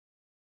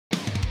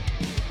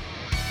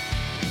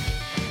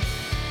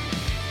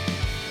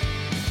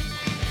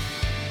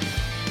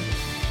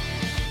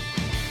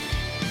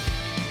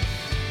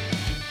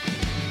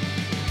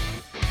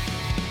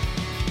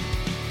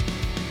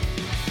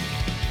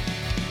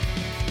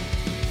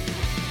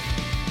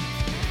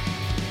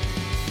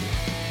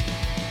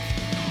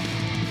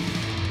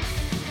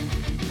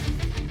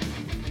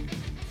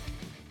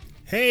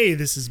Hey,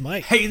 this is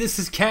Mike. Hey, this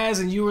is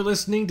Kaz, and you are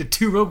listening to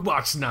Two Rogue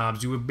Watch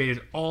Snobs. You have made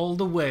it all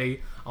the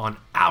way on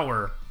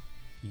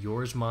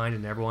yours, mine,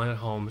 and everyone at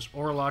home's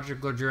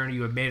orological journey.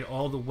 You have made it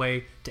all the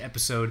way to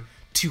episode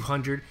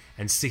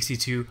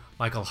 262.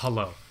 Michael,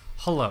 hello.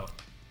 Hello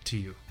to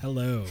you.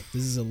 Hello.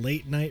 This is a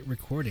late night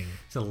recording.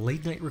 It's a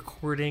late night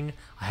recording.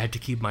 I had to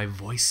keep my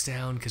voice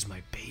down because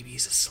my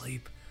baby's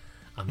asleep.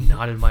 I'm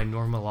not in my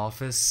normal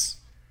office.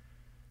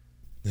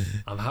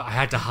 I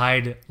had to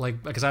hide,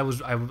 like, because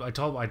I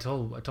told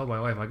my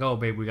wife, like, oh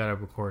babe, we gotta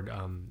record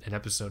an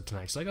episode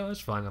tonight. She's like, oh, that's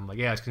fine. I'm like,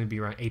 yeah, it's gonna be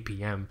around 8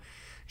 p.m.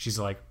 She's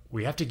like,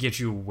 we have to get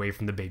you away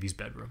from the baby's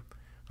bedroom.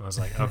 I was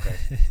like, okay.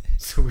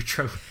 So we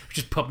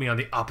just put me on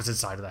the opposite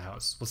side of the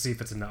house. We'll see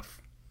if it's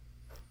enough.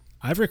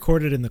 I've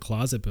recorded in the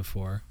closet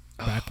before,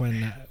 back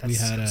when we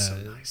had so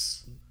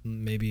nice.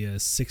 Maybe a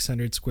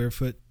 600 square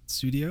foot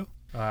studio.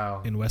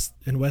 Wow. In West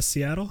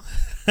Seattle.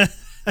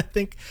 I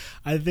think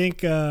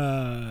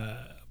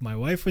my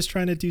wife was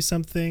trying to do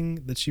something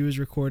that she was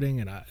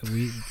recording, and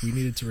we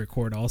needed to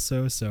record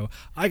also, so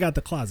I got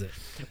the closet.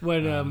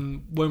 When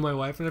my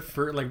wife and I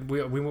first, like,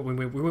 we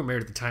weren't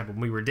married at the time, but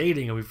when we were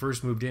dating and we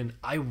first moved in,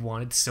 I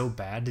wanted so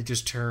bad to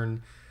just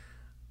turn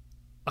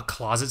a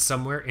closet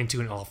somewhere into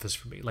an office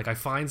for me. Like, I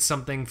find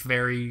something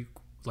very,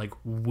 like,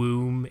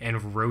 womb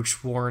and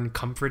roach-worn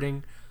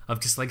comforting of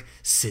just, like,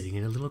 sitting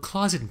in a little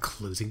closet and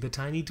closing the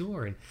tiny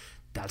door, and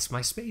that's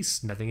my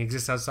space. Nothing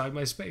exists outside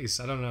my space.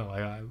 I don't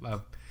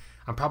know.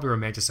 I'm probably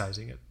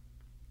romanticizing it.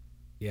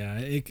 Yeah,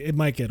 it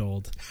might get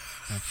old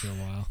after a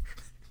while.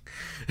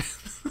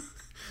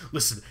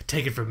 Listen,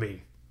 take it from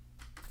me.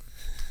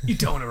 You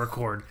don't want to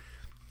record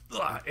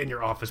in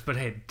your office, but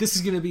hey, this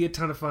is going to be a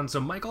ton of fun.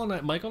 So Michael and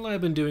I have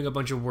been doing a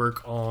bunch of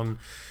work on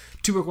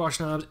Two Rogue Watch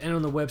Snobs and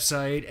on the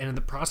website, and in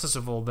the process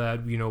of all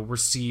that, you know, we're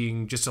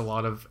seeing just a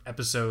lot of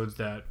episodes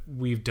that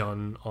we've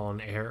done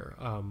on air.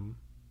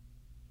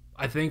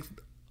 I think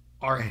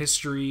our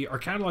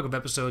catalog of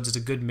episodes is a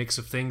good mix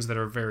of things that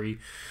are very,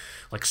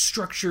 like,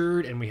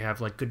 structured, and we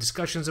have, like, good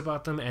discussions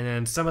about them, and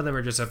then some of them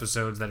are just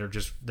episodes that are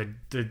just they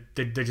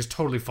just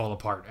totally fall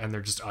apart, and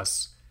they're just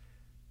us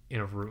in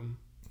a room.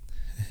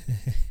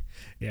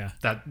 Yeah.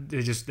 That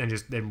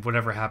then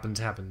whatever happens.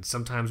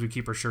 Sometimes we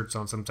keep our shirts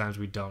on, sometimes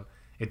we don't.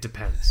 It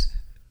depends,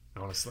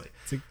 honestly.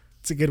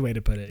 It's a good way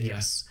to put it.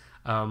 Yes.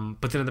 Yeah.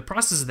 But then in the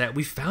process of that,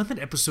 we found an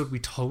episode we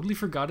totally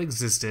forgot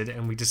existed,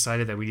 and we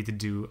decided that we need to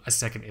do a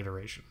second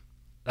iteration.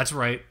 That's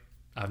right.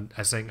 I'm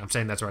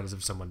saying that's right as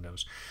if someone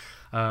knows.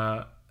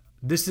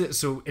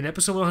 So in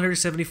episode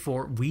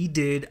 174, we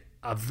did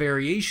a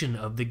variation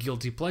of the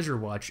Guilty Pleasure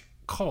Watch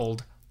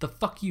called the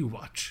Fuck You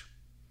Watch.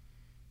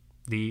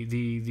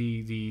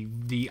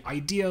 The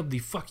idea of the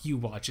Fuck You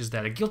Watch is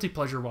that a guilty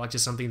pleasure watch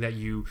is something that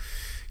you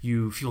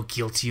feel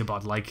guilty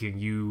about liking.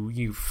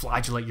 You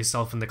flagellate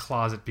yourself in the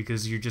closet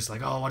because you're just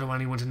like, oh, I don't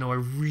want anyone to know I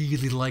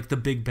really like The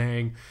Big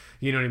Bang.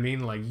 You know what I mean?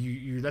 Like,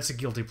 you that's a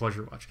guilty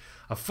pleasure watch.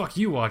 A Fuck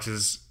You watch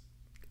is,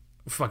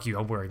 fuck you,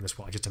 I'm wearing this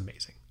watch. It's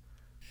amazing.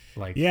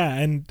 Like, yeah,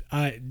 and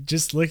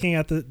just looking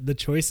at the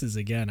choices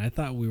again, I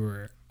thought we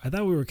were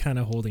kind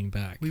of holding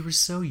back. We were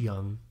so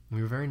young.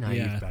 We were very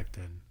naive back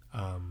then.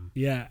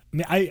 Yeah, I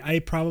mean, I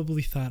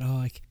probably thought, oh,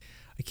 I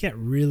can't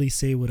really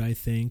say what I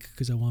think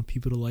because I want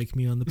people to like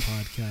me on the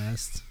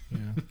podcast.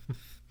 Yeah.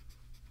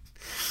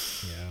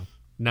 Yeah.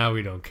 Now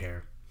we don't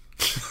care.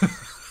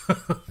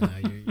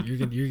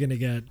 You're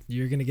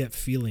gonna get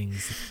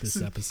feelings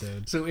this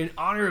episode. So in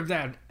honor of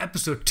that,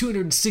 episode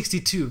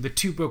 262 of the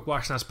Two Broke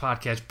Watch Snobs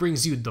podcast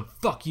brings you the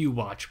Fuck You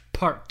Watch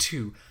Part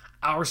 2.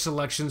 Our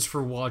selections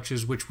for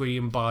watches which we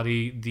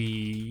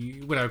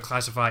embody what I would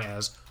classify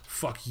as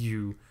fuck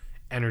you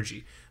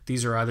energy.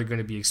 These are either going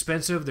to be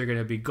expensive, they're going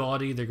to be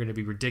gaudy, they're going to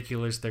be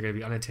ridiculous, they're going to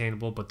be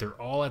unattainable, but they're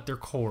all at their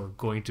core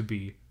going to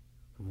be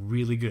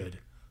really good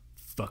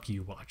fuck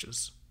you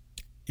watches.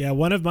 Yeah,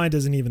 one of mine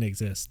doesn't even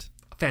exist.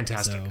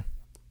 Fantastic. So,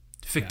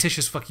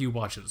 fictitious fuck you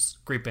watches.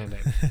 Great band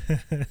name.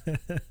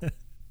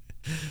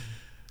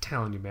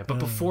 Telling you, man. But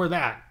before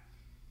that,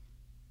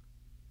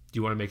 do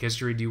you want to make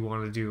history? Do you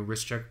want to do a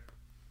wrist check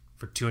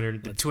for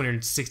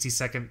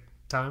 260-second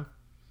time?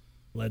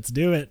 Let's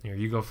do it. Here,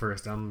 you go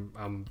first.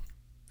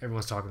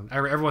 Everyone's talking.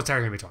 Everyone's tired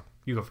of hearing me talk.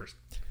 You go first.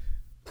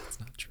 That's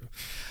not true.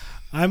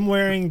 I'm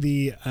wearing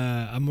the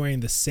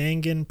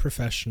Sangan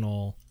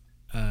Professional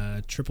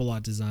Triple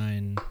Lot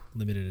Design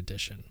Limited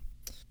Edition.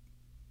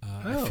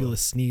 I feel a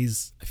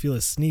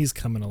sneeze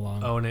coming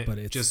along. Oh, and but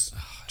it's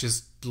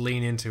just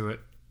lean into it.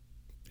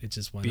 It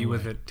just went Be away.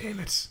 with it. Damn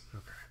it.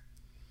 Okay.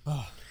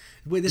 Oh.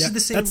 Wait, this is the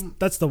same.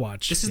 That's the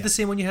watch. This is the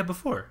same one you had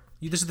before.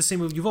 This is the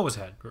same one you've always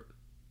had.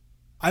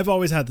 I've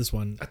always had this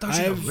one. I thought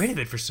you got rid of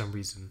it for some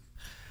reason.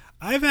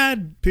 I've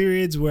had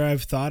periods where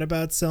I've thought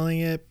about selling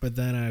it, but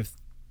then I've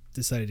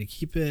decided to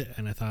keep it,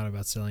 and I thought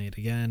about selling it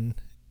again,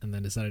 and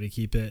then decided to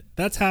keep it.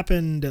 That's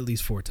happened at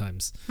least 4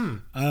 times.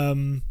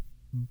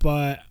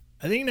 But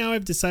I think now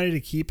I've decided to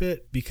keep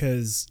it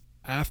because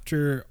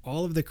after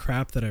all of the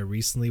crap that I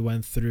recently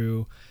went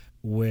through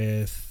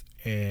with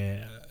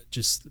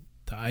just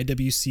the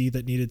IWC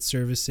that needed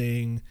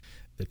servicing,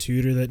 the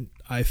Tudor that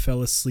I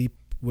fell asleep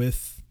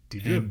with.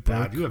 Dude, you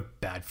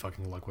have bad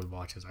fucking luck with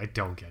watches. I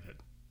don't get it.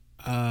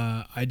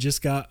 I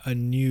just got a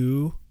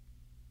new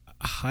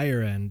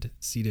higher end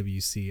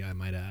CWC, I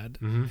might add,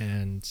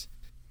 and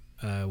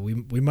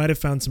we might have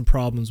found some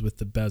problems with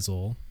the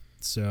bezel.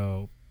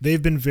 So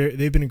they've been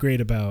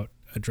great about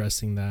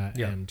addressing that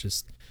and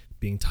just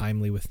being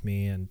timely with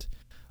me, and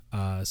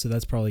so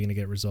that's probably going to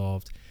get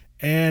resolved.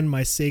 And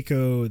my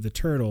Seiko, the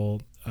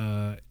turtle,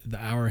 the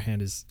hour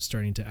hand is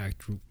starting to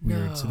act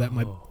weird. No. So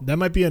that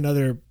might be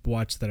another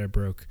watch that I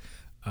broke.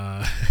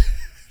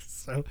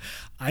 So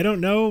I don't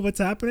know what's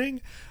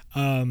happening.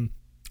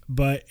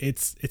 But it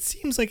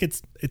seems like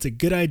it's a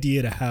good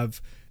idea to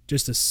have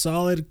just a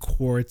solid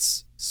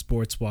quartz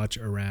sports watch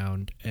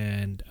around.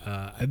 And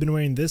I've been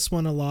wearing this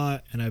one a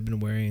lot, and I've been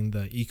wearing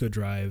the Eco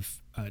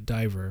Drive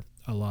diver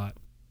a lot.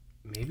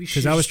 Maybe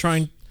because I was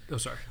trying. Oh,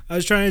 sorry. I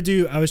was trying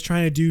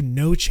to do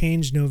no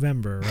change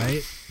November,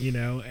 right?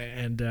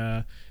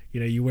 And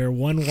you wear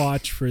one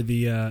watch for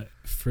the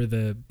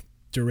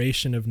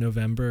duration of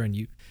November,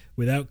 and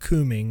without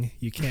cooming,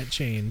 you can't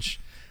change.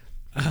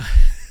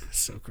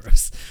 So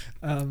gross.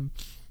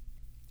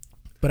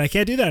 But I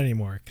can't do that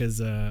anymore because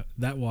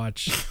that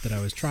watch that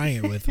I was trying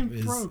it with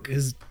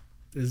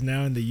is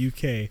now in the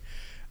UK.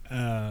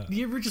 Do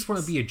you ever just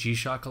want to be a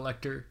G-Shock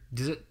collector?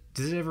 Does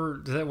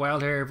that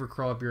wild hair ever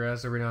crawl up your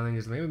ass every now and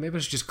then? Maybe I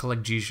should just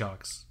collect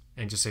G-Shocks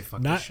and just say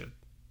fuck this shit.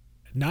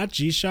 Not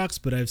G-Shocks,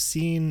 but I've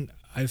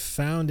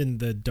found in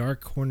the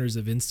dark corners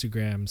of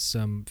Instagram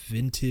some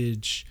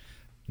vintage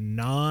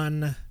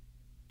non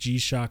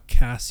G-Shock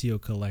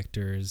Casio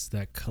collectors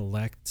that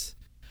collect,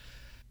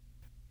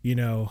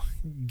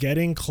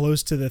 getting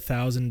close to the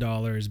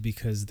 $1,000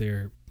 because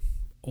they're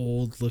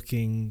old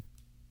looking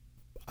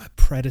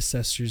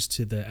predecessors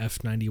to the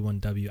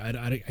F91W.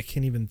 I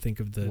can't even think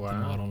of the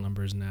model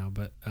numbers now,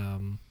 but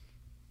I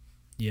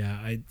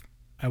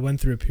went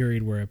through a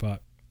period where I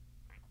bought,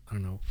 I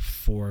don't know,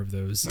 4 of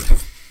those.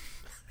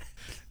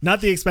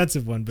 Not the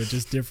expensive one, but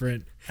just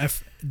different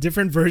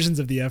versions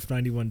of the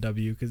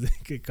F91W because they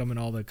could come in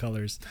all the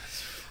colors.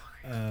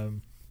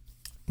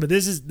 But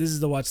this is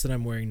the watch that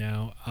I'm wearing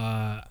now.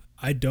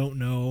 I don't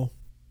know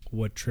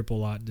what triple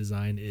lot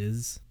design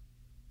is.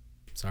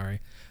 Sorry.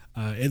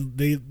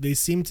 They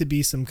seem to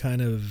be some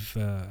kind of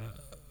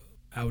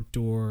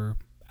outdoor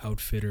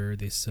outfitter.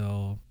 They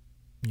sell,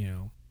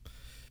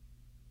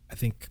 I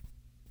think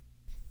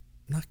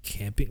not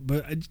camping,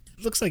 but it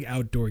looks like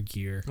outdoor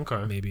gear.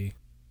 Okay. Maybe.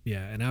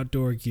 Yeah, an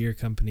outdoor gear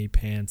company,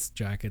 pants,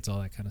 jackets,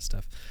 all that kind of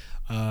stuff.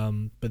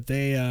 But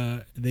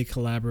they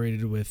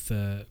collaborated with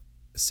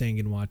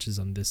Sangen watches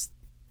on this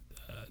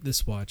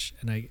watch,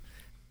 and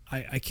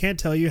I can't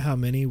tell you how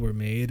many were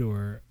made,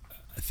 or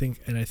I think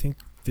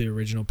the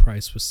original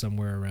price was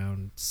somewhere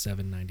around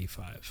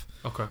 $795.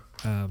 Okay.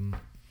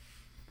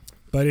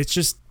 But it's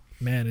just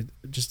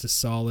just a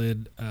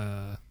solid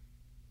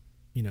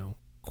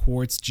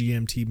quartz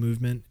GMT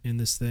movement in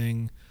this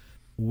thing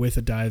with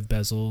a dive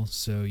bezel,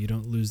 so you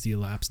don't lose the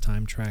elapsed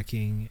time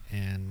tracking,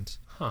 and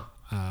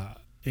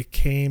it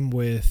came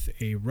with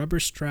a rubber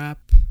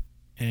strap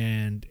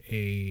and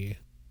a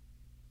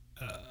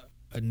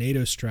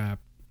NATO strap,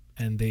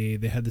 and they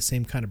had the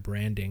same kind of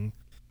branding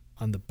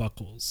on the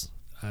buckles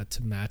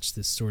to match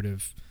this sort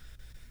of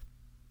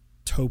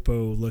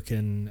topo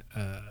looking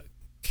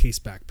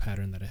caseback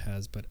pattern that it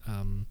has. But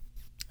and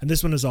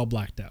this one is all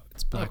blacked out.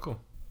 It's black. Oh,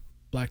 cool.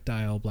 Black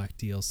dial, black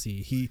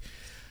DLC.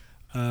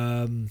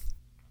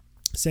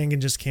 Sangen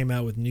just came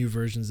out with new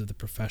versions of the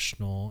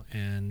Professional,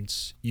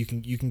 and you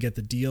can get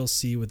the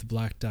DLC with the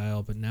black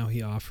dial, but now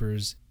he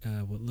offers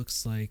what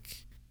looks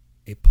like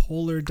a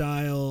polar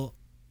dial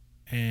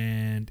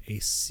and a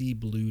sea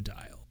blue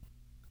dial.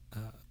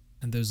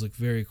 And those look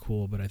very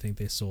cool, but I think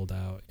they sold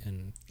out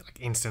in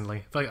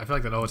instantly. I feel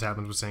like that always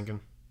happens with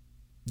Sangen.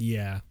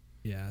 Yeah.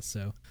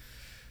 So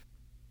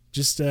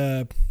just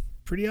a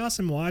pretty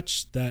awesome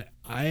watch that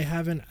I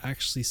haven't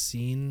actually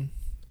seen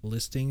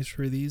listings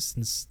for these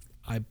since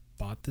I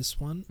bought this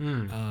one.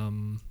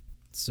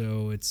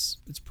 So it's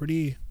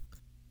pretty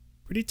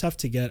tough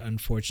to get,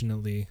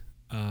 unfortunately.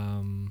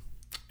 And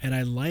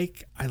I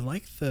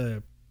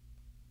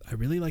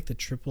really like the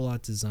triple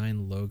lot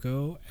design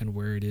logo and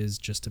where it is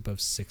just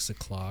above 6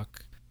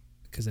 o'clock,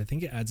 because I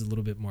think it adds a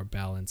little bit more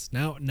balance.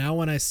 Now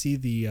when I see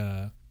the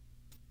other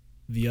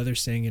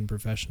Sangen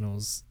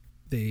Professionals,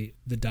 the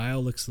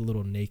dial looks a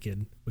little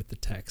naked with the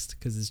text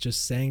because it's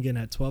just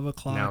Sangen at 12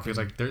 o'clock. Now it feels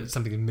like there's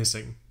something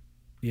missing.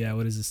 Yeah,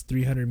 what is this?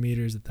 300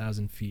 meters,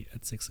 1,000 feet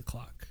at 6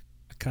 o'clock.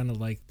 I kind of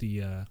like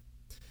the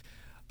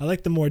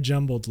more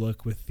jumbled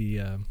look with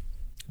the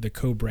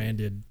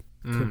co-branded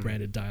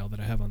dial that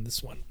I have on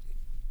this one.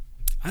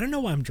 I don't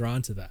know why I'm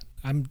drawn to that.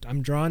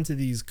 I'm drawn to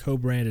these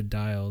co-branded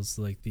dials,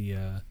 like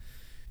the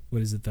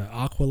what is it? The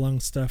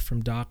Aqualung stuff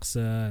from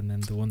Doxa, and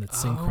then the one that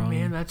Synchron. Oh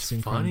man, that's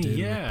funny.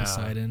 Yeah,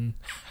 Poseidon.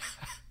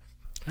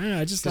 I don't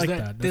know. I just like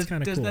that. That's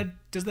kind of cool.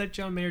 Does that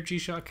John Mayer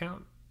G-Shock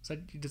count?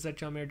 Does that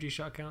John Mayer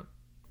G-Shock count?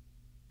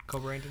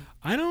 Co-branded?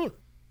 I don't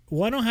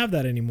have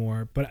that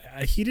anymore. But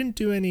he didn't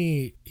do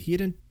any. He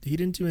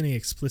didn't do any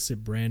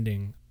explicit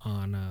branding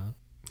on.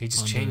 He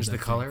just changed the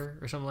color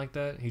or something like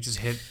that. He just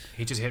hit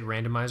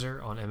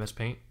randomizer on MS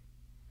Paint.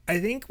 I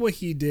think what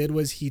he did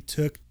was he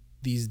took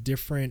these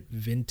different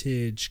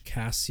vintage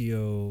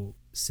Casio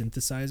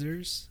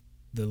synthesizers,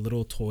 the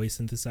little toy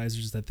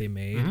synthesizers that they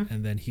made,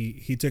 and then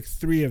he took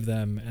 3 of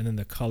them, and then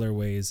the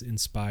colorways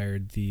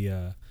inspired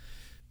the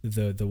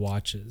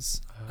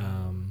watches.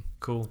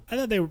 Cool. I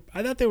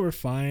thought they were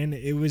fine.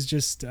 It was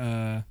just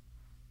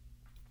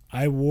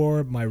I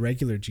wore my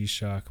regular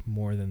G-Shock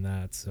more than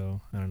that,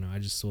 so I don't know. I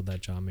just sold that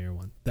John Mayer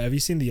one. Have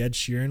you seen the Ed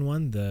Sheeran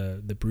one,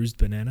 the bruised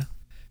banana?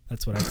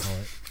 That's what I call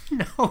it.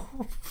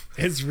 No.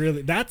 It's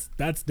really that's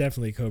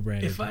definitely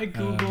co-branded. If I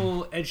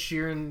Google Ed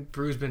Sheeran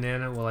bruised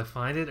banana, will I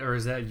find it, or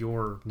is that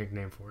your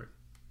nickname for it?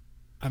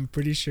 I'm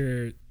pretty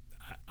sure.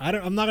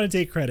 I'm not gonna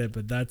take credit,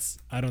 but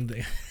I don't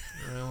think.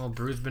 Well,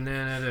 bruised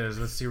banana it is.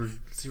 Let's see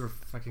where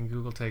fucking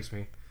Google takes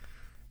me.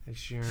 Ed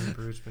Sheeran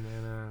bruised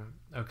banana.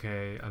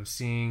 Okay, I'm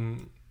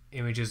seeing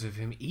images of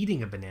him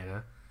eating a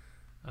banana.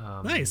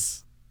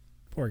 Nice.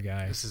 Poor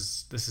guy. This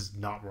is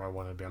not where I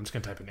want to be. I'm just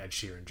gonna type in Ed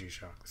Sheeran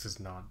G-Shock. This is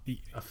not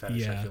a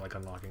fetish I feel like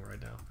unlocking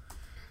right now.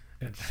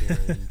 Ed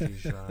Sheeran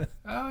G-Shock.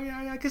 Oh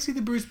yeah, I can see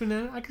the bruised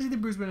banana.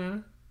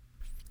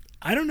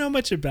 I don't know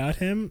much about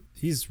him.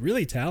 He's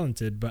really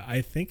talented, but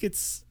I think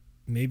it's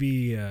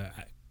maybe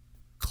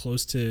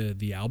close to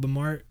the album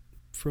art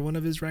for one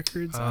of his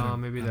records.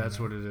 Maybe that's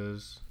what it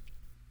is.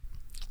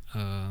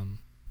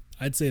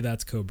 I'd say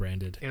that's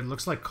co-branded. It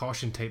looks like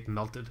caution tape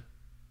melted.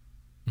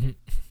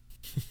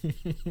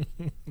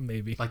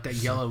 Maybe. Like that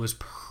yellow is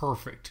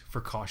perfect for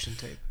caution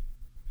tape.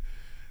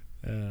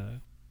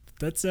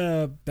 That's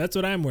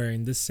what I'm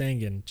wearing. This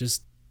Sangan,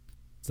 just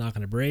it's not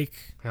gonna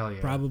break. Hell yeah.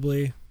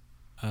 Probably.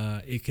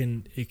 It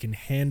can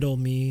handle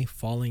me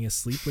falling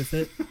asleep with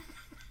it.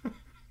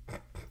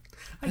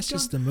 That's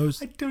just the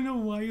most. I don't know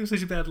why you have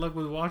such bad luck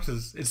with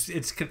watches.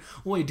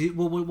 Wait,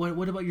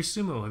 what about your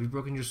sumo? Have you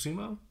broken your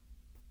sumo?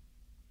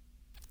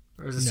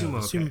 Or is the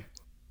sumo okay?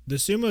 The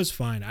sumo's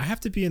fine. I have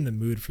to be in the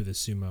mood for the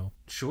sumo.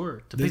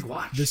 Sure, the big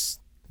watch.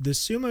 The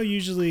sumo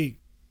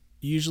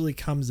usually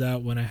comes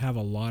out when I have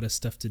a lot of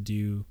stuff to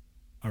do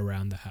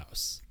around the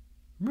house.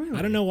 Really?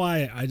 I don't know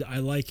why I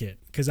like it,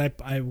 because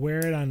I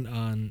wear it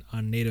on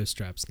NATO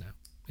straps now.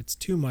 It's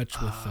too much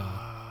with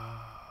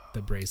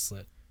the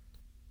bracelet.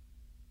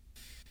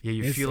 Yeah,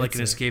 you feel like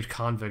an escaped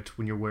convict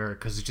when you wear it,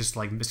 because it's just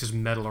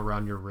metal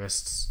around your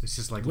wrists. It's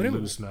just like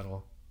loose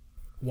metal.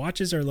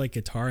 Watches are like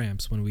guitar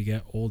amps when we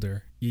get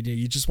older.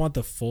 You just want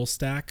the full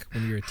stack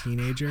when you're a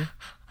teenager.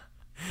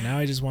 Now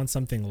I just want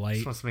something light. I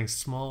just want something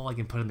small I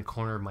can put in the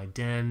corner of my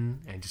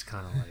den and just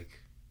kind of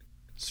like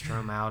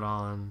strum out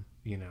on,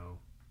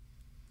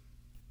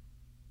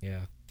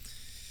 Yeah.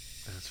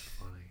 That's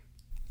funny.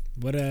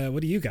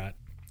 What do you got?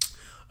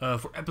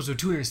 For episode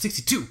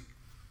 262,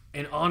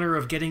 in honor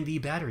of getting the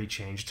battery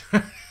changed,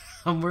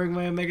 I'm wearing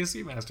my Omega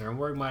Seamaster. I'm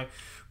wearing my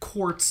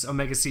Quartz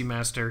Omega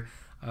Seamaster.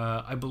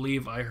 I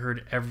believe I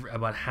heard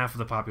about half of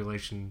the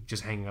population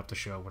just hanging up the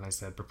show when I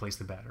said replace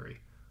the battery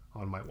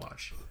on my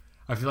watch.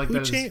 I feel like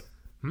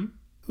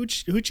Who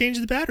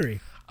changed the battery?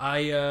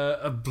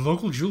 A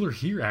local jeweler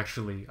here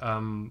actually.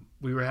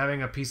 We were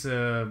having a piece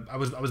of I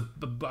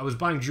was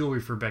buying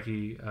jewelry for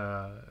Becky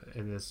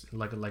in this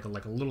like a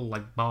little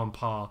like mom and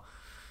pa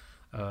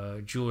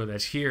jeweler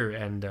that's here,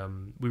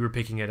 and we were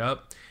picking it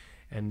up,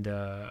 and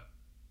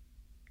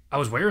I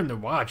was wearing the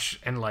watch,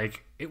 and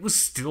like it was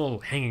still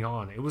hanging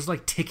on. It was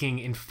like ticking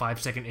in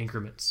 5-second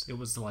increments. It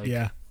was like,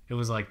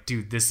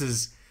 dude,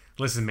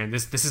 listen, man,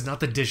 this is not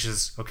the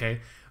dishes,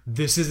 okay?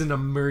 This is an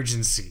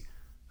emergency,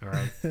 all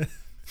right?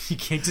 You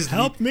can't just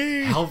help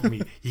me.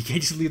 You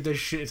can't just leave this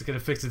shit. It's gonna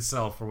fix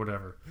itself or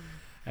whatever.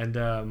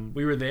 And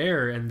we were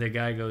there, and the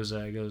guy goes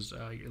like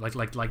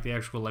the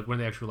actual like one of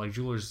the actual like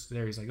jewelers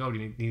there. He's like, oh, do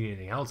you need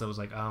anything else? I was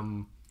like,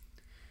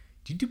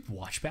 do you do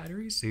watch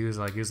batteries? He was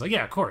like,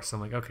 yeah, of course. I'm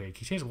like, okay, can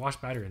you change the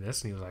watch battery in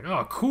this? And he was like,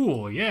 oh,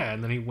 cool, yeah.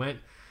 And then he went,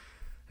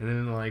 and then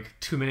in like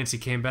 2 minutes he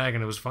came back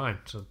and it was fine.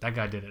 So that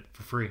guy did it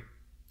for free.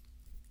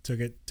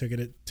 Took it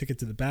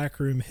to the back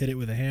room, hit it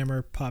with a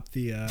hammer, popped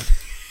the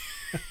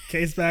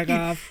case back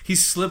off. He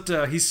slipped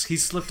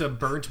a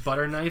burnt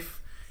butter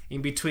knife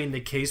in between the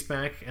case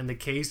back and the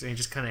case, and he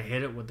just kind of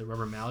hit it with the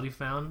rubber mallet he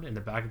found in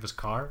the back of his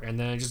car, and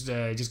then it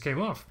just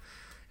came off.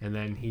 And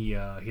then he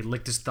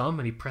licked his thumb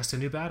and he pressed a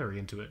new battery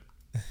into it.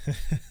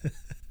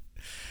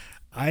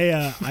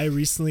 I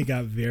recently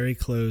got very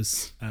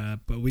close,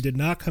 but we did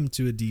not come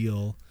to a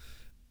deal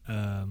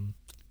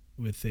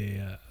with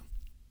a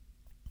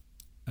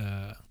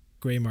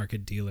gray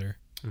market dealer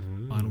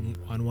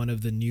on one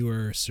of the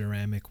newer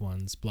ceramic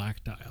ones,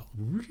 Black Dial.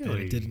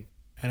 Really?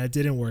 It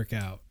didn't work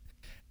out.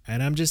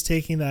 And I'm just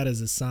taking that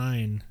as a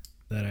sign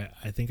that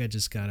I think I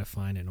just gotta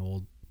find an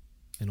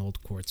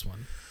old quartz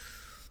one.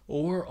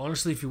 Or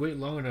honestly, if you wait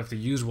long enough, the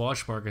used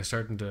watch market is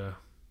starting to,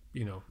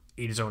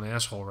 eat its own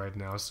asshole right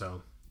now.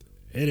 So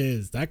it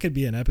is. That could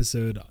be an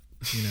episode.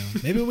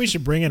 Maybe we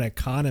should bring an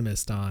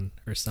economist on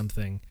or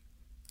something.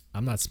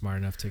 I'm not smart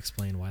enough to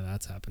explain why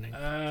that's happening.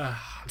 I'm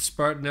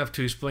smart enough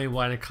to explain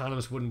why an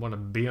economist wouldn't want to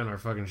be on our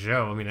fucking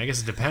show. I mean, I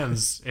guess it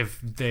depends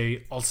if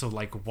they also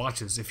like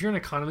watches. If you're an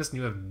economist and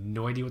you have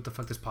no idea what the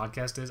fuck this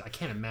podcast is, I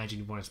can't imagine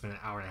you want to spend an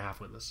hour and a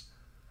half with us.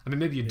 I mean,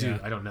 maybe you do.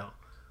 I don't know.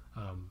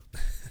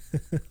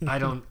 I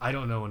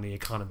don't know any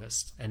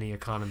economists, any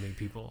economy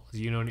people. Do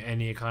you know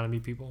any economy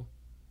people?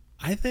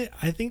 I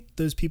think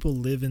those people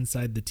live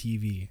inside the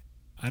TV.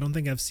 I don't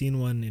think I've seen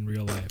one in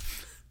real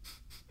life.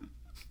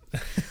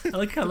 I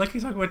like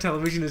you talk about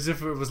television as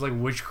if it was like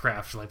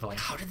witchcraft. Like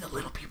how did the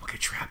little people get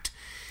trapped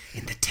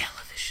in the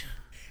television?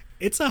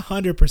 It's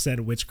 100%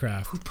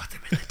 witchcraft. Who put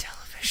them in the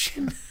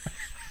television?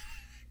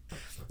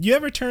 You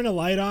ever turn a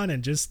light on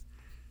and just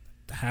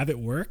have it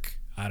work?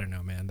 I don't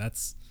know, man.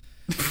 That's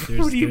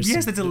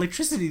yes, that's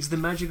electricity. It's the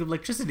magic of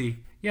electricity.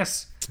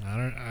 Yes.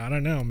 I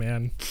don't know,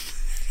 man.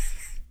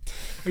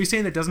 Are you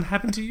saying that doesn't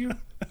happen to you?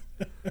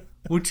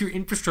 What's your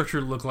infrastructure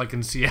look like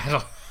in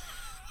Seattle?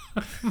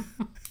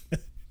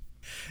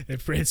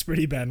 It's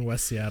pretty bad in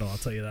West Seattle, I'll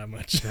tell you that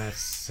much. That's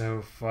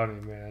so funny,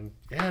 man.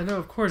 Yeah, no,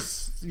 of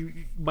course.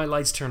 My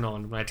lights turn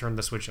on when I turn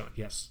the switch on.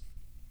 Yes.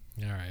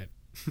 All right.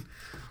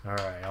 All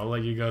right, I'll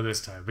let you go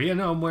this time. But yeah,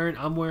 no, I'm wearing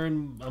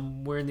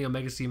the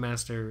Omega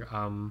Seamaster.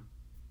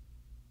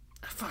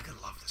 I fucking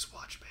love this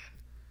watch, man.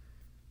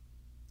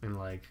 And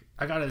like,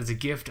 I got it as a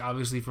gift,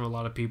 obviously, from a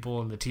lot of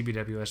people in the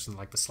TBWS and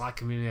like the Slack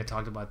community. I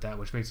talked about that,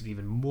 which makes it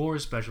even more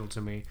special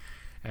to me.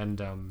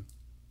 And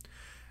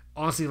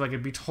honestly, like,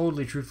 I'd be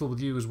totally truthful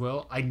with you as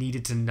well. I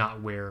needed to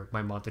not wear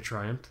my Monte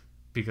Triumph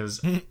because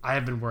I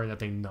have been wearing that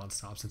thing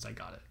nonstop since I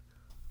got it.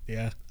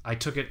 Yeah. I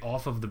took it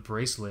off of the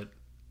bracelet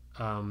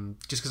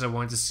just because I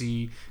wanted to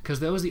see, because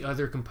that was the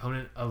other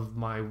component of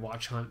my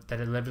watch hunt that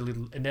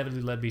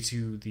inevitably led me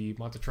to the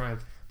Monte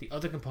Triumph. The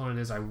other component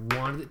is I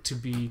wanted it to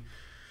be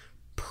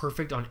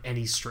perfect on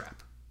any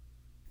strap,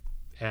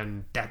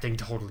 and that thing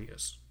totally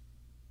is.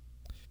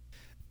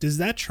 Does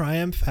that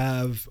Triumph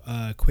have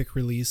a quick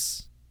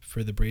release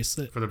for the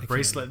bracelet? For the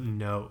bracelet,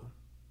 no.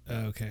 Oh,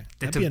 okay,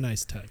 that'd be a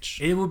nice touch.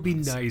 It would be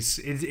nice.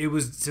 It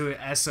was, so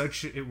as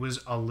such, it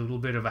was a little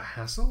bit of a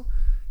hassle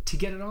to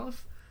get it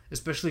off,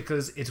 especially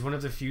because it's one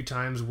of the few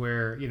times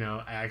where, you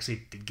know, I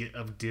actually did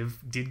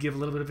give a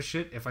little bit of a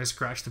shit if I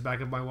scratched the back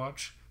of my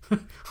watch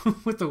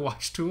with the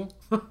watch tool.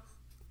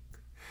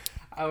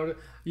 I would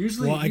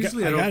usually. I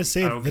gotta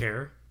say, I don't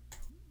care.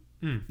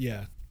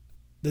 Yeah,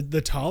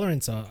 the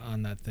tolerance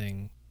on that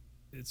thing,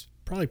 it's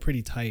probably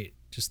pretty tight,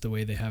 just the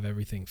way they have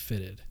everything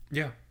fitted.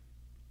 Yeah.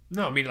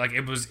 No, I mean, like,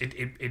 it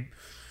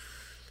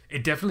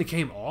definitely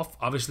came off.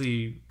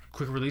 Obviously,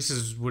 quick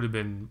releases would have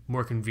been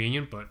more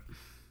convenient, but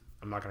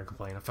I'm not gonna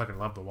complain. I fucking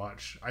love the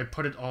watch. I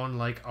put it on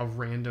like a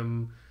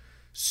random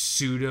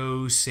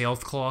pseudo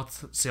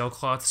sailcloth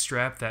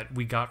strap that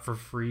we got for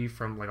free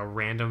from like a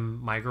random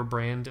micro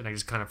brand, and I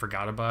just kind of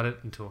forgot about it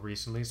until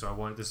recently. So I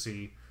wanted to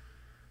see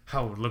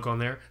how it would look on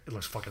there. It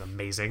looks fucking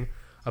amazing.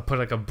 I put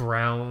like a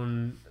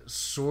brown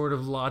sort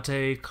of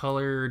latte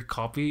colored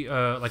coffee,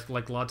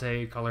 like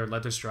latte colored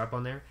leather strap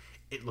on there.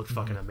 It looked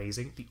fucking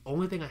amazing. The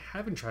only thing I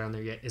haven't tried on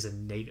there yet is a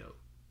NATO.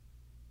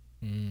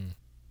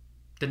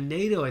 The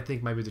NATO, I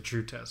think, might be the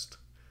true test.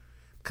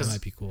 That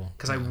might be cool.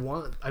 Because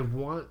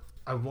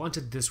I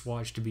wanted this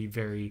watch to be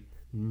very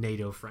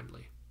NATO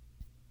friendly.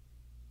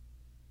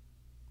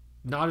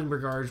 Not in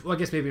regards, well, I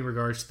guess maybe in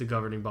regards to the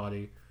governing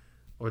body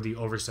or the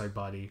oversight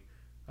body,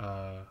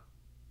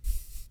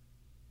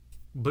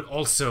 but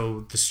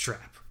also the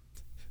strap,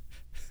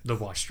 the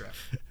watch strap,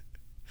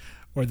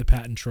 or the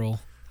patent troll,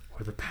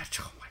 Oh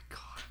my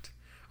god!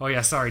 Oh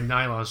yeah, sorry,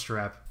 nylon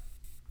strap.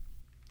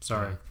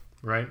 Sorry,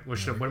 right?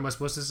 What am I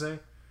supposed to say?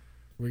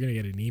 We're gonna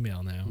get an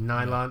email now.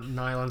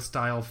 Nylon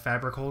style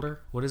fabric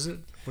holder. What is it?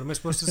 What am I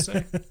supposed to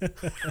say?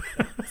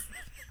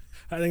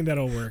 I think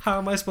that'll work. How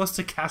am I supposed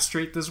to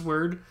castrate this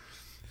word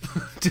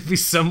to be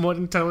somewhat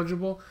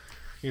intelligible?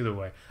 Either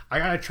way, I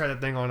gotta try that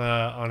thing on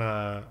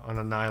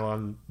a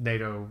nylon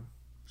NATO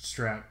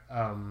strap.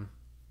 And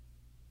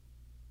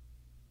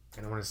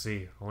I want to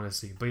see.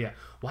 But yeah,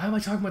 why am I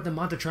talking about the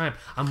Monte Triumph?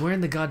 I'm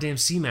wearing the goddamn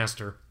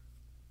Seamaster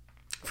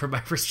for my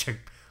first check,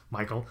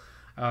 Michael.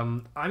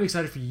 I'm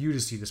excited for you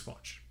to see this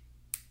watch.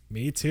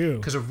 Me too.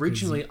 Because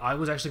originally I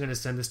was actually going to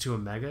send this to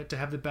Omega to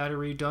have the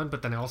battery done,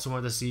 but then I also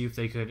wanted to see if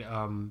they could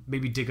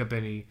maybe dig up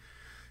any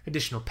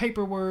additional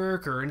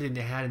paperwork or anything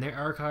they had in their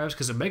archives,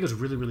 because Omega's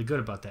really, really good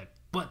about that.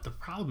 But the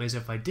problem is,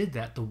 if I did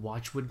that, the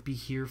watch wouldn't be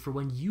here for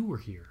when you were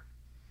here.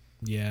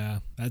 Yeah,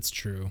 that's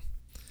true.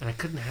 And I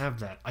couldn't have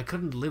that. I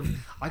could live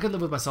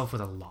with myself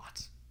with a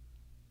lot,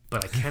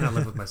 but I cannot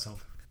live with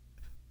myself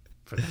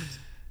for that.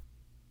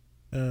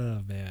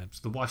 Oh man!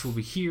 So the watch will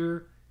be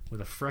here with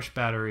a fresh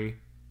battery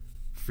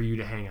for you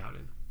to hang out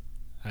in.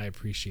 I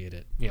appreciate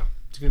it. Yeah,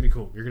 it's gonna be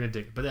cool. You're gonna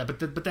dig it.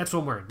 But that's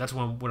what I'm wearing. That's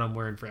what I'm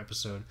wearing for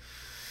episode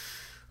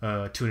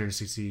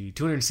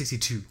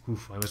 262.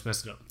 Oof, I almost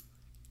messed it up.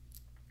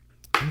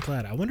 I'm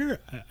glad. I wonder.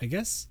 I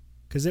guess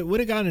because it would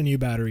have gotten a new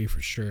battery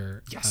for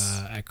sure.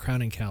 Yes. At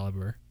Crown and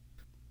Caliber.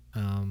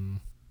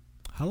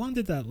 How long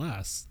did that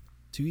last?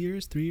 2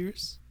 years? 3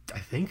 years? I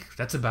think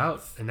that's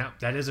about, and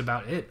that is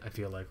about it. I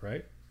feel like,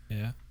 right?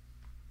 Yeah.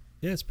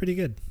 Yeah, it's pretty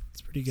good.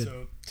 It's pretty good.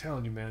 So,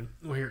 telling you, man.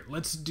 Well, here,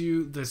 let's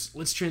do this.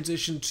 Let's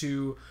transition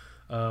to.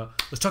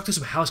 Let's talk through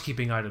some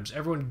housekeeping items.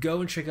 Everyone,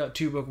 go and check out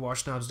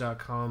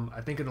twobookwatchsnobs.com.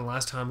 I think in the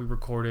last time we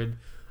recorded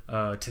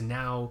to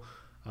now,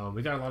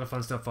 we got a lot of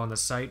fun stuff on the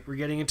site. We're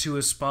getting into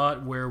a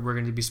spot where we're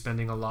going to be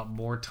spending a lot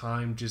more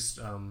time just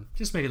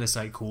making the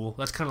site cool.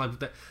 That's kind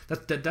of like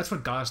that's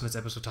what got us in this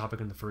episode topic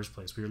in the first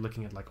place. We were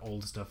looking at like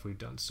old stuff we've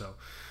done. So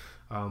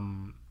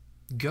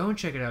go and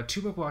check it out.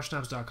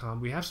 twobookwatchsnobs.com.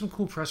 We have some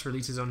cool press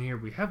releases on here.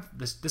 We have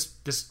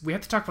this. We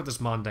have to talk about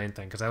this mundane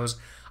thing because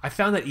I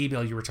found that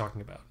email you were talking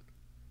about.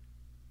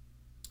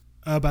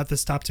 About the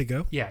stop to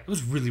go? Yeah, it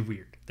was really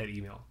weird, that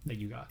email that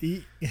you got.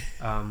 We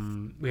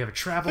have a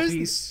travel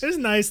piece. It was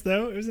nice,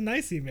 though. It was a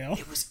nice email.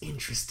 It was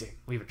interesting.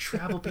 We have a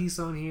travel piece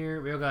on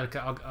here. We all got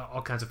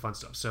all kinds of fun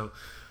stuff. So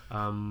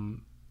I'll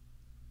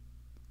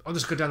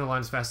just go down the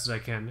line as fast as I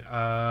can.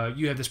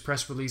 You have this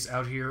press release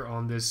out here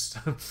on this,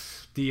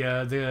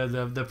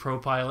 the Pro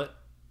Pilot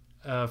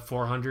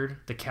 400,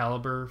 the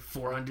Caliber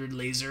 400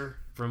 laser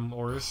from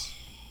Oris.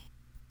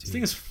 This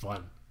thing is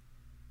fun.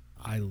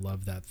 I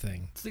love that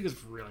thing. This thing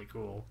is really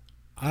cool.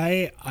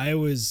 I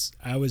was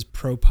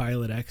Pro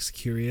Pilot X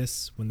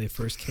curious when they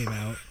first came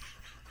out.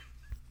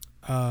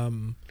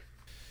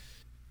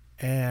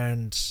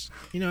 And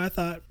I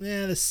thought,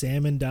 the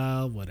salmon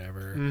dial,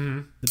 whatever. Mm-hmm.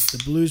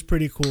 The blue's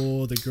pretty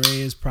cool. The gray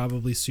is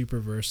probably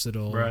super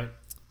versatile. Right.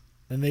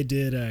 And they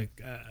did a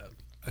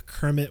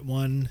Kermit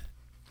one,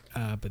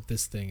 but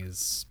this thing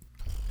is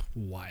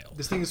wild.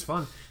 This thing is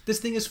fun. This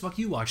thing is fuck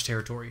you watch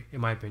territory,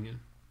 in my opinion.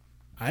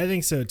 I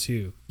think so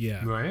too.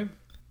 Yeah. Right?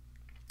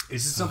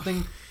 Is this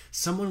something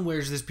someone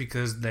wears this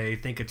because they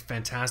think it's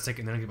fantastic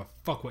and they don't give a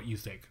fuck what you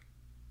think?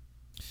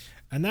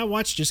 And that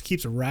watch just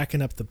keeps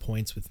racking up the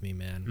points with me,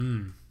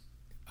 man.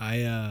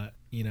 I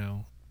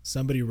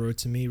somebody wrote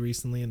to me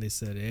recently and they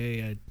said,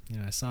 "Hey,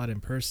 I saw it in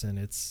person.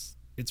 It's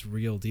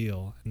real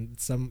deal." And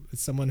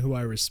it's someone who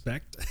I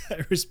respect.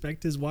 I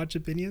respect his watch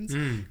opinions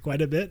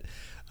quite a bit.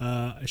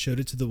 I showed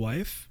it to the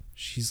wife.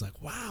 She's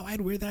like, "Wow, I'd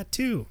wear that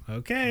too."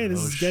 Okay,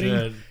 this is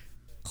getting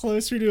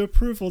closer to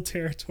approval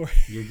territory.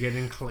 You're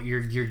getting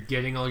you're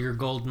getting all your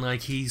golden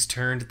keys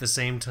turned at the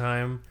same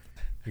time.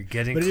 You're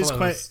getting but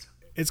close.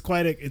 It's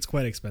quite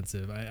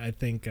expensive. I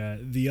think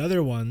the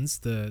other ones,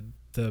 the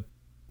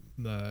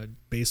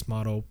base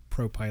model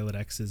Pro Pilot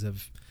X's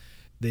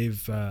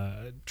they've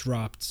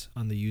dropped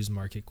on the used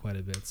market quite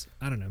a bit. So,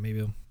 I don't know,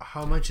 maybe.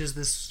 How much is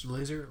this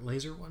laser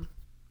one?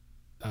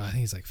 I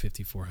think it's like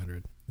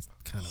 $5,400. It's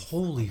kind of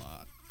holy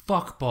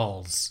fuck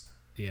balls.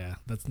 Yeah,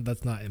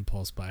 that's not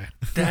impulse buy.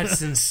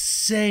 That's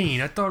insane.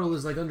 I thought it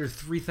was like under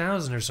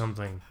 3,000 or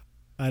something.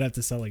 I'd have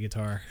to sell a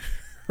guitar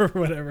or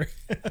whatever.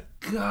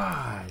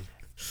 God.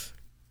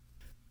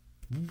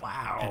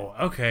 Wow.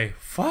 Okay.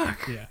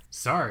 Fuck. Yeah.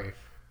 Sorry.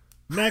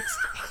 Next.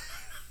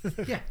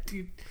 Yeah,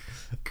 dude.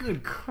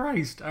 Good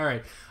Christ. All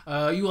right.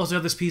 You also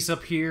have this piece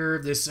up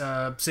here, this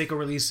Seiko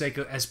release,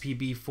 Seiko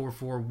SPB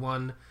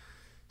 441,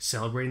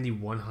 celebrating the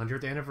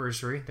 100th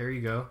anniversary. There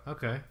you go.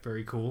 Okay.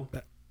 Very cool.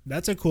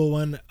 That's a cool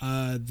one.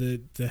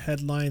 The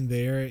headline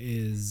there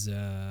is,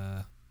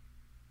 I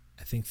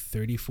think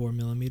 34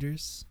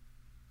 millimeters.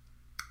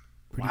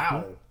 Pretty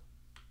wow. Cool.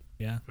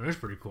 Yeah. That's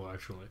pretty cool,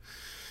 actually.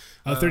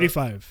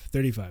 35.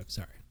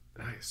 Sorry.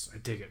 Nice. I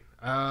dig it.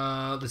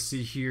 Let's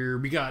see here.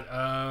 We got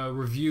a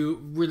review,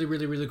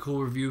 really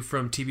cool review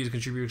from TB's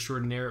contributor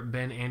extraordinaire,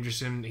 Ben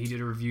Anderson. He did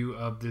a review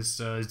of this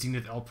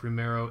Zenith El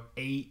Primero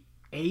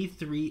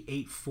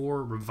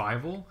A384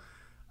 Revival.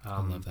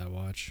 I love that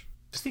watch.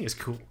 This thing is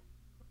cool.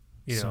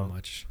 So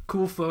much.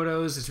 Cool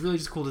photos. It's really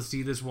just cool to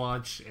see this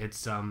watch.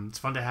 It's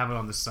fun to have it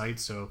on the site,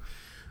 so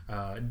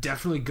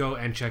definitely go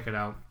and check it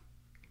out.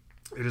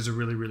 It is a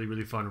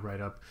really fun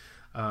write-up.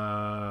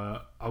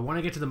 I want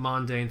to get to the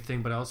mundane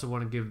thing, but I also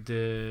want to give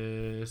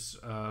this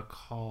a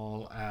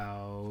call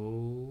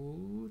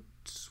out.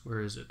 Where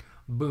is it?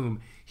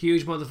 Boom.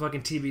 Huge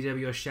motherfucking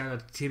TBWS shout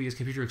out to TB's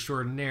computer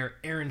extraordinaire,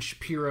 Aaron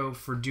Shapiro,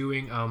 for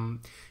doing,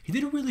 he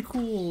did a really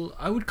cool,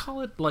 I would call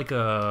it like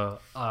a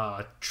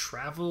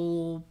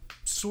travel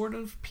sort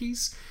of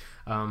piece.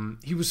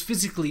 He was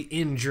physically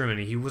in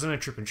Germany. He was on a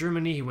trip in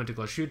Germany. He went to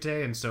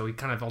Glashütte, and so he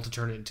kind of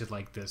altered it into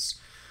like this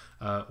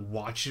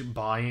watch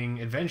buying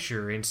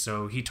adventure. And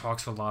so he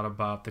talks a lot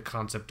about the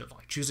concept of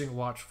like choosing a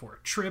watch for a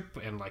trip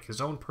and like his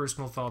own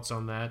personal thoughts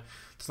on that.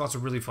 There's lots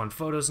of really fun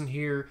photos in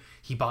here.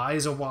 He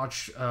buys a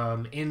watch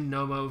in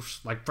Nomos,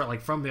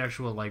 from the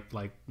actual like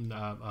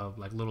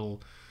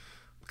little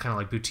kind of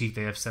like boutique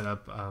they have set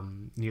up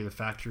near the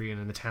factory and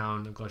in the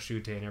town of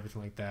Glashütte and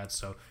everything like that.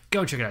 So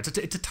go and check it out.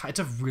 It's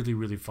a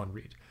really fun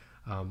read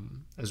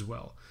as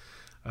well.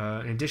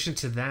 In addition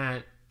to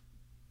that,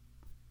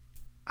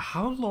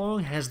 how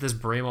long has this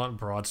Bremont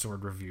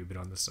broadsword review been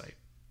on the site?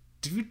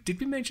 Did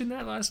we mention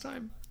that last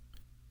time?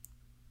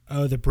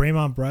 Oh, the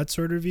Bremont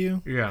broadsword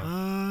review?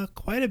 Yeah.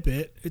 Quite a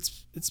bit.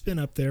 It's been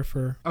up there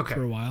for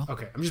a while.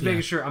 Okay. I'm just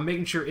making sure. I'm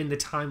making sure in the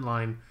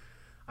timeline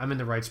I'm in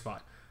the right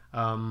spot.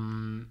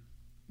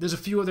 there's a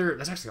few other.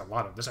 There's actually a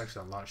lot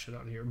of shit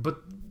on here.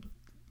 But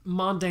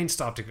Mondane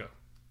Stop to Go.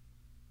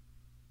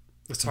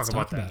 Let's talk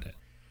about that.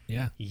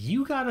 Yeah.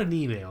 You got an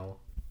email.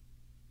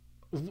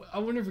 I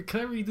wonder if can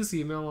I read this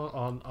email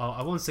on?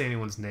 I won't say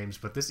anyone's names,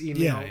 but this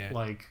email,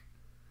 like,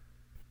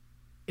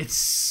 it's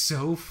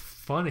so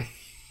funny.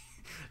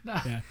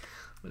 Yeah.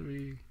 Let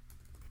me.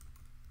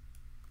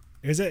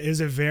 It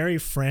was a very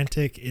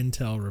frantic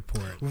intel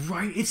report.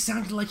 Right. It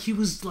sounded like he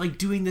was like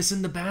doing this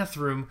in the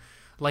bathroom,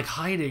 like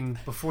hiding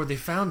before they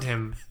found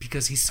him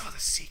because he saw the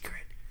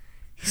secret.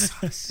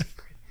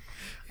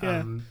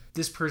 Yeah.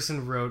 This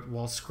person wrote,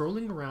 while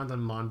scrolling around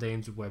on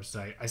Mondane's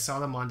website, I saw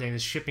that Mondane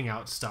is shipping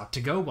out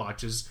stop-to-go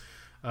watches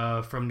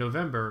from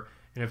November,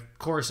 and of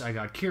course I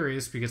got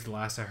curious because the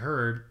last I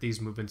heard, these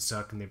movements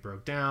suck and they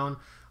broke down,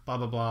 blah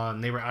blah blah,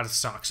 and they were out of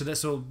stock.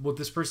 So what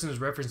this person is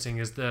referencing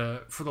is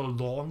for the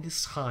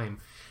longest time,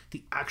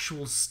 the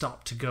actual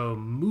stop-to-go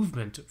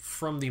movement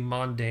from the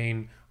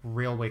Mondane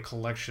Railway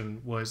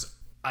collection was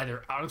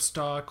either out of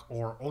stock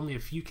or only a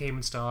few came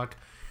in stock,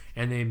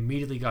 and they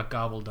immediately got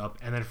gobbled up,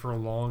 and then for a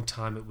long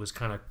time it was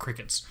kind of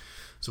crickets.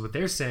 So what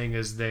they're saying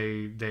is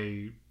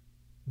they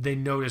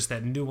noticed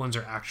that new ones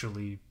are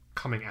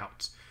coming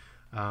out.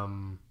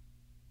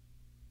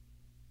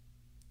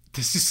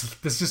 There's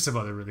just some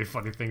other really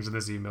funny things in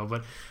this email,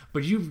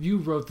 but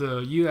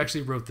you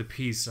actually wrote the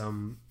piece.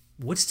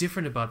 What's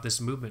different about this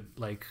movement?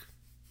 Like,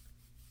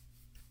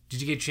 did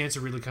you get a chance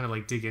to really kind of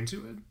like dig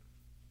into it?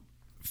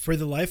 For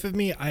the life of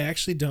me, I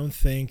actually don't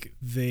think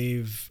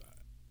they've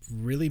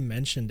really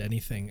mentioned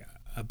anything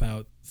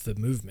about the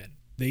movement.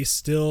 They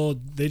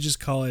just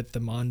call it the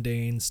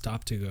Mondane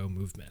Stop-to-Go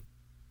movement,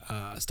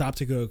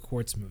 Stop-to-Go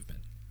quartz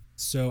movement.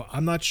 So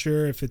I'm not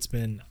sure if it's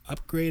been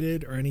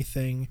upgraded or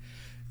anything.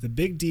 The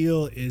big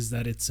deal is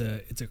that it's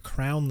a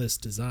crownless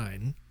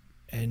design,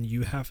 and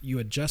you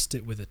adjust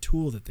it with a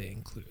tool that they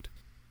include.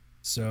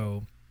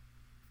 So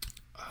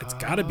it's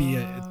got to be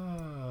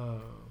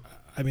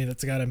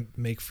that's got to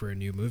make for a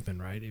new movement,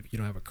 right? If you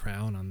don't have a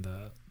crown on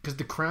the, because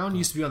the crown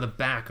used to be on the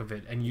back of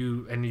it, and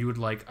you would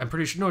like, I'm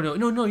pretty sure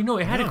no,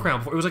 it had a crown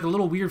before. It was like a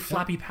little weird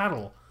flappy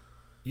paddle.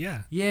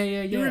 Yeah.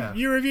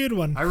 You reviewed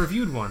one. I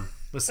reviewed one.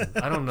 Listen,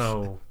 I don't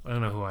know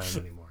who I am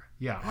anymore.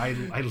 Yeah, I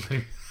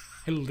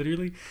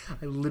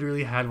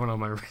literally had one on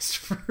my wrist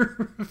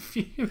for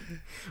review.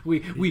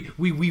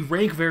 We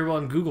rank very well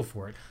on Google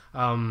for it.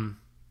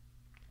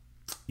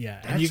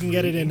 Yeah, and you can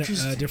get it in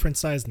a different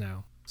size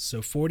now.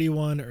 So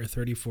 41 or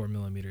 34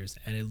 millimeters,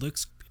 and it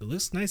looks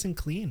nice and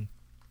clean.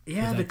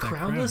 Yeah, the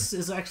crownless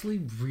is actually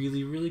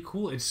really, really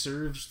cool. It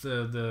serves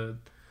the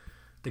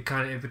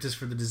kind of impetus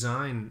for the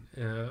design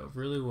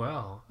really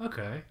well.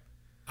 Okay.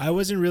 I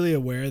wasn't really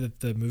aware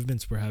that the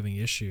movements were having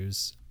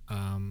issues,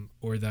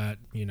 or that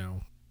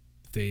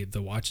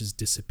the watches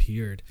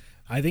disappeared.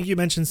 I think you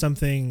mentioned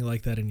something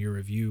like that in your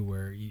review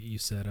where you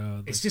said,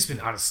 "Oh, it's just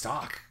been out of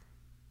stock."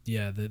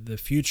 Yeah, the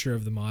future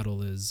of the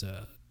model is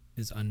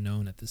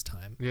unknown at this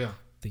time. Yeah,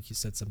 I think you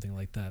said something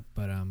like that.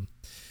 But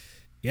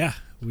yeah,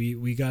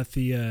 we got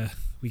the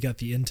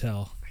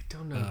intel. I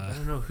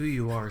don't know who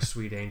you are,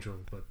 sweet angel,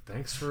 but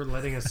thanks for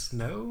letting us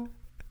know.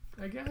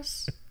 I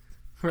guess,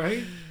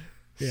 right?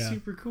 Yeah,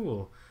 super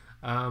cool.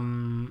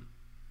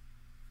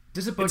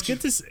 There's a bunch.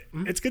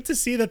 It's good to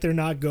see that they're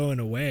not going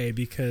away,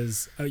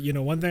 because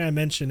one thing I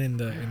mentioned in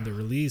the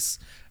release,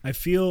 I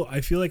feel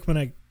like when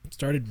I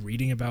started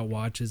reading about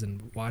watches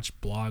and watch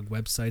blog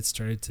websites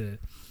started to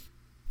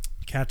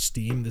catch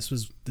steam, this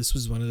was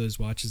one of those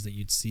watches that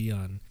you'd see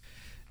on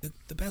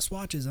the best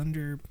watches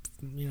under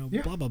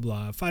blah blah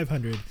blah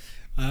 500,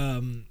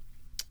 and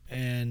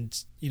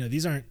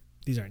these aren't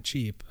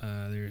cheap.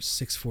 They're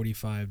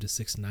 $645 to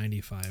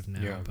 $695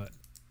 now, but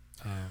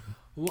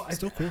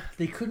still cool.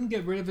 They couldn't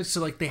get rid of it, so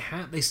like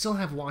they still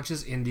have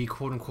watches in the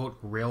quote unquote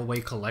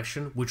railway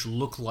collection, which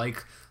look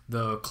like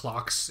the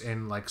clocks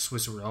and like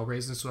Swiss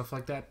railways and stuff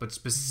like that, but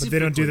specifically, but they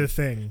don't do the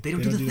thing. They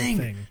don't do the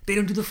thing. They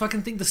don't do the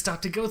fucking thing. The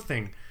stop to go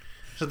thing.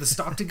 So the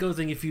stop to go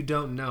thing, if you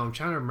don't know, I'm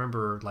trying to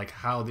remember like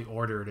how the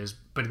order it is,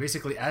 but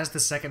basically as the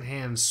second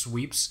hand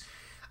sweeps,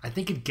 I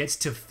think it gets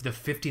to the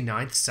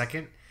 59th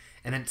second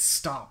and then it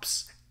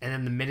stops, and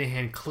then the minute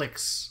hand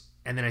clicks,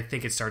 and then I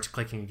think it starts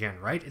clicking again,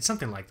 right? It's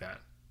something like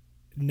that.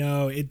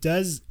 No, it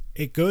does.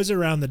 It goes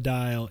around the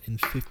dial in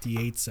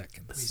 58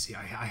 seconds. Let me see.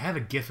 I have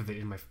a GIF of it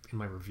in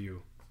my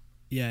review.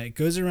 Yeah, it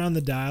goes around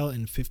the dial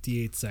in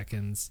 58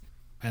 seconds,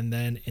 and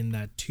then in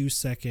that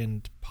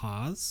 2-second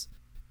pause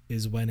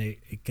is when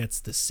it gets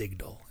the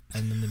signal,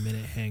 and then the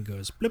minute hand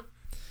goes blip.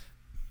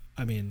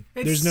 I mean,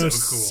 there's no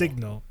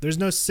signal. There's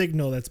no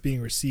signal that's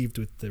being received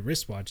with the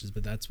wristwatches,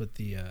 but that's what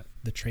the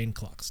train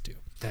clocks do.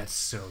 That's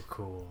so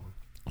cool.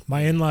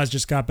 My in-laws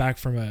just got back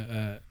from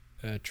a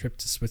trip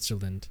to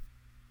Switzerland,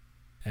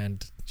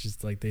 and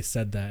just like they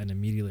said that, and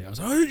immediately I was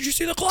like, "Oh, did you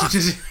see the clock?"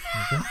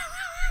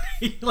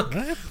 You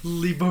like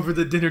leap over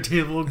the dinner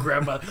table and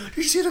grab my. Did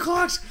you see the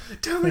clocks?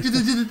 Tell me, do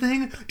the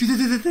thing.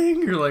 Do the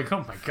thing. You're like,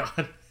 oh my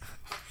god.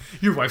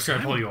 Your wife's trying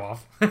to pull you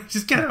off.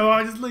 Just get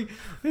out. Just leave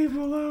him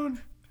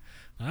alone.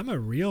 I'm a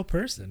real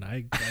person.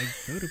 I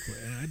go to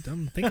play. I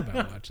don't think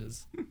about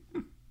watches.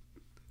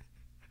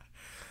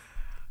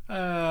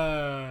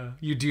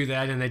 You do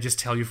that, and they just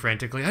tell you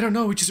frantically, "I don't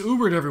know. We just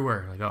Ubered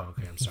everywhere." Like, oh,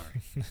 okay, I'm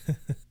sorry.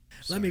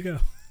 Let me go.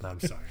 I'm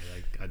sorry.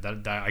 Like, I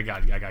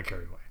got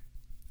carried away.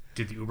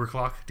 Did the Uber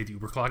clock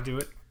do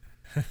it?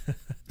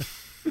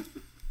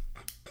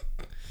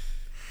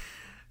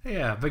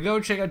 Yeah, but go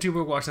check out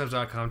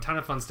TBWS.com. Ton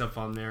of fun stuff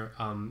on there.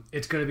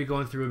 It's going to be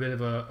going through a bit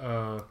of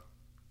a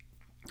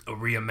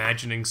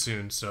reimagining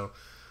soon, so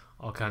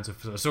all kinds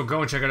of. So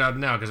go and check it out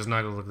now because it's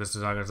not going to look this.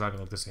 It's not going to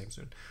look the same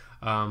soon.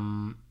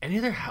 Any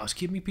other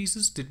housekeeping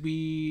pieces? I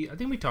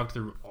think we talked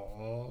through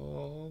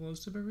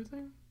most of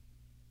everything.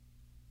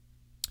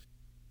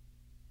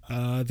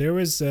 There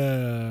was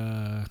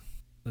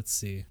let's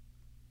see.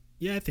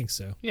 Yeah, I think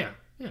so. Yeah.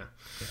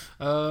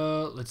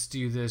 Let's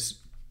do this.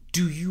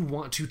 Do you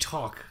want to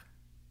talk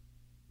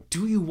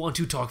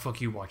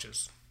fuck you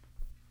watches?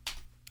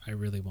 I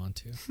really want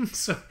to.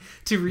 So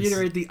to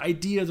reiterate the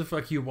idea of the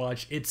fuck you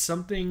watch, it's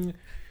something.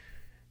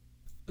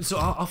 So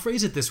I'll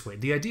phrase it this way: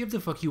 the idea of the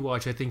fuck you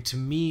watch, I think, to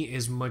me,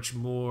 is much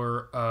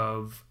more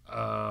of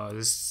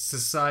this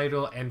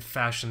societal and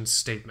fashion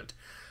statement.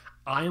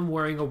 I am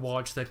wearing a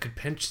watch that could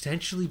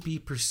potentially be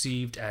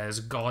perceived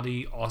as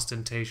gaudy,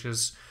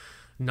 ostentatious,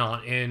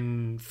 not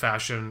in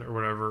fashion or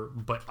whatever,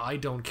 but I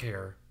don't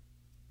care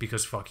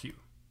because fuck you.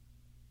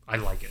 I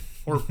like it.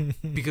 Or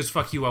because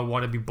fuck you, I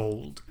want to be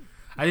bold.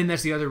 I think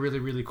that's the other really,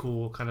 really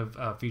cool kind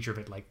of feature of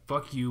it. Like,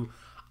 fuck you,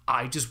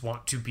 I just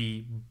want to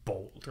be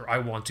bold, or I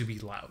want to be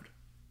loud.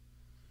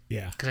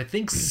 Yeah. Because I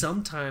think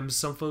sometimes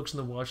some folks in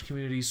the watch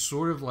community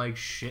sort of like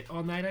shit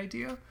on that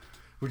idea,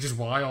 which is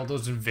why all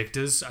those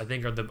Invictas, I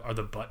think, are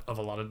the butt of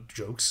a lot of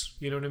jokes.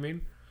 You know what I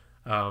mean?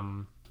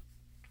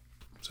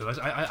 So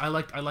I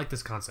like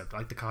this concept. I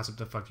like the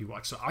concept of fuck you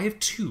watch. So I have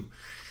two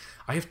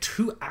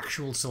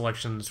actual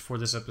selections for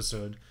this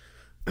episode,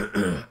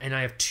 and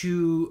I have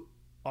two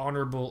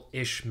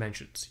honorable-ish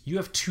mentions. You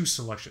have two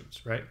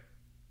selections, right?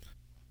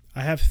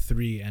 I have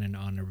 3 and an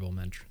honorable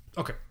mention.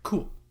 Okay,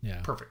 cool. Yeah.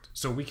 Perfect.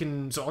 So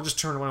I'll just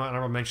turn one of my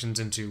honorable mentions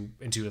into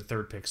a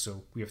third pick.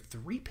 So we have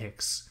 3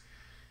 picks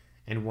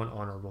and 1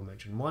 honorable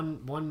mention.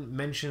 One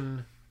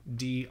mention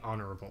D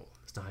honorable.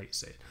 That's not how you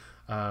say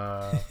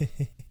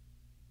it.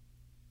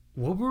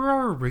 What were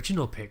our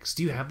original picks?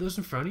 Do you have those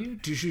in front of you?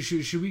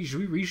 Should we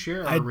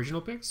reshare our original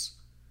picks?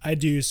 I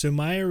do. So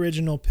my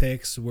original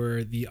picks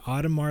were the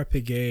Audemars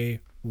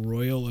Piguet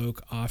Royal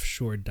Oak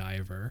Offshore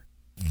Diver.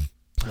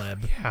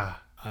 Pleb. Yeah.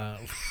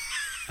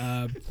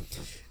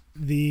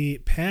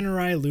 The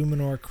Panerai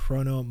Luminor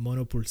Chrono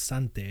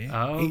Monopulsante.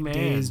 8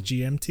 days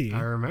GMT.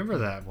 I remember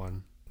that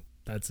one.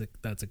 That's a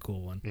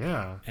cool one.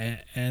 Yeah.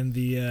 And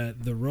the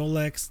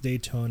Rolex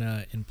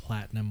Daytona in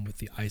platinum with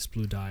the ice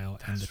blue dial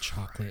and the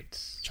chocolate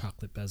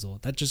bezel.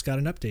 That just got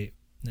an update.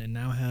 It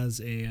now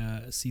has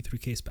a see-through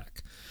case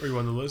back. Are you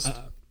on the list?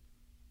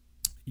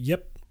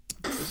 Yep.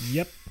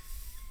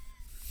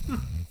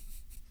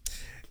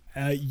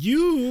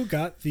 You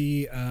got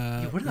the.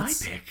 What did I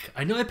pick?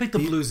 I know I picked the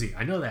bluesy.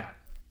 I know that.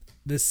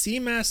 The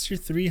Seamaster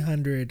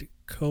 300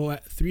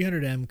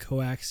 300M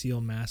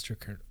coaxial master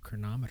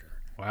chronometer.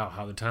 Wow,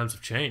 how the times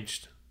have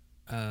changed.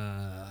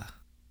 The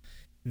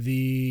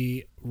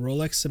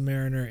Rolex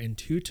Submariner in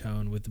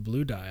two-tone with the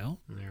blue dial.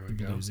 There we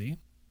go. Bluesy.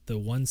 The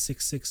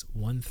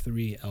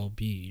 16613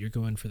 LB. You're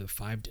going for the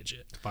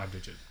 5-digit.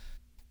 5-digit.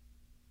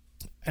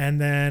 And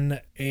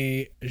then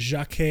a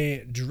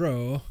Jacques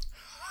Dro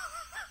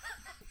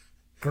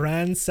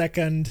Grand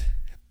Second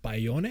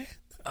Bayonne.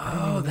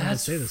 Oh,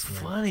 that's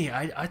funny.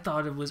 I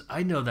thought it was.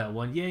 I know that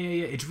one. Yeah.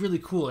 It's really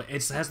cool. It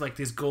has like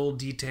this gold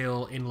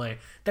detail inlay.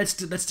 That's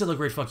still a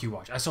great fuck you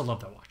watch. I still love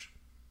that watch.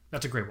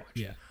 That's a great watch.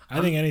 Yeah, I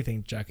think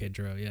anything Jacques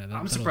Dro. Yeah,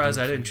 I'm surprised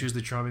I didn't choose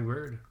the Charming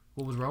Bird.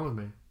 What was wrong with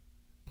me?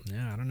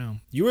 Yeah, I don't know.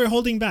 You were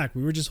holding back.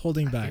 We were just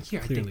holding back. I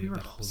think we were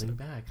holding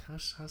back. How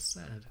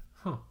sad.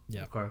 Huh.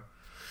 Yeah. Okay.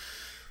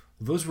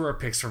 Those were our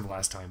picks from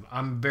last time.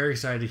 I'm very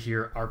excited to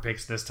hear our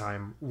picks this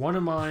time. One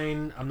of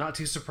mine, I'm not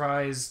too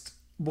surprised.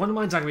 One of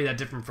mine's not going to be that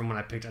different from when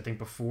I picked, I think,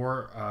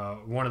 before.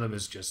 One of them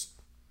is just...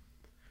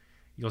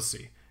 You'll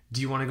see.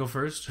 Do you want to go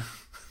first?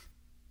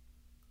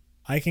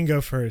 I can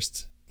go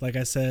first. Like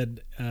I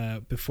said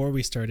before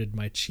we started,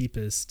 my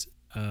cheapest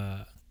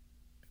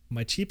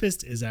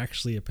is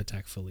actually a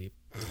Patek Philippe.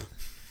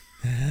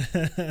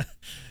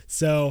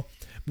 So,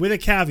 with a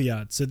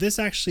caveat. So this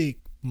actually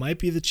might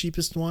be the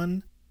cheapest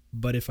one,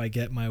 but if I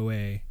get my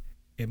way,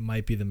 it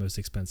might be the most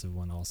expensive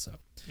one also.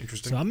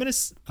 Interesting. So I'm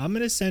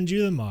gonna send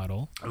you the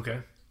model. Okay.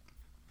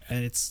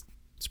 And it's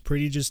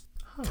pretty just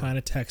kind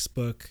of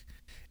textbook.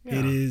 Yeah.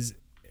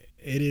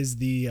 It is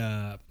the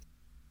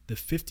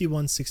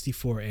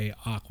 5164A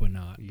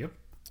Aquanaut. Yep.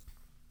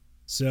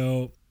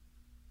 So,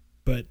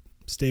 but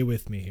stay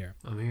with me here.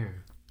 I'm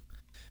here.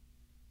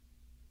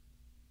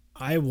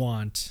 I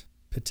want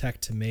Patek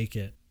to make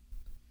it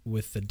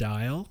with the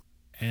dial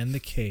and the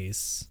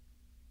case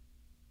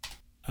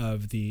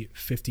of the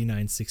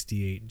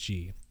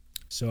 5968G.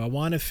 So I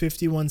want a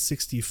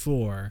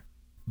 5164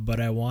 but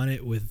I want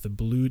it with the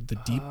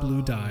deep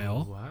blue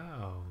dial.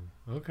 Wow.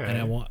 Okay.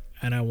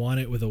 And I want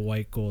it with a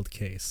white gold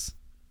case.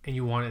 And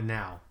you want it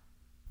now.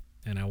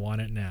 And I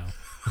want it now.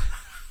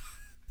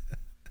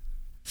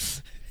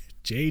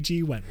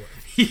 J.G. Wentworth.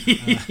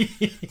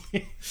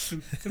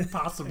 It's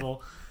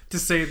impossible to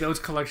say those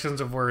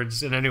collections of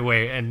words in any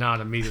way and not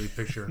immediately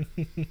picture.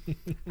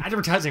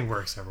 Advertising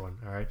works, everyone.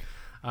 All right.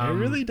 It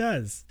really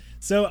does.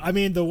 So, I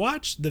mean, the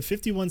watch, the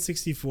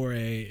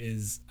 5164A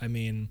is, I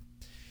mean,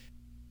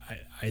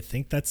 I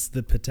think that's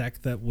the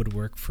Patek that would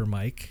work for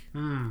Mike.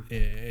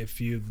 If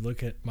you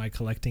look at my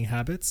collecting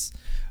habits.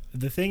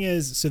 The thing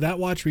is, so that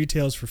watch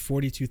retails for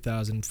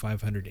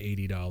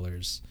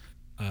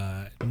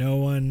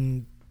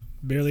 $42,580.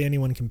 Barely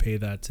anyone can pay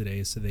that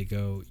today, so they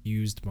go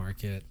used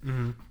market.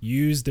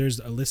 Used, there's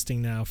a listing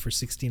now for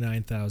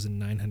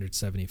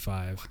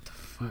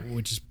 $69,975,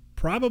 which is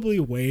probably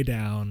way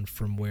down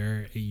from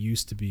where it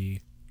used to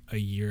be a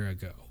year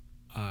ago.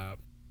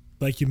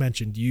 Like you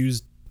mentioned,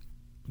 used,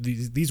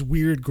 these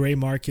weird gray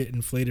market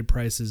inflated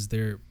prices,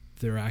 they're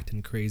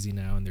acting crazy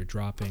now and they're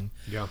dropping.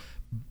 Yeah.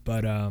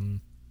 But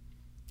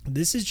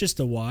this is just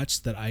a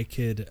watch that I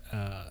could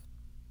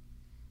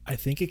I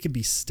think it could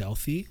be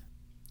stealthy.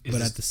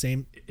 At the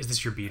same, is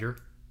this your beater?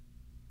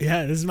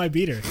 Yeah, this is my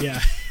beater.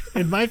 Yeah,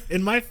 in my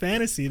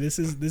fantasy, this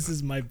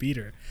is my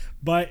beater.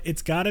 But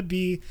it's gotta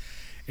be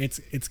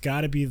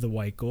the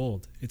white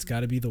gold. It's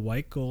gotta be the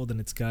white gold, and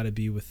it's gotta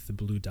be with the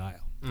blue dial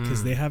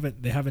because they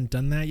haven't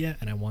done that yet,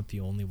 and I want the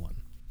only one.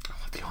 I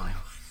want the only one.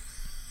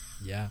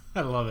 Yeah,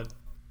 I love it.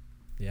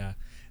 Yeah,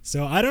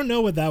 so I don't know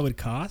what that would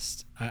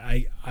cost.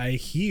 I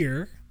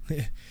hear,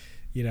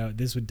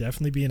 this would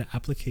definitely be an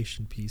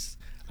application piece.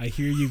 I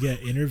hear you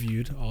get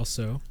interviewed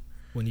also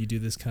when you do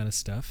this kind of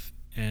stuff,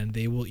 and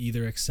they will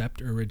either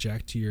accept or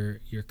reject your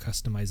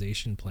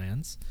customization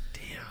plans.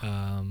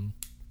 Damn.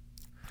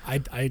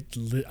 I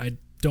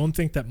don't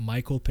think that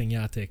Michael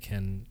Pignate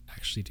can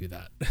actually do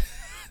that.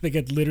 They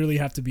could literally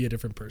have to be a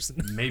different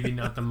person. Maybe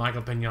not the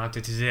Michael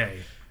Pignate today,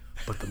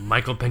 but the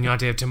Michael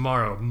Pignate of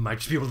tomorrow might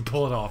just be able to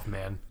pull it off,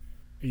 man.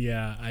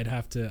 Yeah, I'd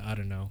have to. I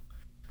don't know.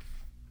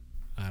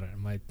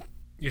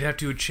 You'd have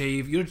to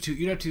achieve. You would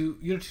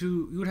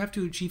have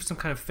to achieve some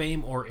kind of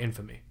fame or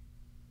infamy.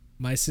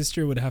 My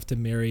sister would have to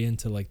marry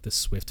into like the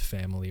Swift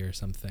family or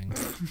something.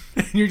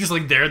 And you're just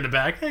like there in the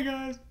back. Hey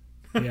guys.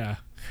 Yeah.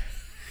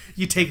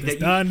 You take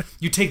that.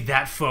 You take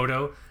that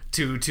photo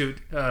to the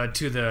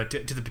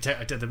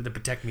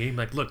Patek meeting.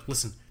 Like, look,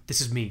 listen. This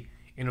is me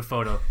in a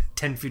photo,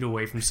 10 feet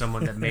away from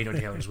someone that made no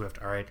Taylor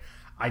Swift. All right.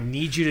 I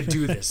need you to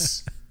do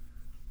this.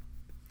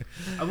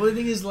 Well, the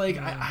thing is, like,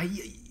 I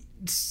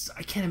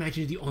can't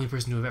imagine you're the only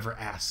person who have ever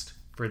asked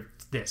for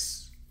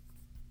this.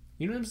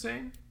 You know what I'm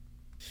saying?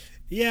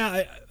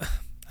 Yeah,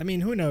 I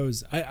mean, who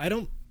knows? I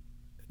don't.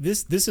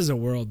 This is a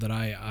world that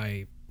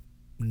I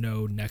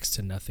know next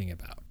to nothing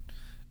about.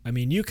 I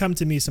mean, you come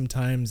to me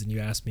sometimes and you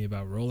ask me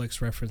about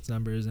Rolex reference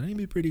numbers, and I can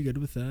be pretty good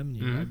with them.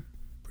 I'm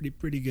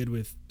pretty good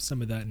with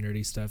some of that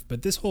nerdy stuff.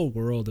 But this whole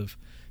world of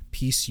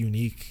piece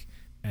unique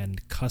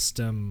and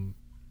custom,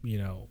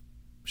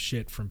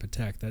 shit from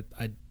Patek, that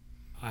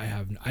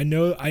I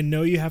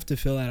know you have to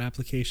fill out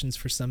applications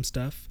for some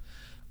stuff,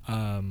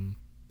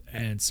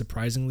 and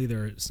surprisingly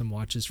there are some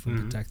watches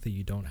from Patek that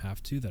you don't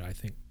have to, that I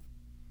think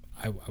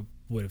I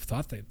would have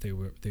thought that they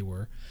were,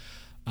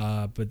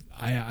 but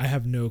I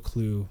have no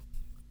clue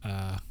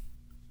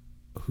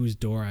whose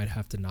door I'd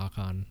have to knock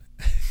on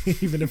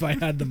even if I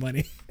had the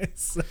money.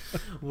 So.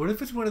 What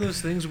if it's one of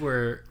those things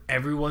where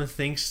everyone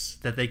thinks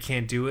that they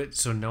can't do it,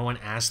 so no one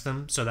asks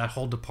them, so that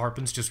whole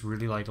department's just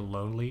really like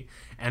lonely,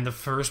 and the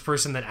first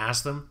person that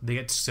asks them, they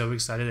get so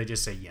excited they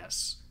just say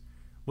yes.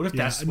 What if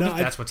that's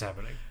what's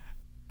happening?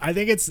 I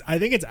think it's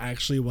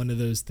actually one of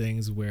those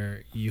things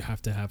where you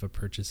have to have a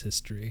purchase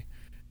history.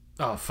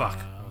 Oh fuck!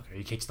 Okay,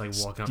 you can't just like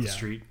walking off the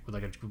street with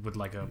like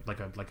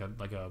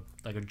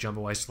a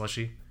jumbo ice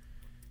slushie.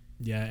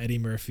 Yeah, Eddie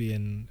Murphy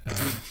and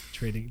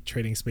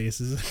trading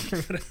spaces.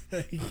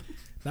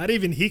 Not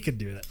even he could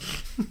do that.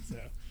 So.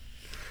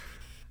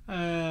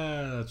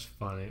 That's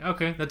funny.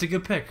 Okay, that's a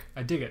good pick.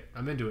 I dig it.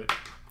 I'm into it.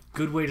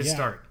 Good way to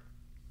start.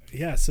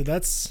 Yeah, so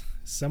that's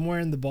somewhere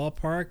in the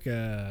ballpark,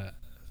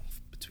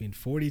 between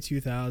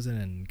 42,000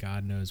 and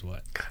God knows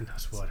what. God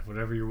knows what.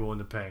 Whatever you're willing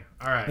to pay.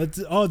 All right.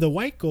 The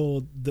white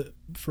gold.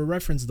 For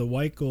reference, the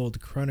white gold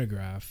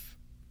chronograph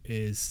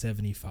is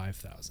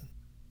 75,000.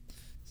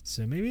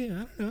 So maybe, I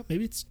don't know,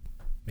 maybe it's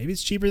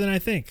cheaper than I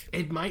think.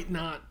 It might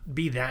not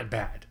be that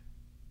bad.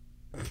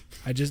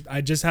 I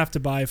just have to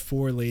buy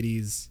 4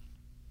 ladies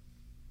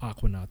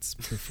Aquanauts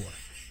for 4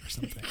 or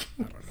something.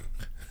 I don't know.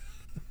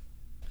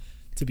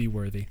 To be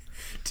worthy.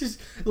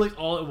 Just like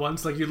all at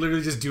once, like you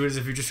literally just do it as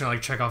if you're just trying to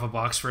like check off a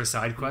box for a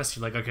side quest.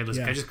 You're like, okay,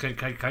 listen, can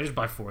I just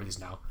buy 4 of these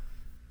now?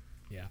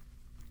 Yeah.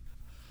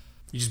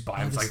 You just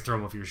buy them, like throw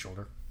them over your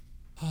shoulder.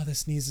 Oh, the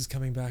sneeze is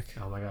coming back.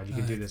 Oh my god, you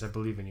can do this. I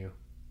believe in you.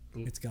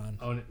 It's gone.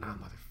 Oh, no,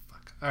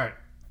 motherfucker. All right.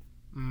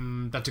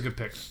 That's a good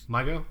pick.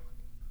 My go?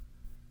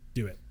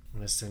 Do it. I'm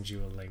going to send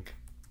you a link.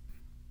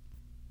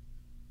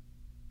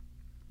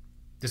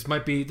 This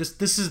might be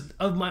this is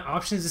of my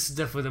options. This is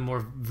definitely the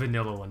more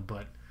vanilla one,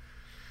 but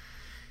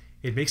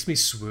it makes me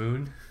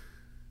swoon,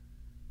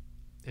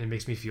 and it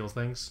makes me feel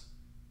things.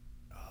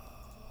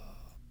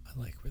 I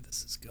like where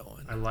this is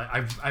going.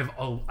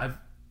 I've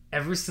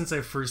ever since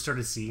I first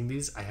started seeing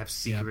these, I have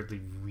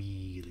secretly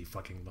really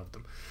fucking loved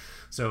them.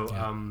 So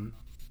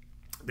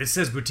this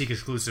says boutique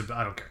exclusive, but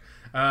I don't care.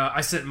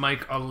 I sent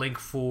Mike a link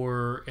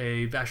for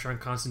a Vacheron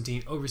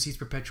Constantine Overseas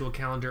Perpetual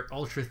Calendar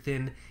Ultra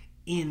Thin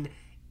in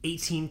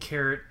 18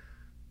 karat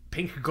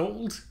pink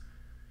gold.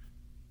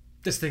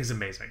 This thing's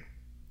amazing.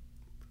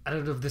 I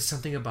don't know if there's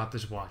something about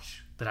this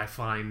watch that I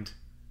find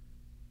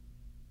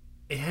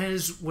it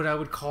has what I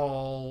would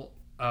call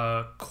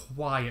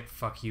quiet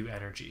fuck you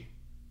energy.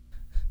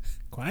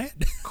 Quiet?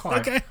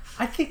 Okay.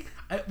 I think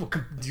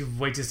you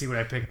wait to see what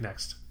I pick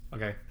next.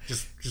 Okay,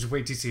 just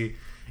wait to see.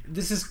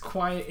 This is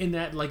quiet in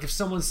that, like, if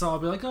someone saw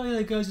it, be like, oh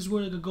yeah, guys, just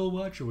wearing like a gold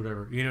watch or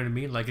whatever. You know what I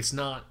mean? Like, it's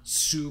not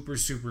super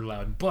super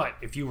loud. But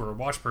if you were a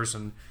watch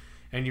person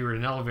and you were in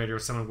an elevator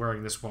with someone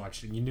wearing this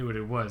watch and you knew what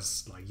it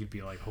was, like, you'd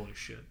be like, holy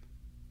shit.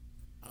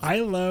 I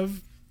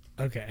love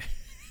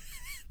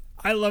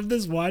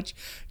this watch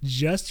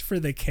just for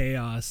the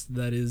chaos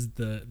that is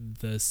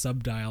the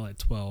subdial at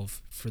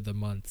 12 for the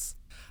months.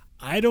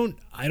 I don't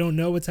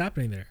know what's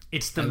happening there.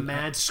 It's the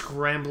mad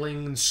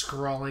scrambling and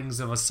scrawlings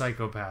of a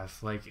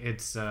psychopath. Like,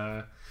 it's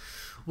well,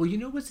 you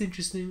know what's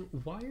interesting?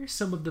 Why are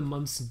some of the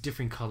months in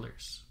different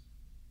colors?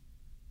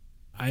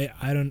 Does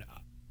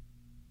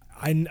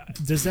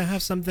that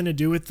have something to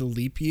do with the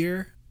leap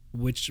year?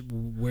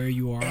 Where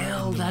you are?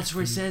 L, that's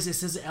where it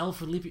says L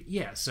for leap year.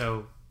 Yeah,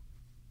 so.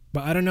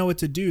 But I don't know what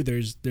to do.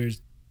 There's 4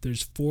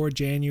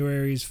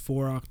 Januaries,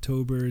 4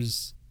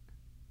 Octobers,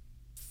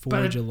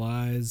 4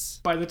 Julys.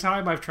 By the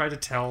time I've tried to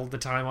tell the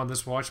time on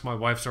this watch, my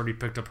wife's already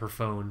picked up her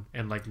phone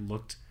and, like,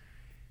 looked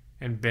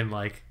and been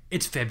like,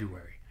 it's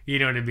February. You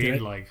know what I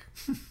mean?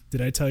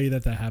 Did I tell you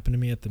that happened to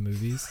me at the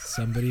movies?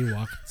 Somebody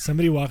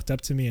walked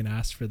up to me and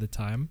asked for the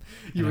time.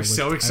 You were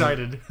so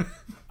excited.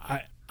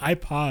 I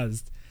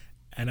paused.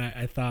 And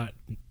I thought,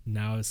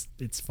 now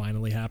it's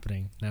finally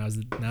happening. Now's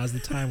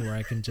the time where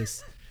I can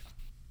just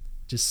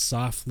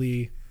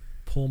softly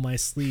pull my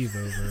sleeve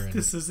over. And,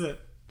 this is it.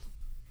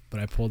 But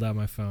I pulled out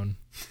my phone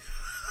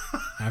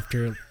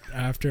after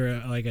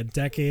like a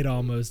decade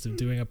almost of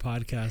doing a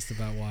podcast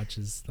about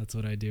watches. That's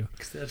what I do.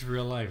 That's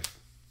real life.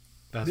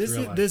 These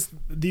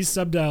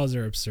subdials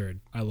are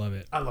absurd. I love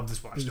it. I love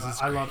this watch.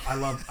 I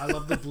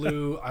love the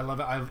blue. I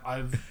love it.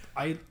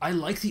 I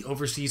like the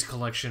overseas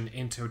collection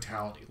in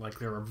totality. Like,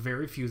 there are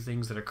very few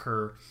things that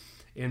occur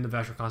in the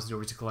Vacheron Constantine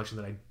overseas collection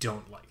that I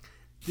don't like.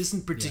 This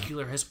in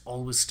particular has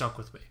always stuck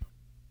with me.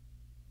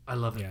 I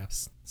love it. Yeah,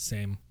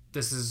 same.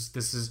 This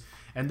is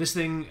and this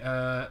thing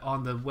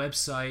on the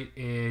website,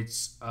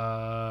 it's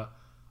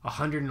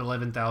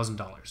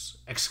 $111,000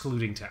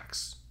 excluding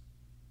tax.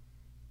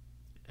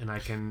 And I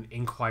can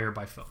inquire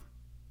by phone.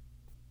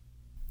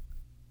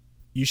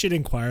 You should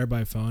inquire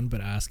by phone,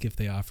 but ask if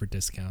they offer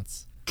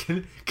discounts.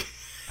 Can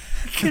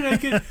I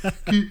get?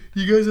 You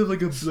guys have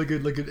like an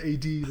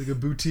AD, like a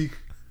boutique?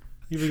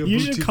 You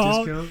should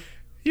discount?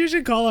 You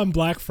should call on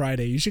Black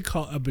Friday. You should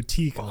call a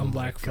boutique on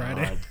Black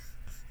Friday.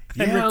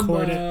 And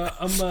record it.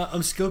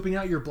 I'm scoping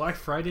out your Black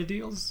Friday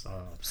deals.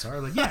 I'm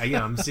sorry. Like,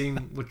 yeah. I'm seeing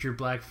what your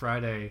Black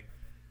Friday.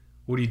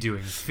 What are you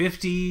doing?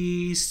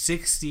 50,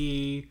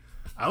 60.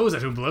 I was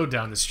at Hublot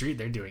down the street.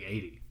 They're doing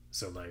 80.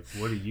 So, like,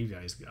 what do you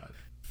guys got?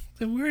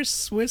 We're a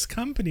Swiss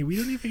company. We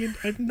don't even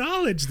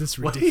acknowledge this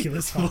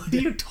ridiculous holiday. What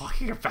are you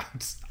talking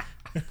about?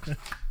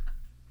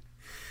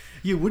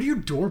 Yeah, what do your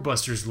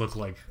doorbusters look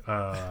like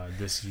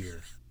this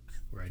year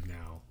right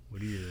now?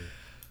 What do you...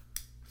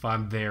 If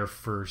I'm there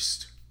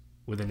first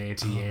with an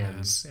Auntie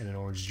Anne's and an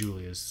Orange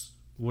Julius,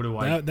 what do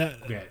I get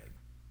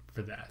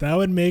for that? That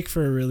would make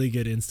for a really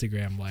good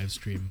Instagram live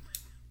stream.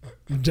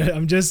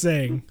 I'm just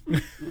saying.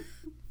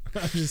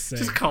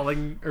 Just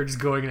calling or just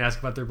going and asking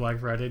about their Black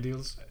Friday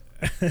deals.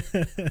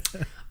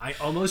 I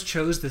almost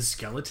chose the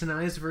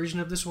skeletonized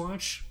version of this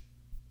watch,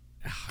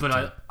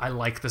 but I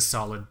like the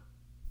solid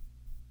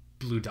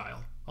blue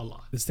dial a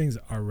lot. This thing's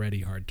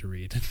already hard to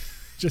read.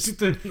 Just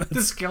the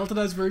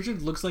skeletonized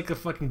version looks like a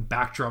fucking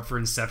backdrop for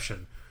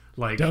Inception.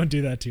 Like, don't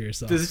do that to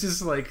yourself. There's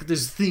just like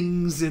there's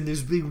things and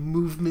there's big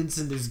movements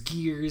and there's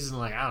gears and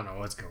like I don't know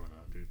what's going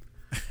on, dude.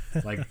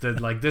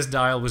 Like this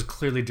dial was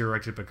clearly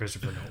directed by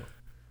Christopher Nolan.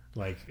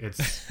 Like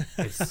it's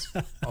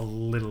a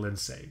little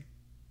insane.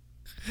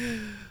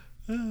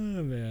 Oh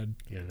man,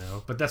 you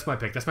know. But that's my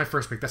pick. That's my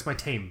first pick. That's my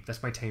tame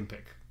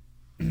pick.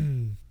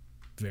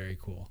 Very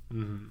cool.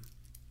 Mm-hmm.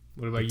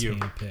 What about you?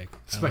 Tame pick.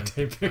 That's my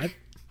tame pick.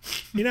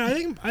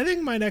 I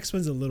think my next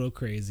one's a little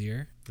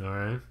crazier. All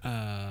right.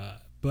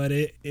 But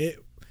it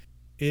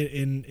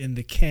in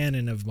the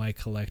canon of my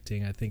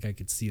collecting, I think I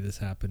could see this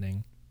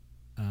happening.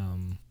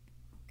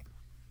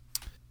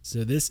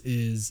 So this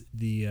is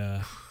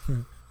the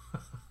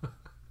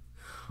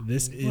What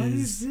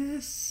is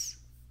this?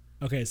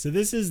 Okay, so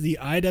this is the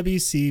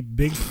IWC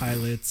Big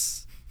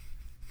Pilots.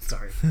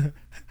 Sorry.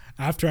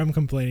 After I'm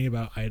complaining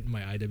about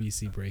my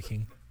IWC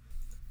breaking.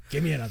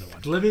 Give me another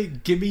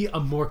one. Give me a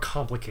more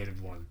complicated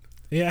one.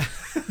 Yeah.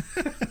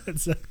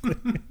 Exactly.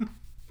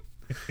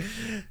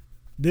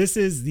 This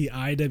is the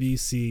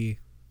IWC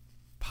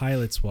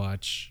Pilot's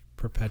Watch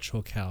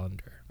Perpetual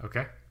Calendar.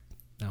 Okay.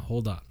 Now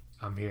hold on.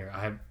 I'm here.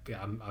 I'm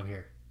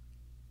here.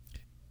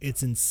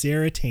 It's in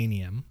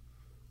ceratanium,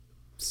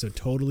 so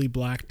totally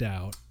blacked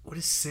out. What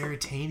is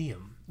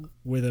ceratanium?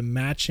 With a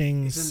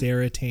matching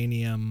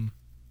ceratanium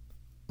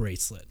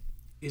bracelet.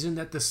 Isn't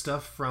that the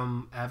stuff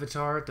from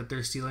Avatar that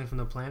they're stealing from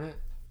the planet?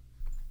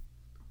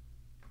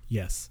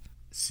 Yes.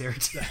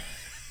 Ceratanium.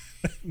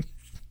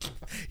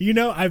 You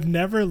know, I've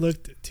never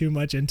looked too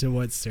much into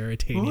what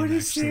ceratanium What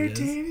is actually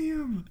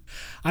ceratanium?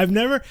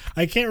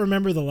 I can't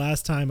remember the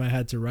last time I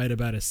had to write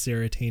about a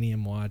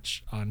ceratanium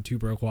watch on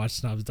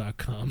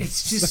TwoBrokeWatchSnobs.com.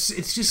 It's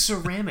just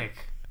ceramic.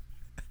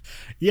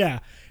 Yeah.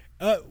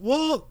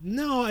 Well,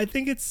 no, I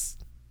think it's...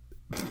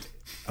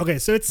 Okay,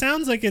 so it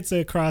sounds like it's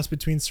a cross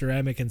between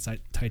ceramic and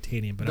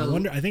titanium, but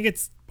I think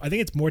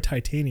it's more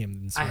titanium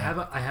than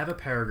ceramic. I have a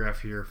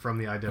paragraph here from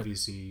the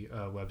IWC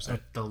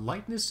website. The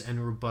lightness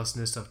and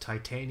robustness of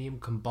titanium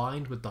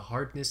combined with the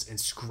hardness and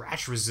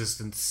scratch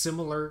resistance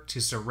similar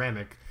to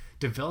ceramic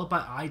developed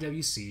by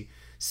IWC,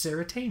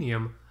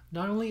 ceratanium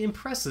not only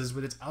impresses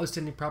with its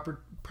outstanding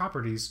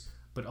properties,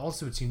 but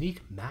also its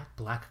unique matte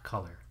black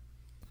color.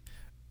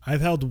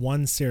 I've held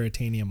one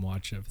ceratanium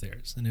watch of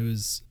theirs, and it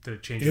was... Did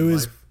it change your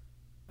life?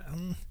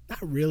 Not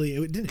really.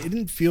 It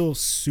didn't feel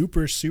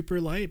super, super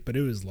light, but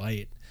it was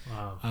light.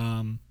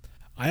 Wow.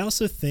 I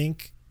also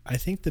think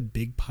the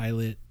Big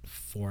Pilot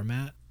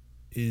format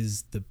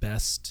is the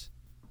best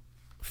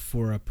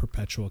for a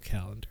perpetual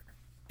calendar.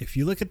 If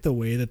you look at the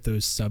way that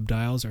those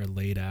subdials are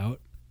laid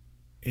out,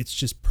 it's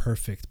just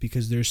perfect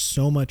because there's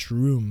so much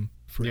room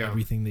for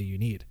everything that you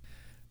need.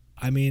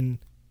 I mean,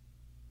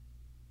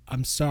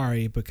 I'm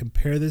sorry, but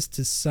compare this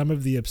to some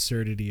of the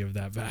absurdity of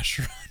that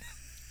Vacheron.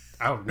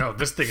 Oh no,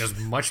 this thing is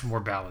much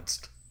more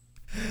balanced.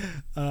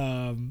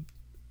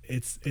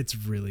 It's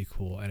really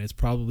cool, and it's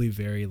probably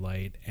very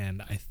light,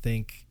 and I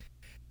think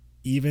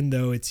even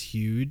though it's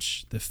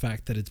huge, the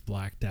fact that it's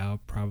blacked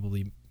out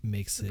probably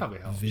makes it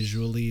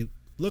visually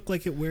look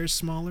like it wears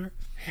smaller.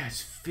 Yeah,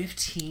 it's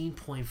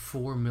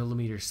 15.4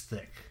 millimeters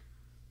thick.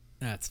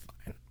 That's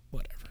fine.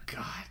 Whatever.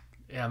 God.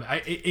 Yeah,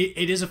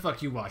 it is a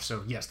fuck you watch,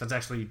 so yes, that's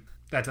actually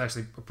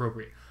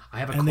appropriate. I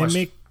have a and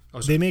question.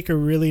 They make a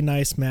really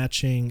nice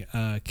matching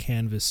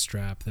canvas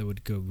strap that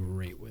would go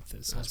great with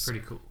this. That's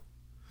pretty cool.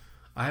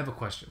 I have a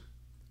question.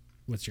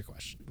 What's your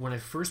question? When I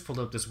first pulled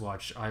up this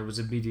watch, I was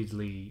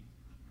immediately...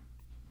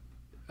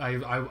 I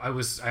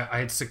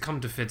had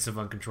succumbed to fits of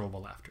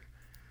uncontrollable laughter.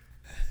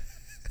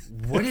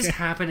 What is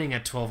happening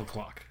at 12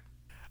 o'clock?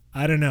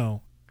 I don't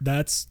know.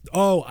 That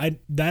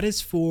is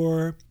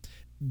for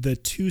the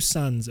two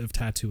sons of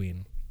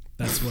Tatooine.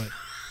 That's what...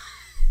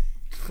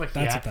 That's what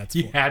that's for.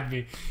 You had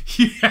me.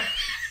 Yeah.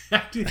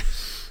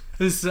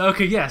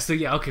 Okay, yeah. So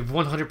yeah, okay,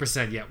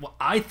 100%. Yeah. Well,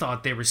 I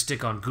thought they were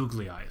stick-on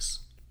googly eyes.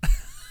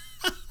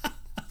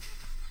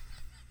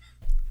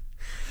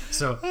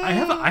 So I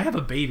have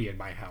a baby in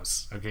my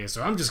house. Okay,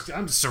 so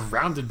I'm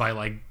surrounded by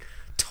like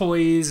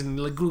toys and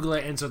like googly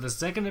eyes. And so the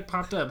second it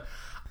popped up,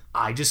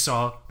 I just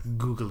saw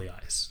googly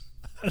eyes.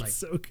 That's like,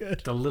 so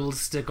good. The little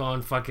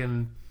stick-on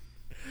fucking.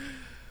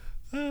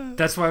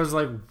 That's why I was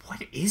like,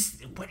 what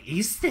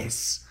is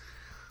this?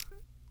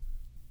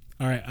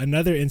 All right,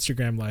 another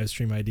Instagram live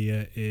stream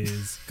idea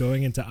is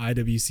going into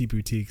IWC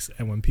boutiques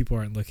and when people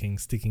aren't looking,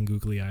 sticking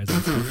googly eyes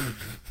on.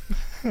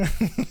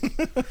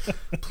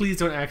 Please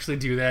don't actually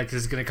do that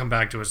because it's going to come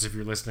back to us if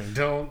you're listening.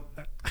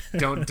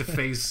 Don't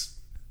deface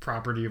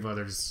property of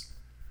others.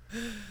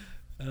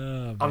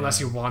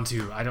 Unless you want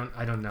to. I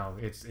don't know.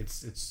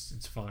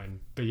 It's fine.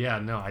 But yeah,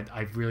 no,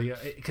 I really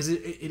because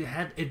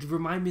it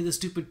reminded me of the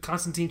stupid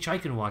Konstantin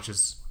Chaikin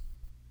watches.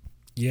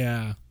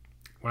 Yeah.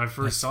 When I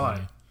first saw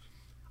it.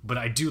 But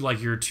I do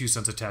like your Two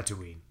Sons of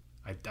Tatooine.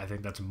 I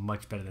think that's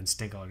much better than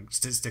stick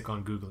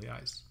on googly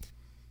eyes.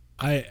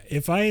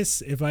 If I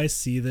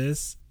see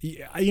this,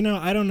 you know,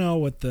 I don't know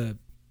what the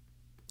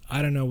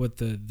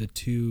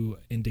two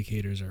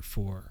indicators are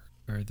for,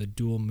 or the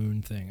dual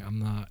moon thing. I'm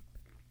not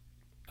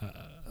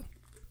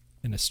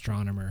an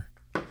astronomer,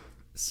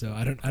 so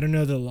I don't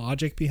know the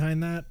logic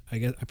behind that. I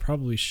guess I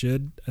probably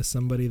should, as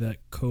somebody that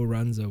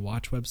co-runs a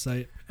watch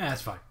website.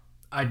 That's fine.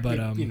 We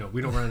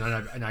don't run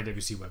an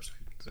IWC website.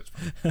 That's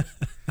fine.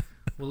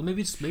 Well,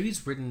 maybe it's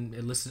written.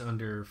 It listed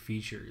under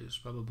features.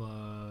 Blah blah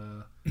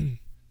blah.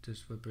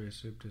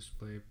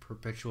 Display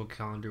perpetual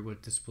calendar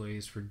with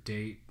displays for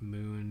date,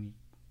 moon,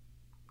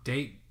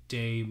 date,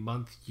 day,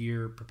 month,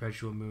 year,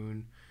 perpetual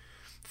moon,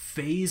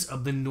 phase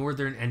of the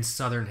northern and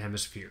southern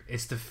hemisphere.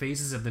 It's the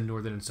phases of the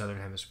northern and southern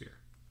hemisphere.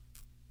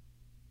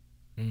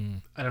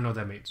 I don't know what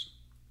that means.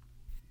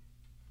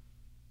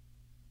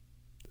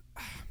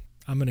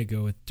 I'm gonna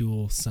go with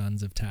dual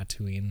sons of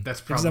Tatooine. That's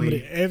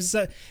probably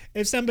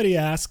if somebody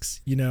asks,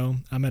 you know,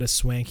 I'm at a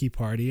swanky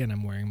party and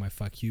I'm wearing my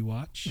fuck you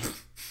watch.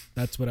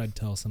 That's what I'd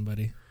tell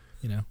somebody,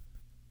 you know.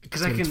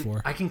 Because I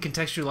can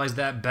contextualize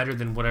that better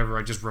than whatever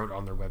I just wrote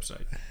on their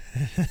website.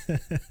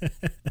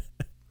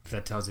 If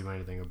that tells you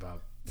anything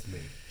about me.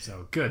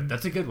 So good.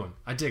 That's a good one.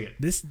 I dig it.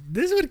 This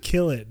would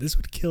kill it. This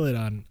would kill it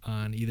on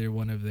either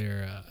one of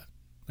their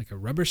like a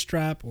rubber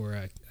strap or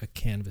a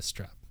canvas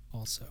strap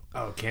also.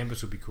 Oh,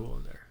 canvas would be cool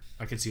in there.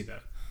 I could see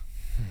that.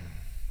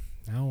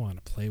 I don't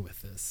want to play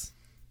with this.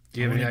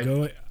 Do you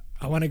have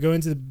I want to go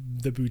into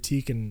the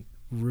boutique and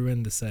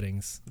ruin the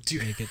settings.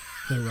 Make it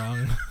the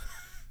wrong.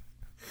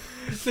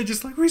 They're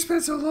just like, we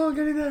spent so long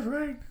getting that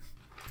right.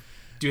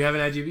 Do you have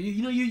an idea?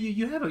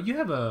 You have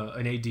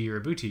an AD or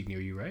a boutique near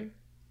you, right?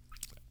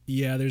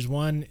 Yeah, there's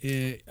one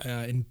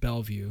in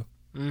Bellevue.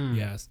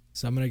 Yes.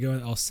 So I'm going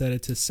to I'll set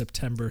it to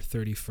September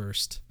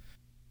 31st,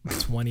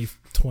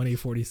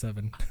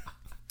 2047.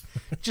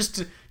 just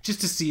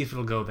to see if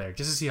it'll go there.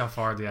 Just to see how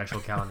far the actual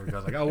calendar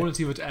goes. Like, I want to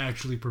see if it's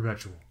actually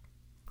perpetual.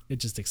 It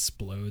just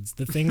explodes.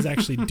 The things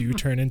actually do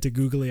turn into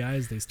googly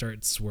eyes. They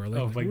start swirling.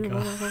 Oh my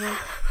God.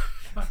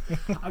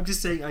 I'm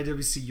just saying,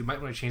 IWC, you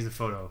might want to change the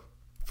photo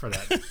for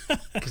that.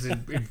 Because it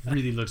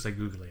really looks like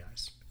googly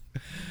eyes.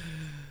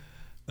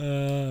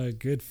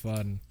 Good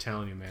fun.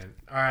 Telling you, man.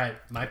 All right,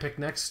 my pick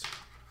next.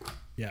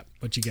 Yeah,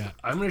 what you got?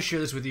 I'm going to share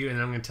this with you,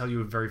 and I'm going to tell you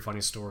a very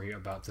funny story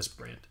about this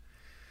brand.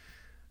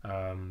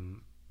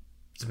 Something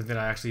that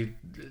I've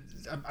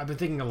been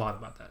thinking a lot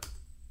about that.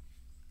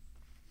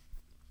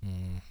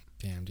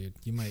 Damn, dude,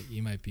 you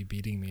might be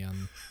beating me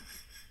on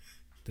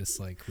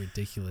this like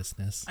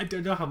ridiculousness. I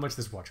don't know how much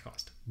this watch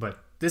cost, but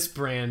this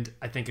brand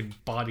I think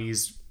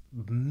embodies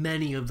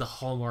many of the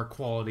hallmark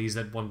qualities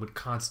that one would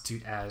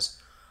constitute as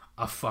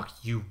a fuck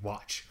you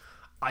watch.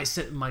 I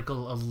sent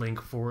Michael a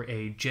link for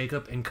a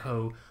Jacob &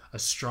 Co.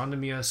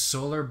 Astronomia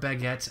Solar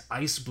Baguette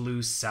Ice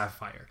Blue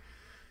Sapphire.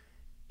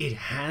 It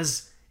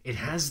has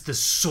the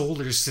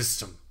solar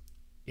system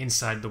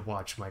inside the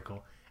watch,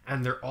 Michael,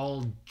 and they're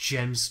all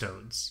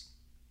gemstones.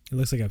 It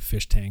looks like a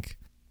fish tank.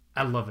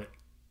 I love it.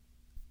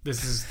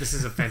 This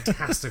is a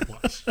fantastic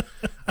watch.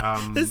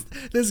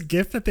 This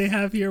gift that they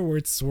have here, where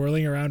it's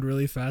swirling around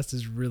really fast,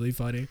 is really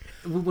funny.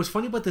 What's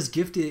funny about this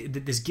gift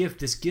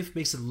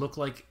makes it look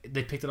like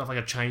they picked it off like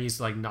a Chinese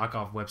like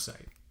knockoff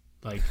website.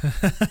 Like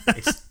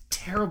it's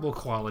terrible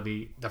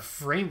quality. The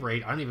frame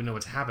rate, I don't even know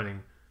what's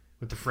happening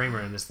with the frame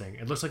rate on this thing.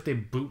 It looks like they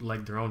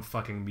bootleg their own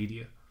fucking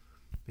media,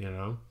 you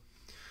know.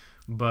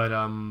 But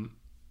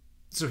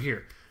so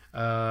here.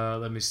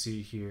 Let me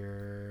see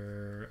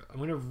here. I'm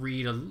going to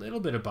read a little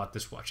bit about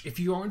this watch. If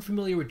you aren't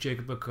familiar with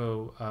Jacob &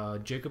 Co.,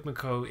 Jacob &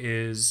 Co.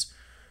 is,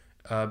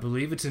 I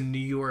believe it's a New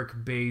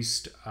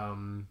York-based,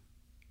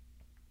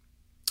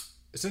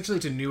 essentially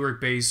it's a New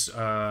York-based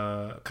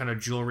kind of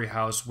jewelry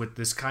house with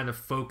this kind of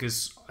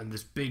focus on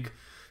this big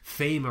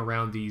fame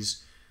around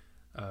these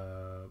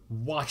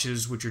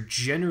watches, which are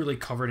generally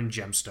covered in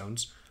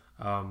gemstones.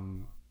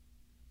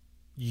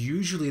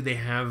 Usually they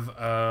have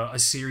a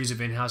series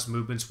of in-house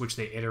movements which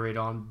they iterate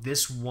on.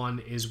 This one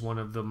is one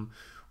of them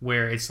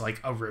where it's like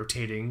a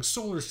rotating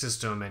solar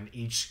system and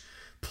each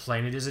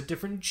planet is a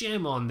different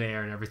gem on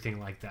there and everything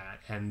like that.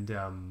 And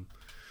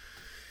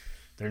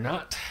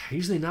they're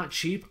usually not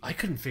cheap. I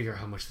couldn't figure out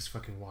how much this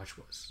fucking watch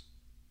was.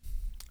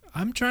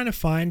 I'm trying to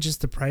find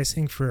just the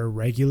pricing for a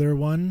regular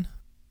one.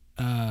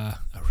 A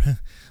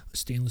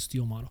stainless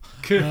steel model.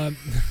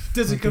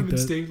 Does it come in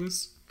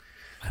stainless?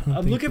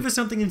 I'm looking for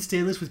something in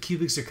stainless with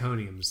cubic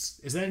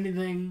zirconiums. Is that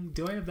anything?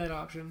 Do I have that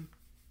option?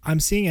 I'm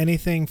seeing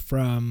anything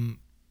from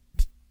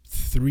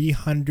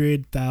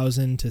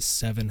 300,000 to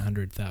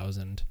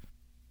 700,000.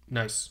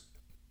 Nice.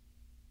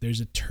 There's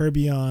a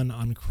tourbillon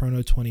on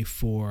Chrono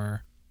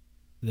 24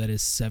 that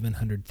is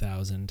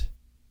 700,000,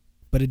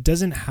 but it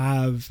doesn't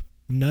have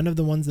none of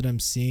the ones that I'm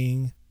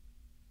seeing.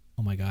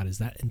 Oh my God, is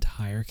that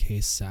entire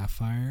case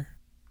sapphire?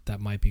 That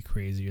might be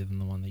crazier than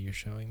the one that you're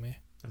showing me.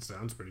 That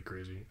sounds pretty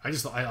crazy. I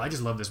just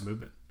love this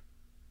movement.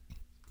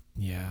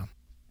 Yeah.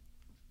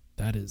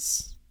 That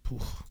is...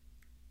 Oof.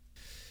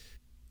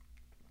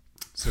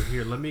 So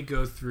here, let me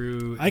go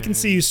through... I can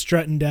see you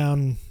strutting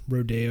down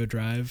Rodeo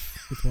Drive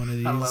with one of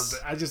these. I love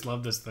it. I just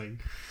love this thing.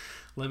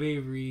 Let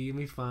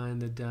me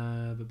find the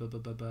dial,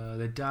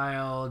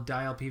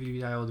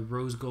 PVD dial, the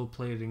rose gold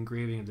plated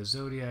engraving of the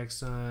zodiac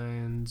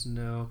signs.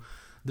 No.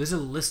 There's a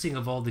listing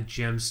of all the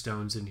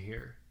gemstones in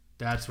here.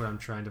 That's what I'm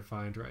trying to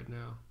find right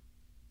now.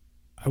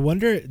 I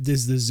wonder,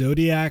 does the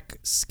zodiac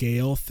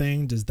scale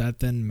thing, does that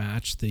then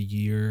match the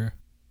year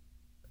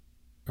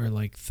or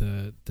like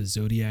the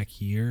zodiac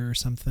year or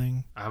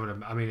something? I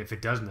mean, if it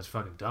doesn't, that's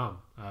fucking dumb.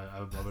 I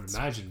would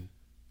imagine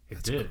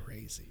it did. That's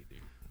crazy,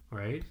 dude.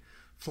 Right?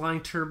 Flying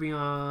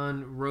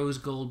tourbillon, rose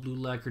gold, blue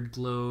lacquered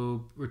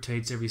globe,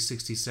 rotates every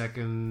 60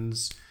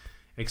 seconds.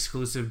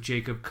 Exclusive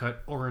Jacob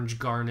cut orange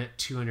garnet,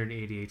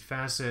 288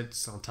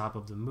 facets on top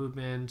of the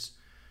movement.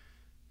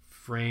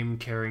 Frame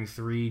carrying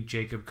 3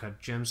 Jacob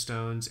cut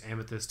gemstones,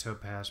 amethyst,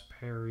 topaz,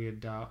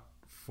 peridot,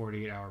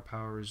 48-hour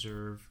power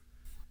reserve.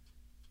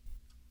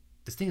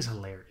 This thing is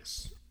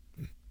hilarious.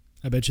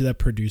 I bet you that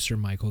producer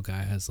Michael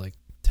guy has like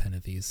 10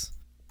 of these.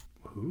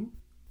 Who?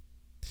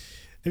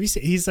 Have you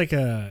seen? He's like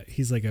a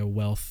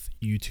wealth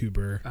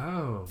YouTuber.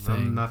 Oh, thing.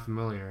 I'm not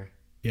familiar.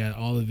 Yeah,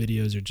 all the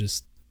videos are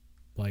just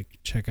like,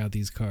 check out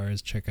these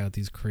cars, check out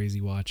these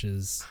crazy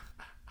watches,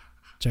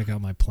 check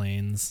out my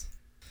planes.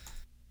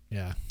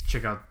 Yeah.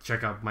 Check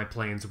out my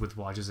planes with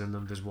watches in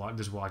them. There's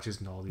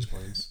watches in all these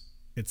planes.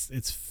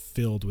 It's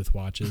filled with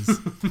watches.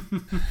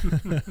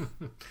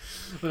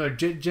 But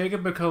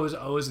Jacob Bako has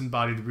always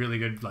embodied really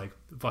good like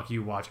fuck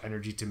you watch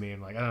energy to me,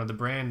 and like I don't know, the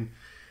brand.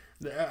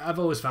 I've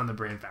always found the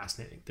brand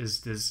fascinating.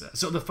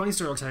 So the funny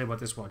story I'll tell you about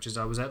this watch is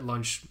I was at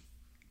lunch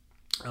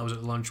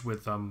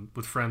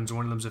with friends.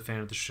 One of them's a fan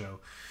of the show,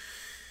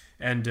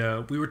 and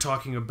we were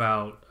talking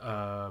about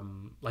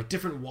like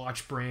different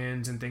watch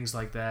brands and things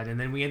like that. And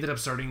then we ended up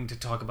starting to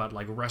talk about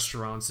like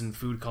restaurants and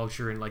food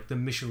culture and like the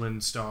Michelin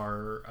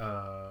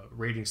star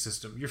rating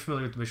system. You're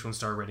familiar with the Michelin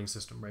star rating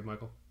system, right,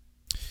 Michael?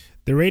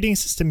 The rating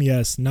system,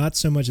 yes. Not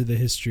so much of the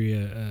history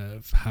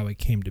of how it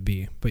came to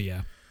be, but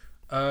yeah.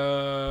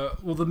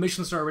 Well, the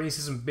Michelin star rating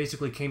system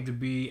basically came to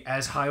be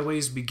as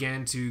highways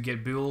began to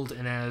get built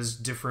and as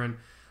different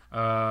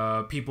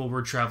people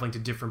were traveling to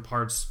different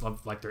parts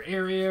of like their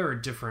area or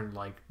different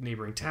like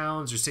neighboring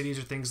towns or cities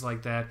or things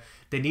like that.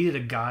 They needed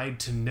a guide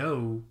to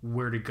know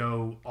where to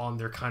go on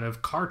their kind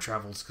of car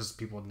travels because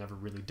people had never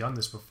really done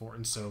this before.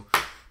 And so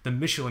the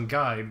Michelin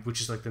Guide,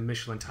 which is like the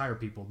Michelin tire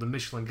people, the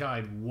Michelin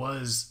Guide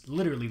was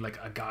literally like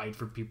a guide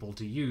for people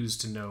to use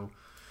to know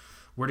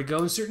where to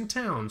go in certain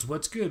towns,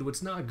 what's good,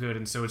 what's not good.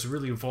 And so it's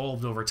really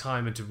evolved over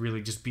time into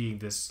really just being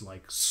this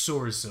like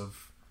source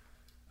of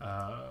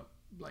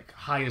like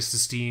highest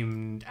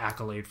esteemed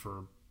accolade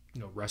for, you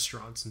know,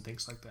 restaurants and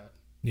things like that.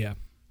 Yeah.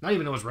 Not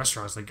even those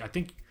restaurants. Like I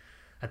think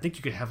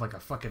you could have like a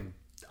fucking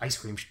ice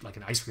cream, like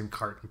an ice cream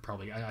cart, and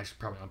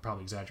I'm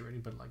probably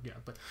exaggerating, but like yeah.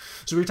 But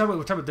so we're talking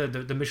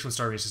about the Michelin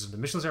star rating system. The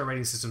Michelin star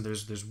rating system.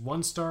 There's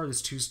 1 star,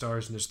 there's 2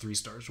 stars, and there's 3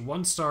 stars.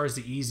 1 star is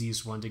the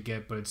easiest one to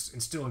get, but it's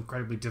still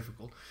incredibly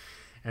difficult.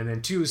 And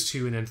then 2 is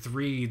 2, and then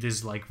 3,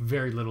 there's like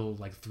very little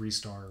like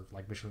 3-star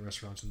like Michelin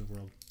restaurants in the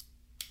world.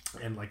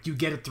 And like you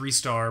get a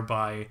 3-star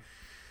by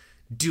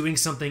doing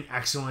something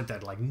excellent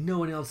that like no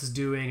one else is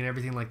doing and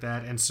everything like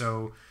that. And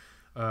so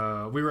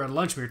we were at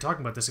lunch, we were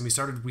talking about this, and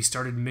we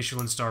started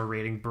Michelin star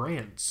rating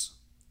brands.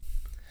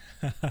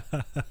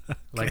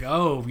 Like,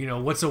 oh, you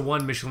know, what's a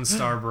 1 Michelin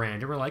star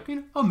brand? And we're like, you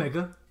know,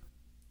 Omega.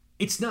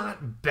 It's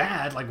not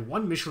bad. Like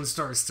 1 Michelin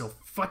star is still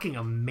fucking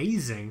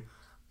amazing.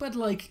 But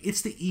like,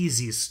 it's the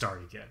easiest star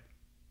to get,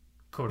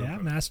 quote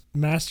unquote. Yeah,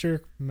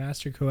 master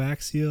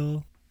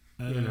coaxial.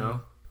 You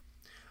know,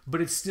 but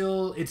it's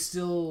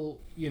still,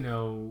 you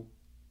know,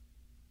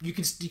 you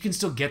can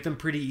still get them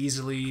pretty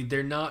easily.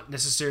 They're not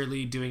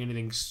necessarily doing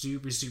anything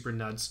super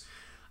nuts.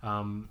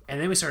 And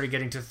then we started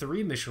getting to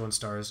 3 Michelin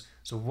stars.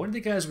 So one of the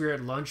guys we were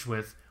at lunch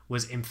with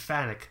was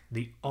emphatic.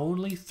 The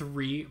only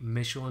 3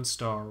 Michelin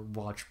star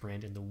watch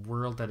brand in the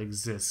world that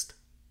exists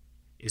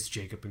is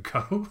Jacob &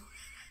 Co.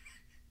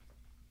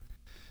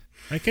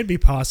 That could be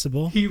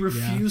possible. He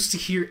refused to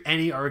hear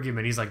any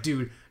argument. He's like,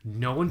 dude,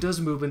 no one does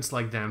movements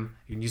like them.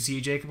 And you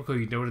see Jacob & Co.,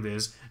 you know what it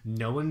is.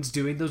 No one's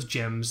doing those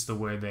gems the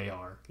way they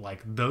are.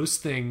 Like, those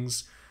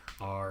things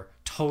are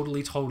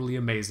totally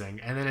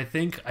amazing. And then I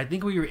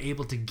think we were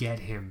able to get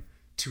him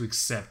to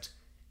accept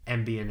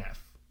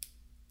MB&F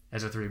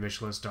as a 3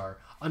 Michelin star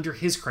under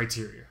his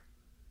criteria.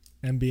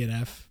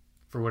 MB&F?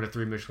 For what a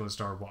 3 Michelin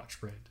star watch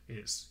brand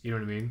is. You know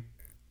what I mean?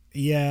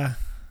 Yeah.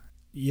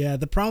 Yeah,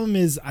 the problem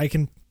is I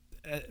can...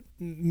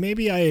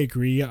 maybe I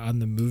agree on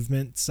the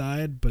movement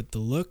side, but the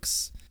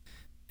looks,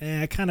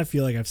 I kind of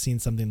feel like I've seen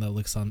something that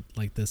looks on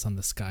like this on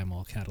the Sky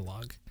Mall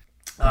catalog.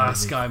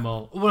 Sky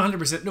Mall,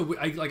 100%. No,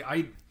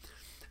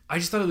 I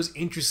just thought it was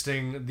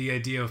interesting, the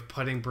idea of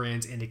putting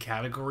brands into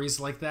categories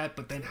like that,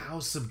 but then how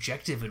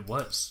subjective it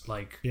was.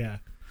 Like, yeah,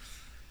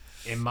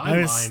 in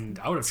my mind,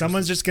 I would have.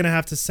 Someone's just gonna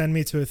have to send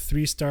me to a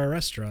 3-star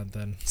restaurant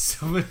then.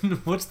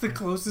 What's the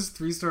closest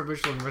 3-star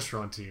Michelin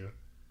restaurant to you?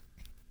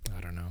 I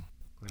don't know.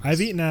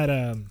 I've eaten at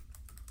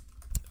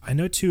I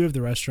know 2 of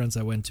the restaurants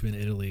I went to in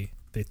Italy.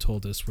 They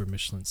told us were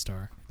Michelin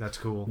star. That's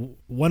cool.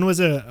 One was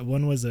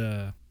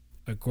a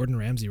Gordon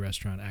Ramsay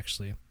restaurant,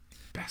 actually.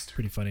 Bastard.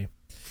 Pretty funny.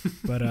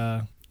 But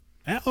I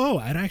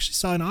actually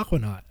saw an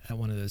Aquanaut at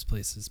one of those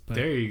places. But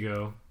there you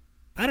go.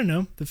 I don't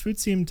know. The food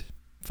seemed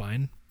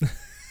fine.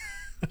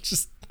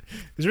 It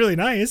was really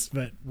nice,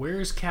 but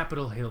where's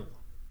Capitol Hill?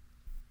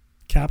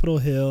 Capitol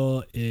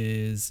Hill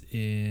is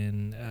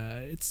in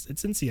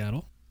it's in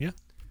Seattle. Yeah.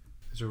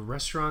 There's a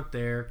restaurant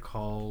there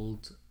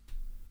called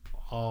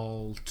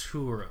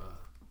Altura.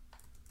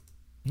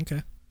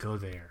 Okay. Go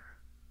there.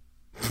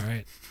 All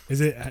right.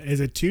 Is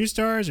it 2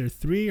 stars or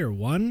 3 or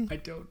 1? I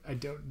don't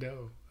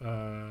know.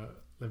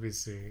 Let me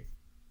see.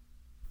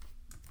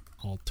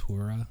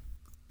 Altura.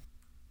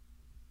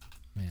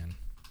 Man.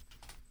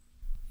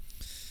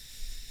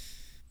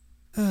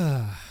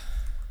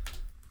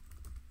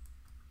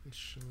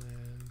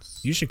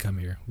 You should come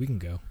here. We can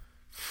go.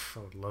 I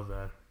would love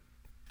that.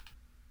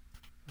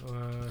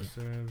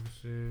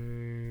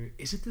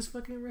 Is it this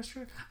fucking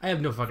restaurant? I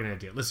have no fucking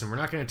idea. Listen, we're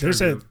not going to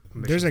turn.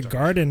 There's a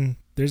garden.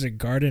 There's a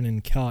garden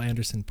in Cal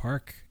Anderson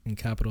Park in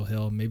Capitol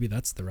Hill. Maybe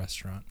that's the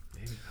restaurant.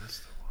 Maybe that's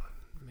the one.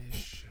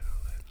 Michelin.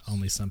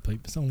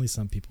 Only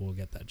some people will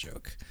get that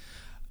joke.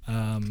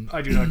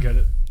 I do not get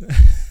it.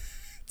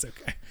 It's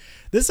okay.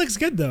 This looks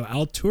good though.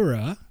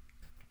 Altura.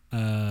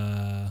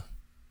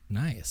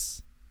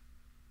 Nice.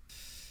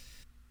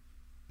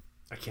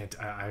 I can't.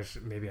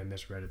 Maybe I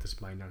misread it.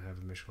 This might not have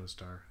a Michelin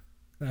star.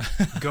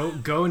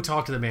 Go and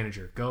talk to the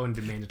manager. Go and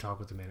demand to talk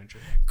with the manager.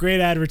 Great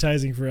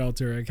advertising for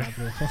Altura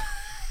Capitol Hill.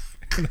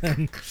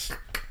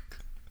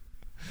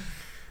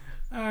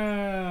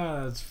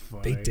 That's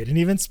funny. They didn't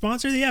even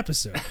sponsor the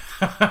episode.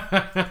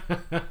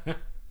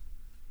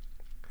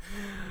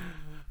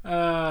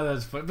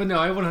 That's funny. But no,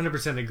 I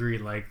 100% agree.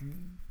 Like,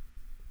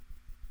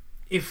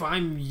 if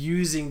I'm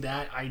using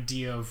that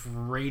idea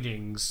of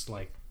ratings,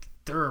 like,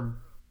 there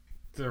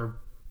are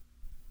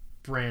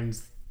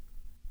brands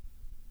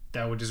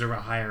that would deserve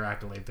a higher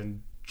accolade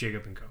than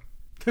Jacob and Co.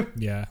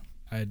 Yeah,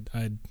 I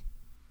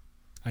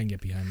can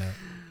get behind that.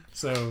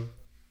 So,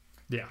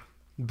 yeah,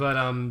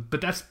 but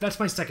that's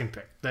my second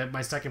pick.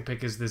 My second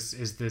pick is this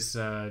this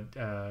thing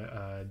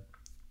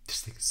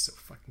is so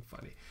fucking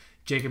funny.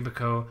 Jacob and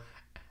Co.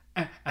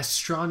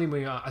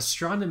 Astronomia.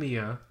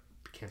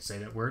 Can't say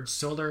that word.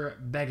 Solar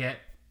Baguette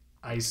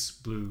Ice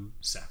Blue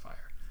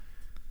Sapphire.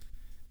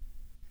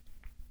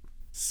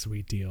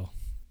 Sweet deal.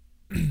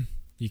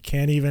 You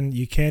can't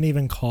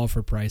even call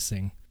for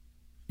pricing.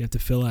 You have to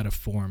fill out a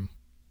form.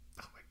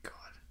 Oh my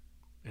god!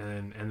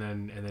 And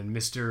then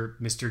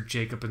Mr.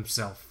 Jacob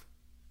himself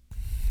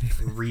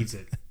reads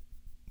it.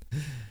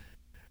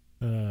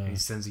 He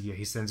sends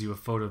you a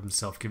photo of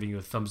himself giving you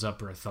a thumbs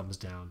up or a thumbs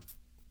down.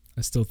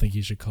 I still think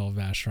you should call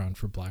Vacheron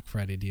for Black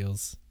Friday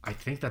deals. I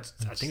think that's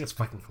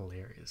fucking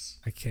hilarious.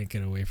 I can't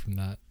get away from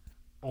that.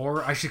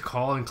 Or I should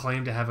call and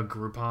claim to have a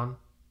Groupon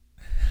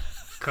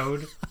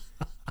code.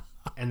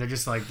 And they're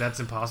just like, that's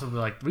impossible.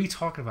 They're like, what are you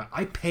talking about?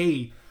 I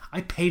pay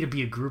to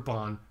be a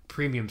Groupon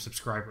premium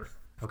subscriber.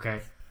 Okay?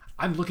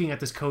 I'm looking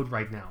at this code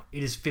right now.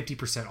 It is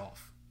 50%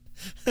 off.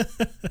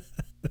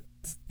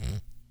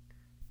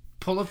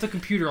 Pull up the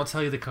computer, I'll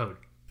tell you the code.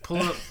 Pull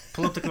up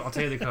I'll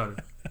tell you the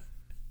code.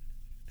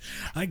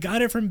 I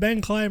got it from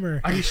Ben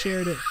Clymer. He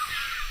shared it.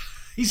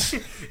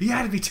 He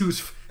added me to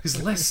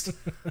his list.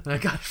 And I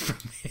got it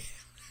from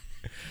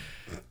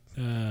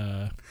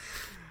him.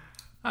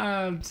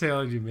 I'm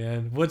telling you,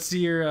 man. What's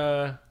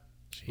your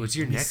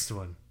next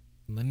one?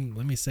 Let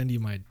me send you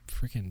my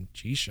freaking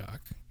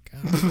G-Shock.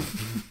 God.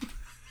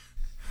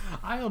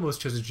 I almost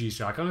chose a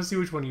G-Shock. I want to see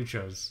which one you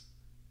chose.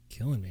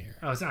 Killing me here.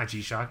 Oh, it's not a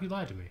G-Shock. You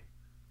lied to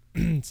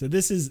me. So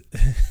this is...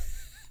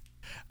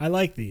 I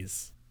like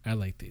these.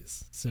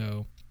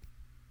 So...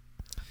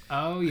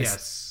 Oh,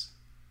 yes.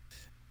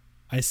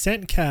 I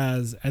sent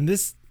Kaz, and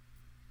this...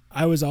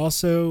 I was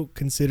also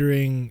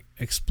considering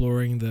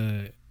exploring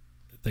the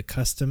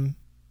custom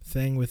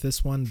thing with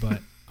this one,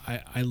 but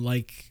I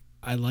like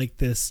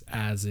this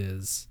as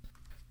is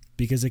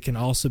because it can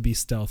also be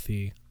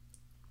stealthy,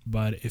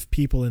 but if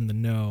people in the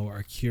know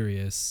are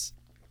curious,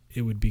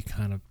 it would be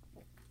kind of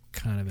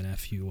an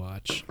FU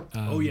watch.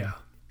 Oh yeah.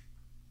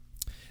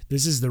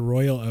 This is the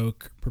Royal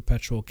Oak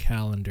Perpetual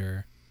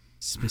Calendar,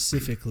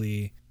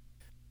 specifically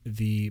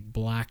the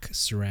black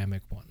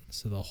ceramic one.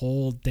 So the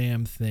whole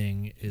damn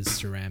thing is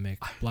ceramic,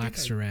 black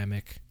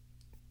ceramic.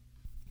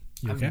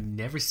 You okay? I've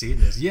never seen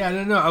this.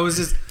 Yeah, no. I was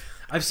just,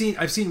 I've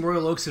seen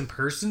Royal Oaks in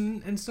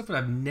person and stuff, but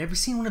I've never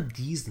seen one of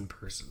these in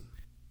person.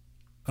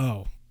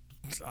 Oh,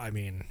 I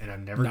mean, and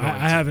I've never.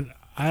 I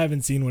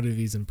haven't seen one of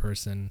these in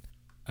person.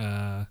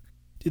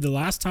 Dude, the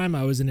last time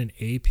I was in an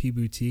AP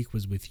boutique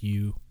was with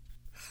you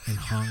in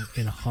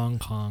Hong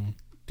Kong.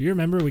 Do you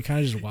remember? We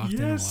kind of just walked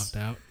in and walked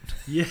out.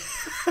 Yeah.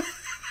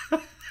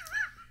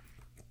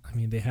 I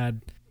mean, they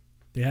had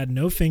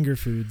no finger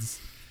foods.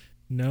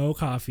 No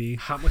coffee.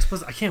 How am I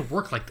supposed to, I can't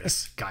work like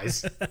this,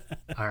 guys.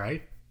 All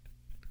right.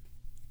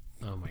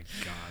 Oh my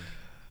god,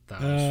 that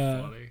was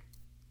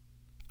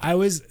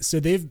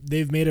funny.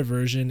 They've made a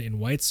version in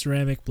white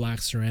ceramic,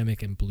 black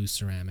ceramic, and blue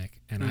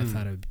ceramic, and I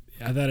thought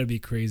it'd be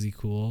crazy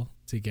cool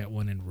to get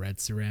one in red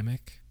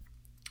ceramic.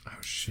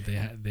 Oh shit!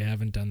 They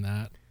haven't done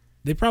that.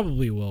 They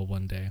probably will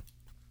one day.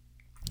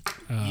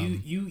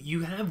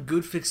 You have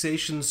good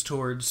fixations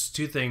towards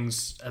two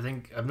things. I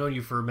think I've known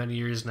you for many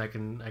years, and I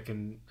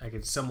can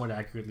somewhat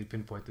accurately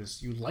pinpoint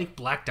this. You like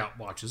blacked out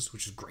watches,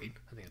 which is great.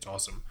 I think it's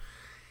awesome.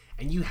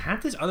 And you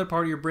have this other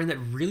part of your brain that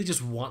really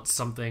just wants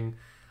something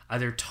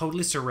either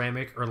totally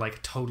ceramic or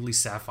like totally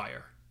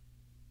sapphire.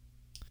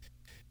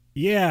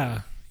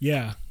 Yeah.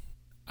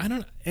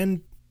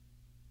 And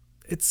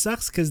it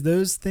sucks because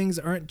those things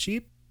aren't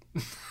cheap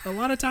a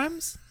lot of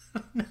times.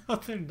 No,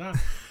 they're not.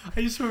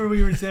 I just remember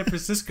we were in San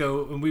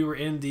Francisco and we were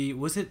in the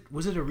was it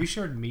a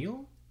Richard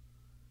Mille?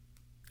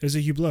 It was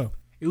a Hublot.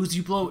 It was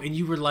Hublot, and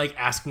you were like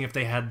asking if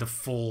they had the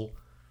full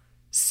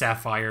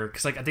sapphire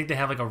because like I think they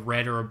have like a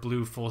red or a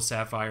blue full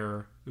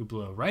sapphire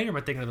Hublot, right? Or am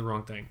I thinking of the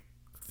wrong thing?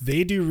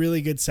 They do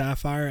really good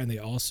sapphire, and they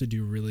also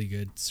do really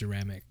good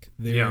ceramic.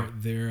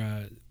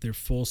 Their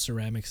full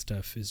ceramic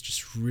stuff is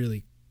just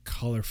really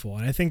colorful.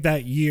 And I think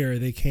that year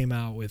they came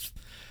out with,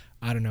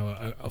 I don't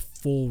know, a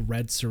full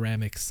red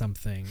ceramic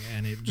something,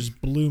 and it just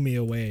blew me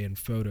away in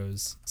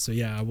photos. So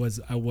yeah, I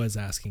was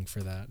asking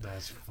for that.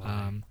 That's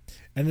funny.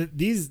 And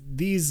these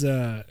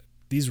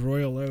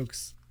Royal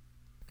Oaks,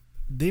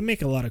 they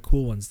make a lot of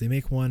cool ones. They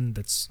make one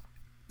that's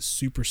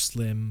super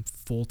slim,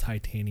 full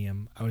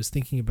titanium. I was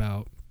thinking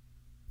about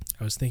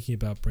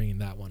bringing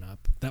that one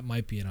up. That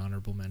might be an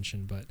honorable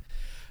mention, but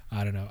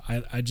I don't know.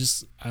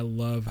 I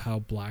love how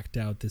blacked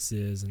out this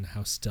is and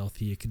how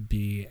stealthy it could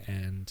be,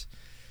 and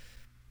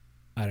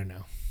I don't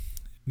know.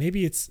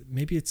 Maybe it's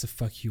a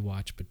fuck you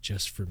watch, but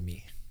just for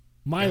me.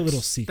 That's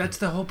little secret. That's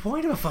the whole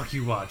point of a fuck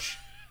you watch.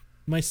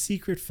 My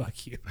secret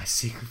fuck you. My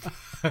secret.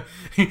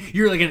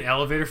 You're like an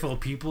elevator full of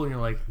people, and you're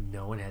like,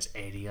 no one has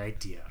any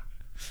idea.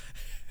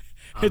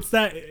 It's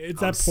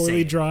that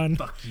poorly drawn.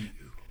 Fuck you.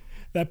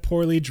 That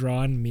poorly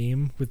drawn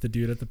meme with the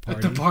dude at the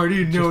party. At the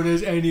party, no one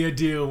has any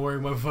idea I'm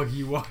wearing my fuck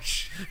you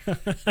watch.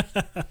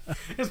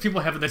 There's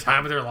people having the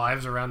time of their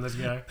lives around this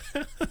guy.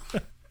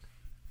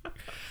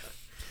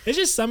 It's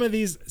just some of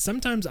these.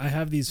 Sometimes I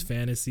have these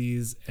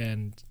fantasies,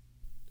 and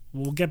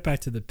we'll get back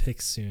to the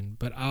picks soon.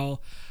 But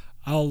I'll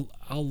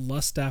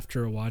lust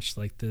after a watch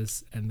like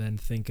this, and then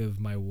think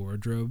of my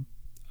wardrobe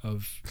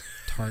of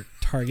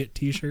Target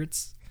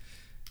T-shirts.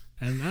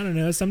 And I don't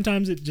know.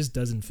 Sometimes it just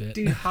doesn't fit.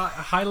 Dude,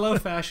 high-low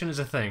fashion is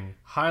a thing.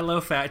 High-low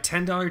fat,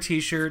 $10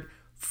 T-shirt,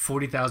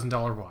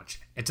 $40,000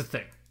 watch. It's a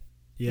thing.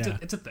 Yeah,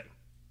 it's a thing.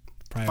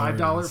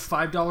 Priorities.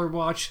 $5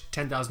 watch,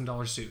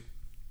 $10,000 suit.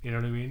 You know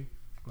what I mean?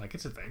 Like,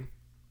 it's a thing.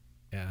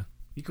 Yeah,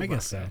 You can I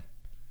guess so.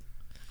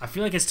 I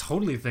feel like it's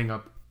totally a thing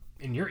up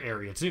in your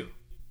area too,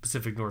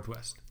 Pacific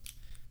Northwest.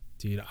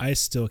 Dude, I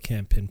still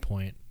can't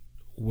pinpoint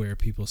where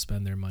people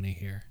spend their money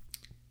here.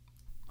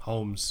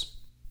 Homes.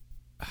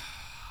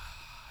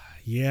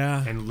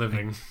 Yeah, and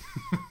living.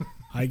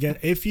 I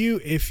get if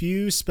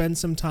you spend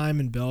some time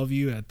in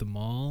Bellevue at the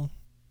mall,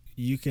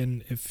 you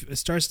can. If it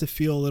starts to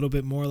feel a little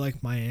bit more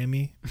like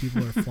Miami,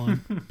 people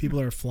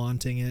are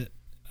flaunting it,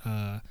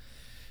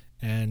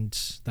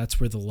 and that's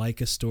where the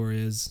Leica store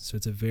is. So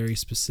it's a very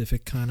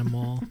specific kind of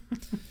mall.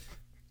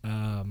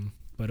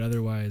 But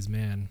otherwise,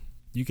 man,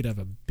 you could have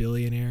a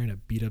billionaire and a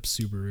beat up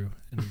Subaru,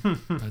 and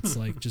that's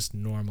like just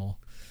normal.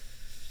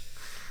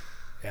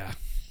 Yeah.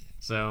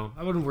 So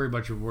I wouldn't worry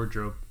about your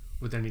wardrobe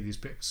with any of these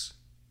picks.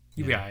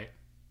 You'd be all right.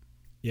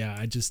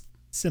 Yeah,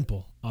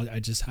 simple. I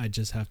just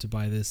have to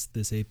buy this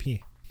AP.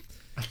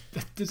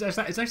 It's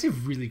actually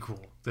really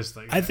cool, this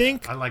thing. I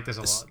think I like this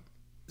a lot.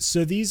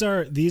 So these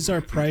are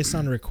price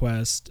on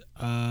request,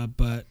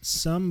 but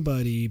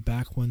somebody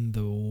back when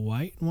the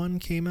white one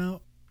came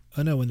out,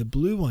 when the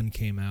blue one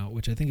came out,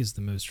 which I think is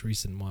the most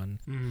recent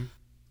one. Mm-hmm.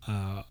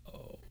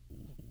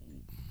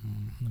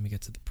 Let me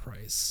get to the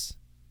price.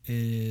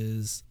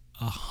 Is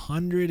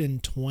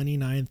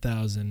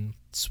 129,000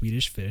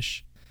 Swedish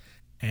fish,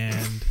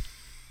 and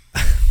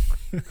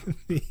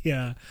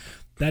yeah,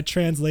 that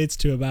translates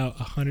to about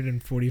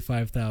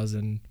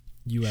 145,000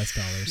 US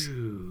dollars.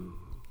 Ooh.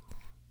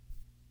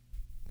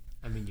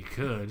 I mean, you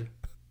could.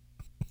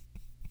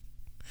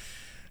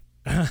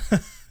 I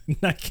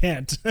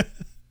can't. I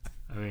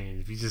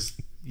mean, if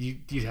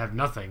you'd have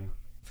nothing.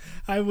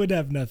 I would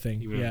have nothing.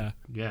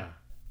 Yeah.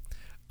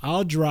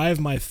 I'll drive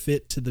my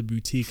Fit to the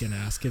boutique and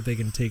ask if they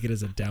can take it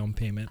as a down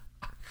payment.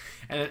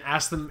 And then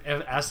ask them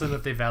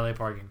if they valet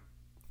parking.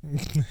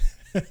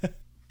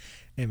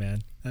 Hey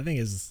man, that thing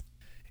is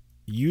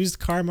used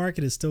car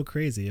market is still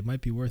crazy. It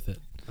might be worth it.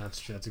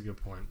 That's a good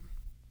point.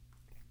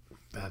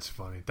 That's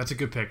funny. That's a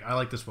good pick. I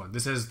like this one.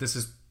 This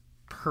is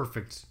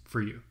perfect for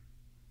you.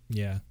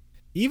 Yeah.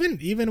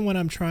 Even when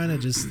I'm trying to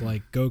just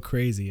like go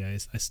crazy, I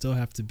still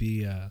have to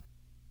be a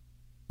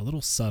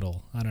little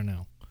subtle. I don't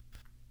know.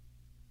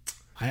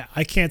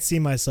 I can't see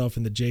myself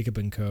in the Jacob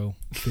 & Co.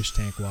 fish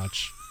tank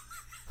watch.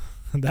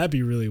 That'd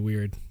be really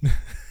weird.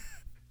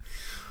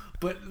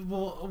 But,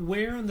 well,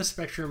 where on the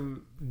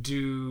spectrum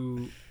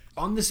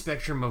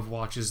of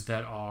watches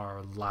that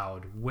are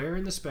loud, where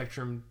in the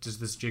spectrum does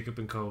this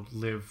Jacob & Co.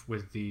 live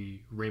with the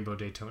Rainbow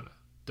Daytona?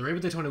 The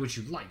Rainbow Daytona, which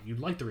you like. You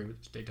like the Rainbow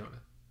Daytona.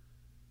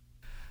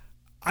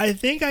 I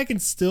think I can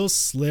still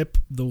slip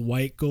the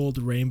white gold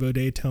Rainbow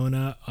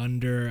Daytona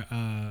under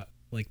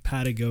like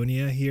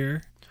Patagonia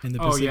here in the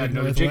Pacific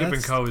Northwest. The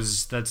Jacob & Co.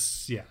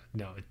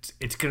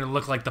 It's going to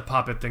look like the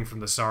Pop-It thing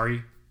from the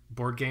Sorry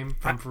board game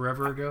from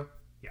forever ago.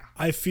 Yeah.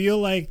 I feel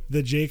like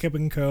the Jacob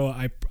 & Co.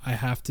 I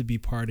have to be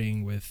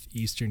partying with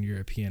Eastern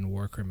European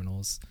war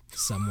criminals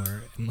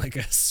somewhere in like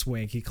a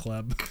swanky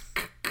club.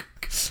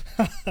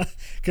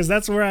 Cuz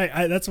that's where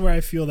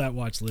I feel that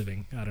watch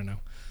living. I don't know.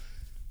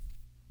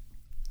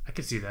 I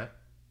could see that.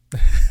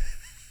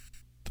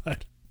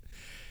 But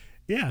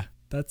yeah,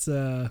 that's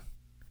I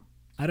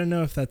don't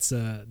know if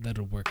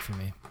that'll work for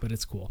me, but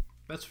it's cool.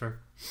 That's fair.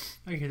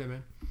 I can hear that,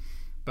 man.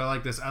 But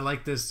I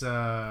like this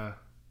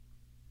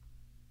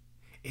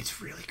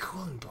it's really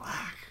cool in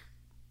black.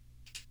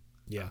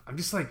 Yeah. I'm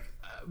just like,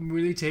 I'm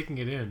really taking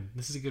it in.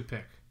 This is a good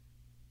pick.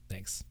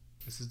 Thanks.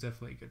 This is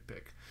definitely a good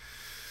pick.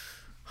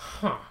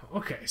 Huh.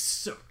 Okay,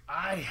 so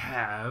I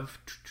have...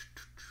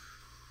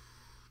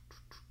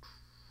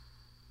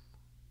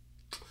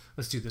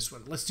 Let's do this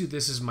one. Let's do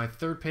this as my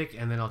third pick,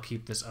 and then I'll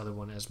keep this other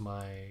one as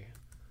my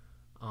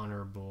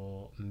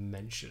honorable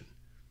mention.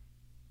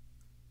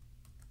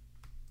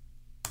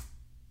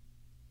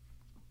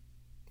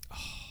 Oh,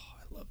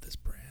 I love this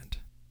brand.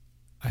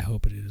 I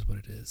hope it is what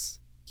it is.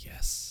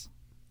 Yes.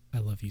 I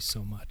love you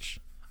so much.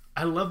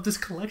 I love this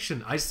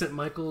collection. I sent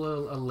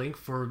Michael a link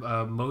for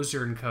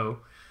Moser & Co.,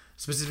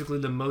 specifically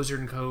the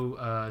Moser & Co.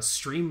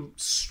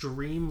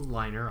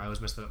 Streamliner. I always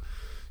mess that up.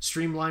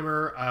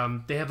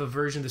 Streamliner. They have a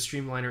version of the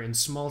Streamliner in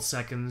small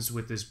seconds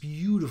with this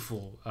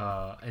beautiful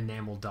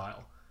enamel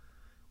dial.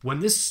 When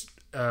these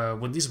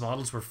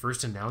models were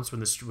first announced,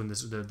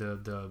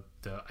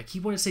 I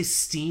keep wanting to say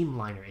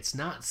Steamliner. It's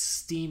not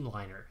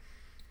Steamliner.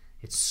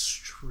 It's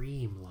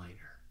Streamliner.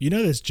 You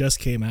know this just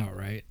came out,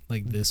 right?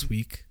 Like this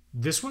week.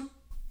 This one?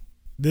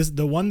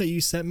 The one that you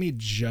sent me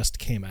just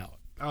came out.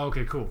 Oh,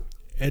 okay, cool.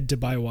 At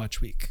Dubai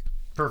Watch Week.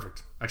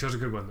 Perfect. I chose a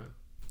good one then.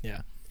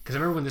 Yeah. Because I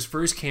remember when this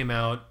first came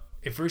out.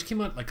 It first came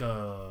out like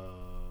a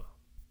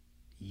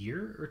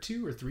year or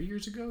 2 or 3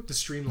 years ago. The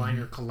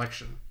Streamliner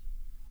collection.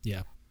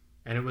 Yeah.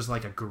 And it was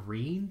like a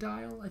green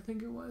dial, I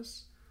think it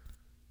was.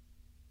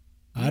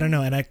 I don't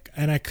know,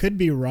 and I could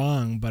be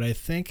wrong, but I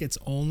think it's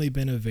only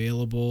been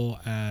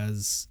available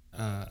as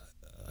a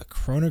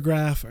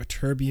chronograph, a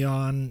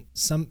tourbillon.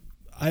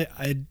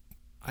 I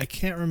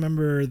can't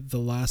remember the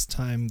last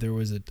time there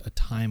was a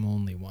time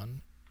only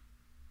one.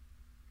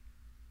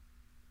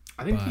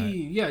 I think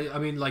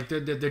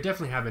there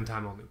definitely have been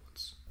time only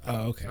ones.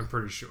 Oh, okay. I'm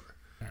pretty sure.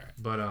 All right.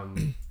 But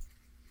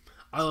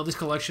I love this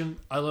collection.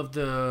 I love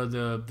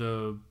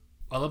the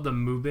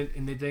movement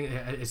in the thing.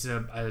 It's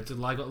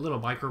like a little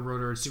micro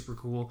rotor. It's super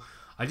cool.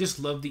 I just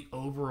love the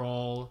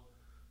overall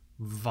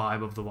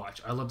vibe of the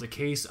watch. I love the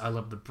case. I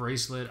love the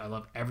bracelet. I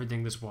love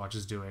everything this watch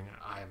is doing.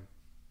 I'm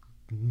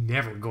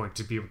never going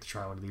to be able to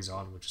try one of these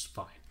on, which is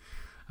fine.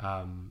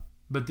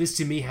 But this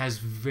to me has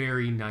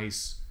very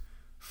nice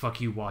fuck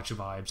you watch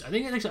vibes. I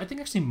think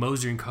actually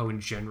Moser & Co. in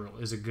general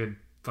is a good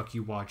fuck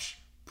you watch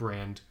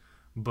brand,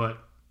 but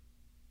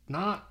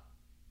not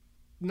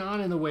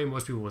in the way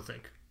most people would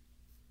think.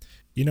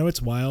 You know,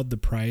 it's wild. The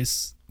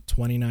price,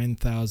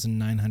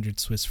 29,900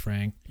 Swiss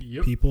franc.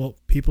 Yep.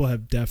 People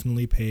have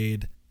definitely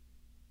paid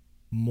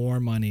more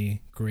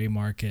money, gray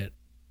market,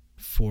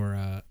 for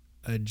a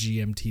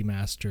GMT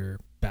Master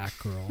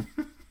Batgirl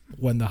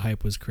when the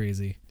hype was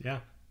crazy. Yeah.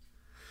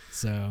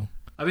 So,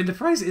 I mean, the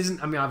price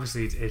isn't. I mean,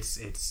 obviously,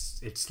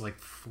 it's like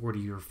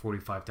 $40,000 or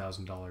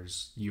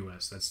 $45,000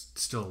 US. That's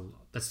still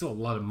a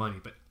lot of money.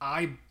 But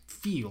I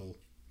feel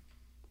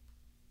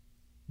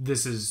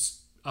this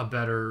is a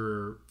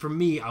better, for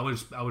me. I would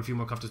feel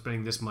more comfortable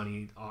spending this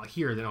money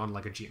here than on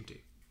like a GMT.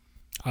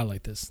 I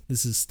like this.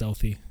 This is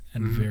stealthy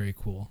and very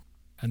cool.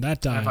 And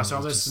that dial. And if I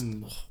saw this,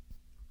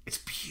 it's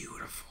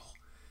beautiful.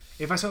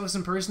 If I saw this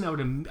in person,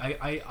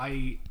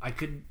 I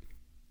could.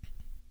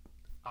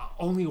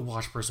 Only a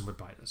watch person would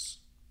buy this.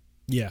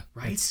 Yeah,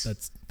 right.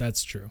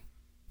 That's true.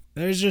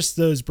 There's just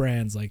those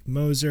brands like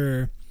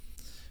Moser.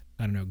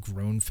 I don't know,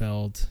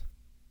 Gronfeld.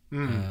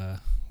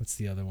 What's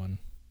the other one?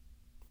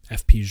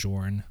 FP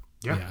Journe.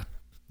 Yeah.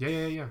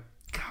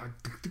 God,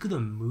 look at the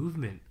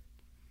movement.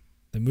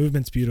 The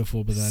movement's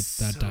beautiful, but that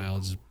so dial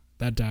cool.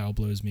 that dial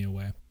blows me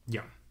away.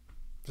 Yeah.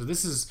 So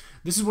this is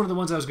one of the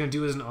ones I was going to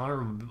do as an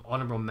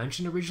honorable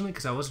mention originally,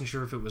 because I wasn't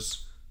sure if it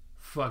was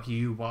fuck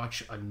you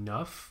watch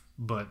enough,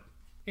 but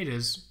it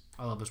is.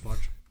 I love this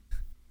watch.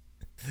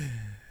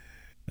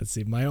 Let's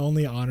see. My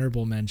only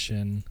honorable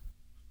mention.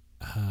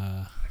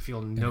 I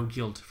feel no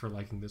guilt for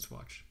liking this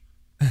watch.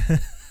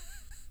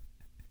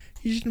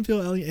 You shouldn't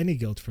feel any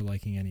guilt for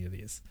liking any of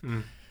these.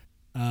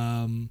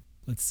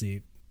 Let's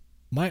see.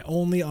 My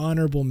only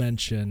honorable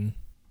mention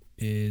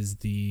is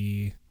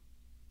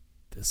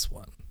this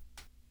one.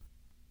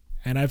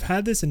 And I've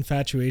had this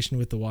infatuation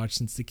with the watch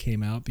since it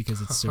came out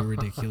because it's so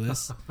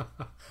ridiculous.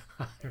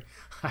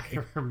 I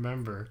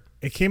remember.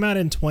 It came out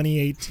in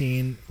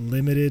 2018,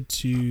 limited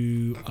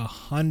to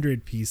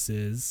 100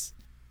 pieces.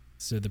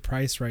 So the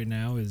price right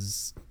now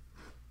is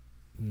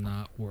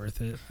not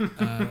worth it.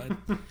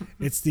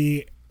 It's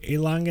the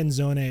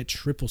Elangenzone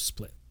triple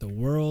split, the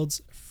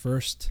world's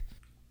first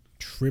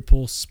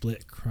triple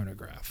split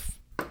chronograph.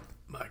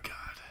 My God.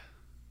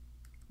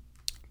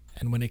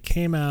 And when it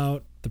came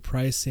out, the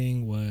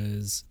pricing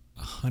was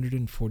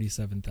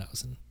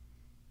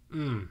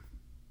 $147,000.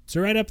 So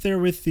right up there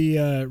with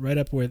the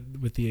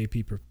with the AP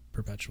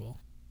Perpetual.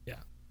 Yeah.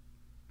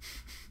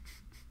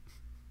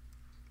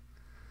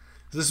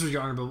 So this was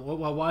your honorable.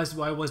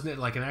 Why wasn't it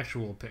like an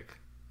actual pick?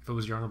 If it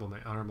was your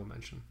honorable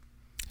mention.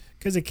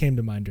 Because it came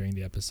to mind during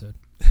the episode.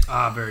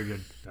 Very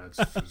good. That's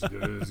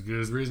as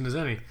good as reason as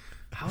any.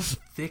 How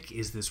thick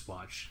is this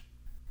watch?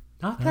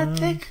 Not that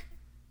thick.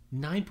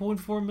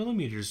 9.4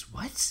 millimeters.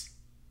 What?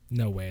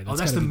 No way.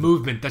 That's the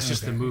movement. That's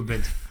just the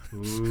movement.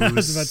 I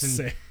was about to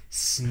say.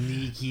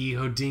 Sneaky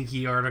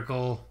Hodinky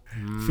article.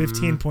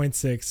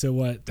 15.6. So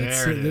what?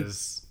 There it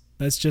is.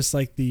 That's just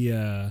like the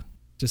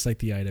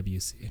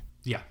IWC.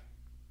 Yeah,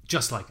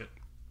 just like it.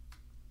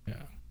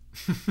 Yeah.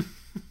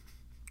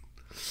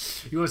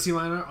 You want to see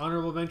my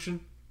honorable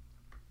mention?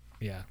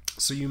 Yeah.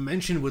 So you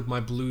mentioned with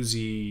my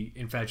bluesy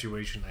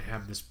infatuation, I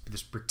have this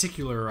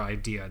particular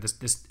idea,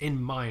 this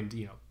in mind,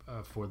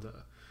 for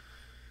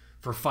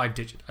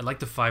 5-digit. I like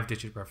the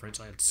 5-digit reference.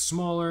 It's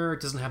smaller.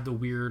 It doesn't have the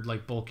weird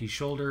like bulky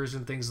shoulders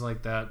and things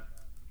like that.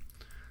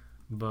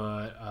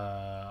 But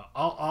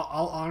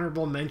I'll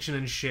honorable mention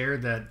and share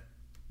that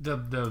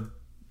the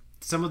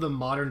some of the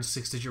modern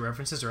 6-digit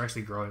references are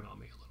actually growing on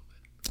me a little bit.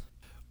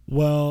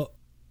 Well,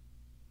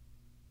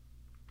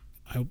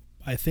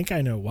 I think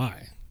I know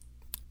why.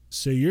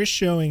 So you're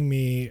showing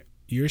me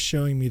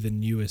the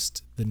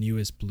newest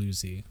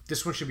bluesy.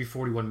 This one should be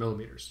 41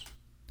 millimeters.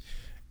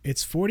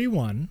 It's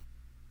 41.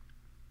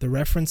 The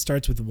reference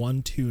starts with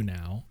 1-2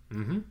 now.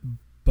 Mm-hmm.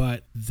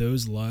 But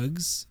those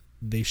lugs,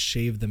 they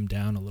shave them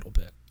down a little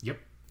bit. Yep.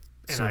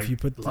 And so if you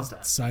put this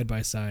side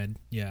by side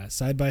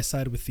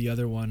with the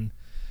other one,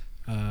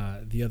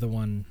 I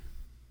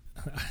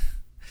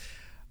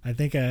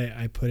think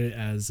I put it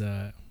as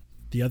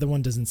the other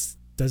one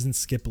doesn't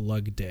skip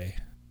lug day.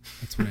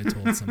 That's what I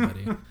told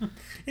somebody.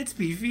 It's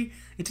beefy.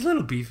 It's a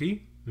little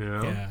beefy. You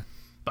know? Yeah.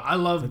 But I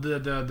love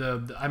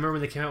the I remember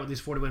when they came out with these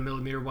 41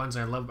 millimeter ones.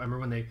 I remember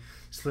when they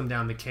slimmed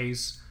down the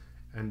case,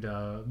 and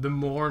the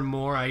more and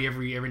more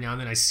every now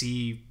and then I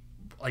see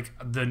like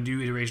the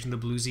new iteration of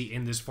the bluesy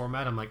in this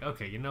format, I'm like,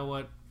 okay, you know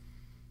what?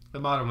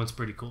 The modern one's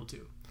pretty cool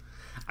too.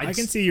 I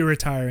can see you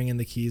retiring in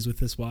the keys with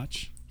this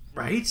watch.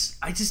 Right?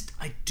 I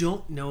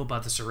don't know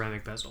about the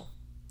ceramic bezel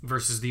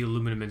versus the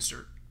aluminum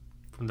insert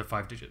from the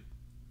 5-digit.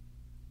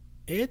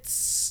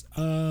 It's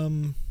I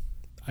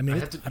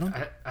have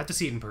to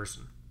see it in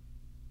person.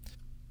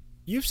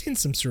 You've seen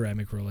some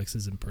ceramic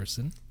Rolexes in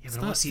person. Yeah, but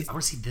I want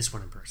to see this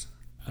one in person.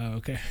 Oh,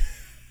 okay.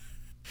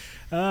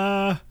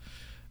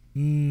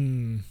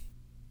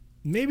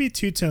 Maybe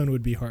two-tone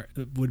would be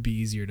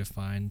easier to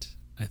find,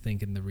 I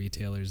think, in the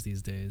retailers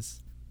these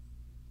days.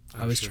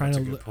 That's a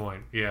good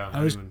point. Yeah,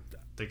 I didn't even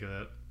think of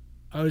that.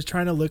 I was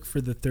trying to look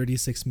for the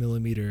 36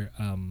 millimeter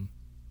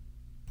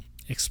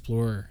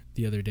Explorer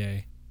the other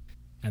day,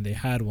 and they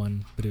had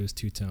one, but it was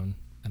two-tone,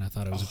 and I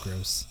thought it was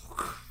gross.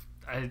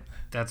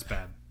 That's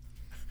bad.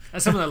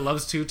 As someone that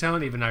loves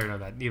two-tone, even I know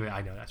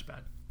that's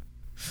bad.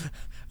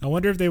 I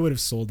wonder if they would have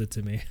sold it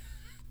to me.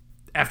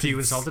 After you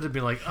insulted it, be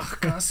like, oh,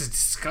 God, this is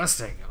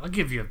disgusting. I'll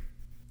give you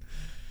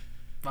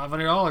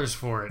 $500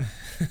 for it.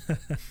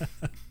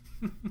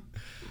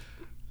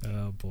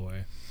 Oh,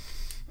 boy.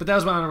 But that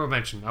was my honorable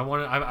mention.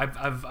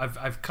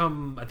 I've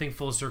come, I think,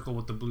 full circle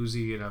with the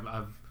bluesy, and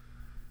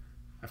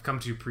I've come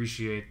to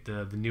appreciate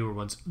the newer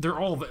ones. They're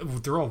all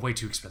way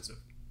too expensive.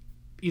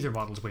 Either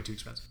model is way too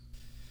expensive.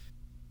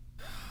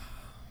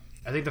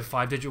 I think the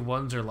 5-digit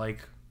ones are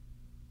like,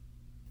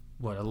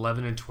 what,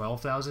 11 and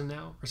 12,000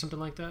 now, or something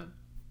like that.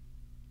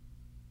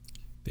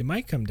 They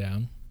might come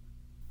down.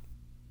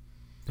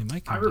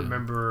 I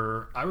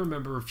remember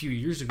a few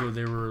years ago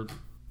they were,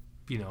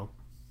 like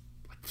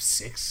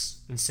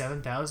 6 and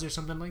 7,000 or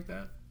something like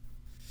that.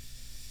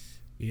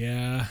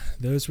 Yeah,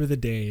 those were the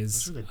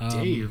days.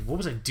 What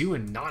was I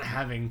doing not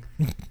having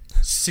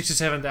 $6,000 to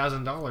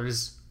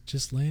 $7,000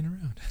 just laying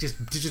around? Just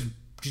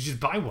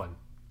buy one.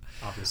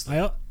 Obviously.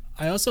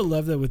 I also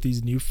love that with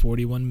these new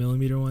 41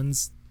 millimeter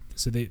ones.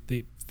 So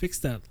they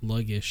fixed that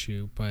lug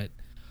issue, but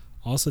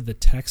also the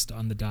text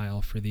on the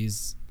dial for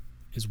these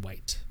is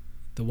white.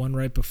 The one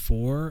right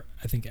before,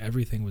 I think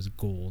everything was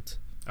gold.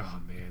 Oh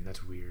man,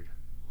 that's weird.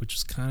 Which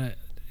is kind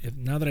of,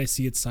 now that I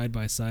see it side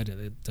by side,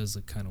 it does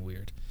look kind of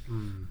weird.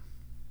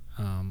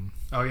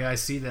 Oh yeah, I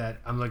see that.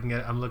 I'm looking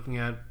at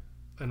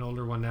an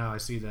older one now. I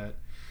see that.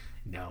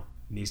 No,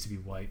 it needs to be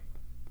white.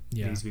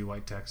 Yeah. It needs to be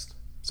white text.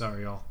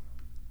 Sorry, y'all.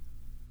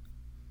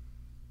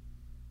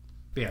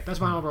 But yeah, that's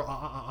my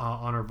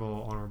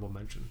honorable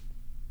mention.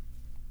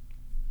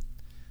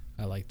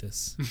 I like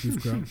this.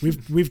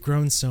 We've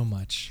grown so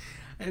much,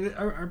 and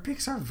our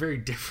picks are very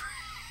different.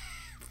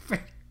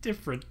 Very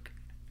different.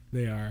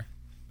 They are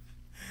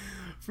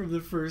from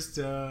the first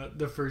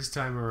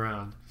time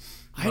around.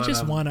 I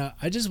just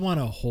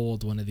wanna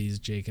hold one of these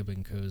Jacob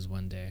 & Co's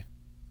one day.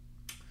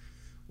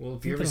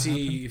 Well, if you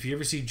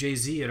ever see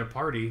Jay-Z at a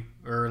party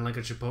or in like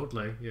a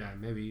Chipotle, yeah,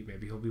 maybe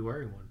he'll be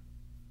wearing one.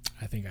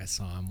 I think I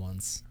saw him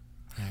once,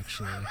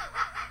 actually.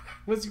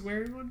 Was he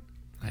wearing one?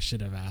 I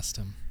should have asked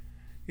him.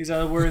 He's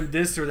either wearing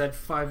this or that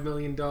 $5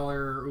 million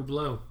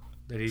Hublot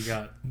that he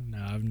got.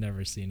 No, I've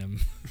never seen him.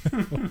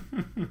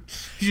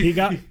 You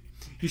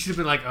should have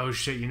been like, oh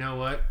shit, you know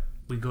what?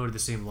 We go to the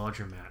same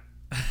laundromat.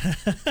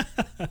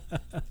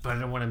 But I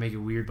don't want to make it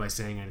weird by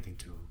saying anything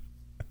to him.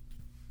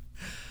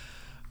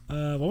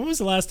 When was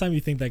the last time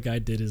you think that guy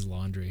did his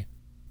laundry?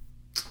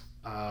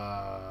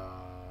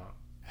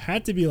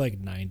 Had to be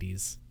like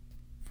 90s.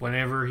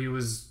 Whenever he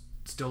was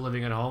still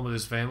living at home with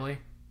his family.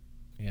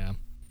 Yeah.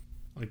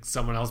 Like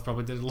someone else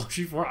probably did his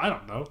laundry for. I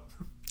don't know.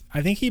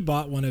 I think he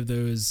bought one of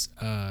those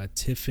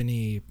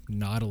Tiffany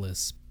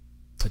Nautilus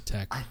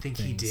Patek. I think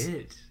things. he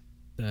did.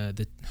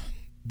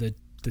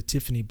 The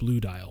Tiffany blue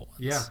dial ones.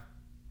 Yeah.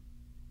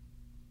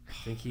 I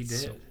think he did.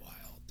 So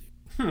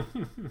wild, dude.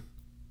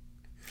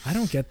 I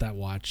don't get that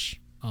watch,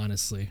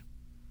 honestly.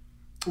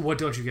 What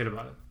don't you get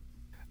about it?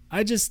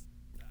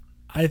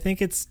 I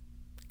think it's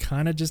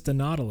kind of just a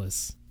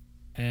Nautilus,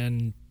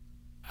 and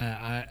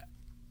I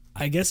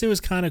guess it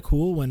was kind of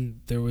cool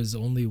when there was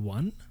only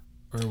one,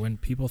 or when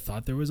people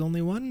thought there was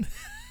only one.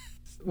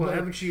 Well,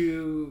 haven't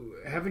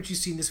you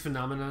seen this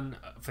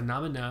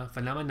phenomena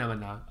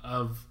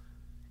of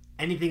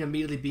anything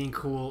immediately being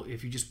cool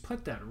if you just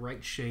put that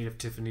right shade of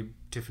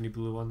Tiffany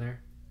blue on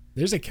there?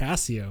 There's a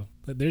Casio.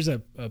 There's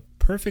a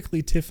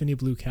perfectly Tiffany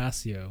blue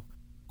Casio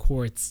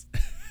quartz,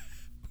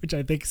 which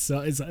I think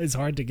is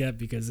hard to get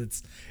because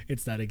it's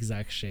that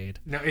exact shade.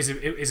 Now, is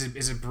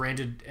it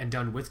branded and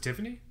done with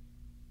Tiffany?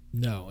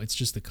 No, it's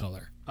just the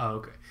color. Oh,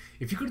 okay.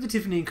 If you go to the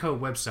Tiffany & Co.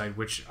 website,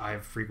 which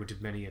I've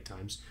frequented many a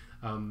times,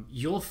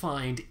 you'll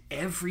find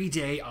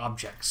everyday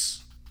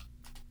objects,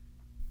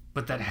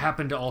 but that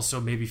happen to also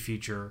maybe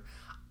feature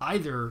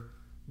either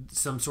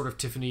some sort of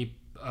Tiffany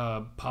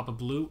pop of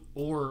blue,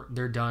 or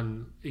they're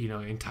done,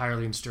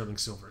 entirely in sterling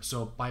silver.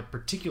 So my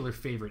particular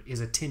favorite is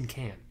a tin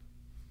can.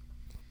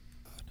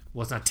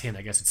 Well, it's not tin.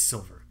 I guess it's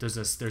silver. There's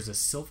a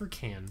silver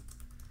can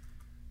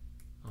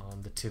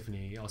on the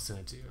Tiffany. I'll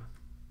send it to you.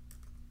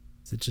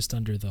 Is it just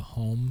under the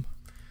home?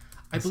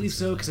 I believe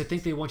so, because I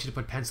think they want you to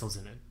put pencils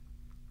in it.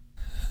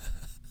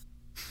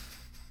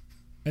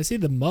 I see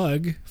the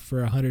mug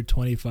for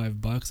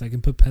 $125. I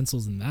can put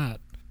pencils in that.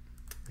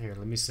 Here,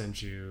 let me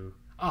send you.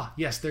 Ah,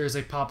 yes, there is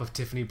a pop of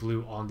Tiffany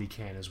blue on the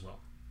can as well.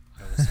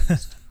 I will send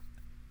this.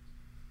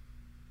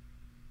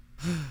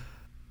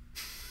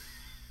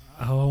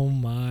 Oh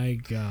my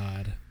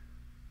god.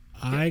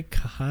 I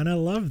kind of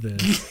love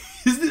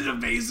this. Isn't it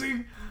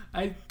amazing?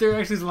 There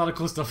actually is a lot of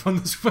cool stuff on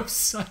this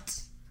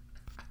website.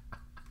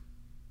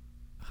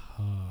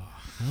 Oh,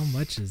 how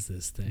much is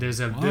this thing? There's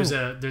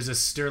a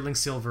sterling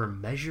silver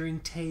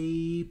measuring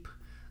tape.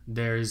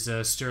 There's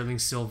a sterling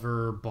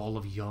silver ball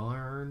of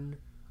yarn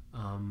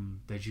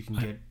that you can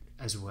get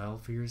as well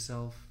for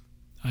yourself.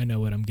 I know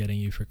what I'm getting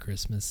you for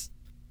Christmas.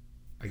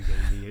 Are you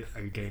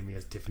getting me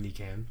a Tiffany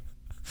can?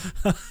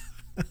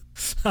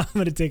 I'm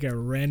gonna take a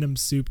random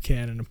soup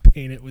can and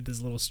paint it with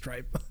this little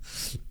stripe.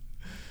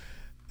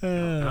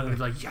 I'm gonna be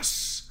like,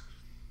 yes.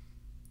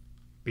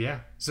 But yeah,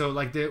 so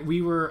like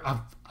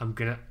I'm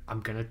gonna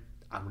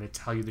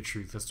tell you the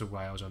truth as to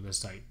why I was on this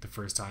site the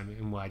first time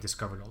and why I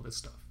discovered all this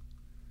stuff.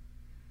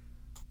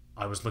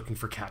 I was looking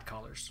for cat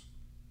collars.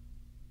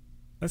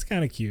 That's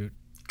kind of cute.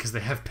 Because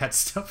they have pet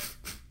stuff.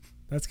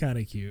 That's kind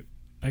of cute.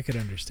 I could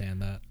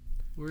understand that.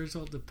 Where's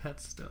all the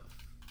pet stuff?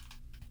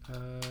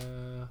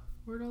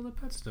 Where'd all the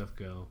pet stuff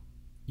go?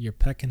 Your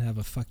pet can have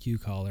a fuck you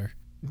collar.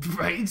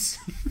 Right?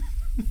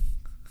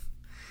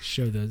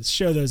 Show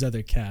those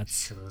other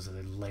cats. Show those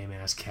other lame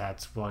ass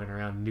cats walking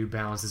around New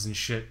Balances and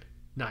shit.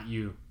 Not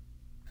you.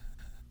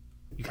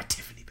 You got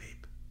Tiffany,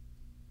 babe.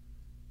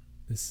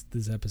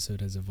 This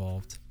episode has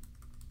evolved.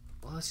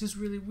 Well, it's just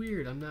really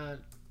weird. I'm not.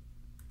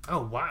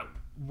 Oh wow!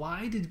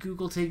 Why did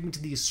Google take me to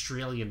the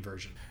Australian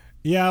version?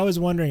 Yeah, I was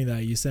wondering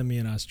that. You sent me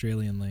an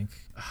Australian link.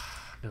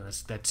 No,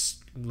 that's.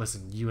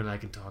 Listen, you and I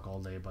can talk all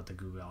day about the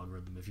Google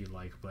algorithm if you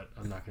like, but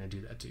I'm not going to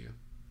do that to you.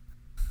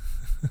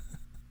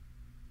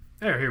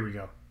 Here we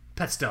go.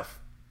 Pet stuff.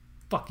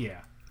 Fuck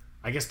yeah.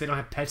 I guess they don't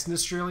have pets in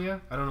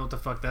Australia. I don't know what the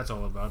fuck that's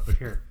all about, but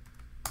here.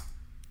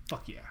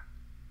 Fuck yeah.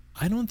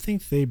 I don't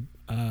think they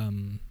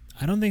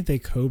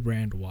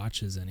co-brand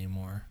watches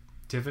anymore.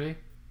 Tiffany?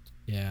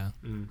 Yeah.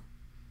 Mm.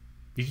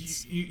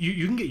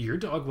 You can get your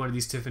dog one of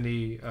these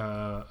Tiffany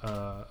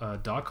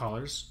dog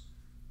collars.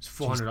 It's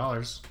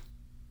 $400.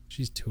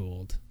 She's too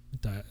old.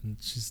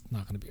 She's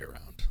not going to be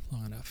around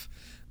long enough.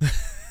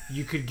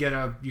 You could get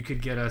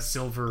a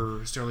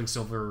sterling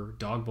silver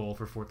dog bowl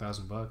for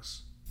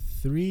 $4,000.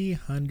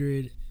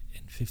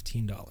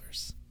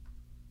 $315.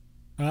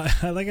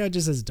 I like how it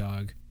just says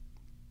dog.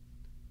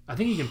 I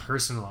think you can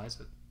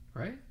personalize it,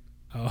 right?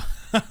 Oh,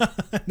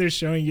 they're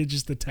showing you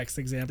just the text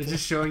example. They're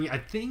just showing you. I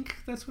think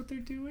that's what they're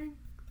doing.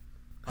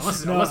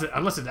 Unless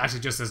it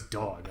actually just says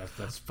dog.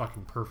 That's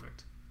fucking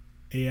perfect.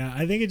 Yeah,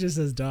 I think it just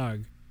says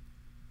dog.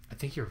 I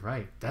think you're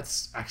right.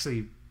 That's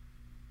actually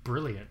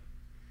brilliant.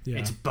 Yeah.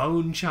 It's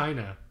bone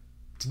china.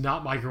 It's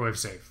not microwave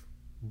safe,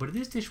 but it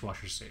is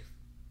dishwasher safe.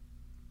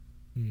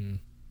 Hmm.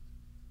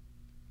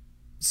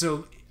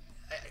 So,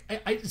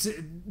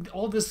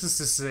 all this is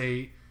to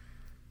say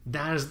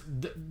there's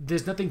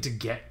nothing to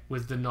get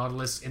with the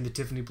Nautilus and the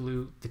Tiffany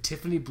blue. The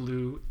Tiffany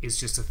blue is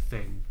just a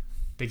thing.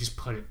 They just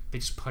put it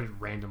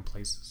random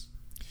places.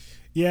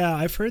 Yeah,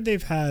 I've heard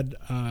they've had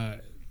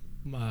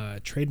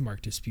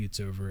trademark disputes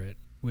over it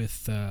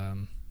with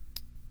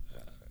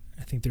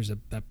I think there's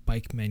that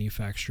bike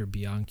manufacturer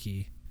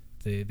Bianchi.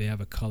 They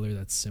have a color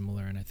that's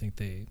similar, and I think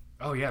they.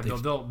 Oh yeah,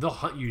 they'll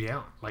hunt you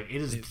down. Like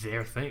it is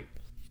their thing.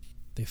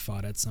 They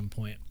fought at some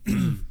point.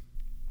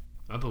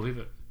 I believe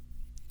it.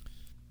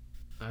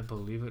 I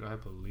believe it.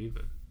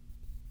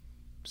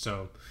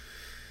 So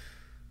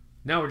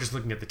now we're just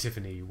looking at the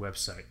Tiffany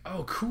website.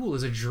 Oh, cool!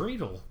 Is a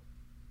dreidel.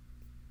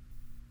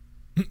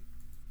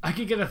 I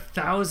could get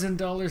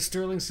 $1,000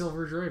 sterling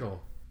silver dreidel.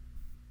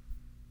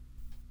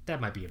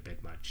 That might be a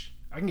bit much.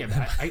 I can get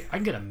I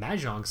can get a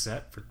mahjong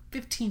set for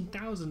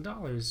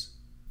 $15,000.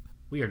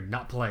 We are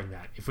not playing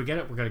that. If we get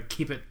it, we're gonna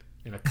keep it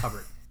in a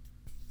cupboard.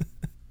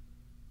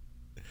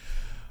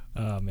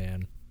 Oh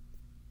man.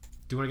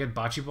 Do you want to get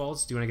bocce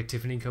balls? Do you want to get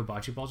Tiffany & Co.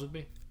 bocce balls with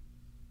me?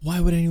 Why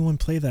would anyone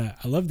play that?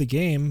 I love the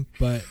game,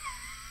 but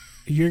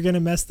you're gonna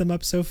mess them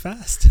up so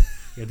fast.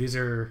 Yeah, these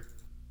are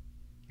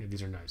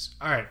nice.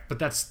 All right, but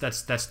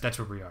that's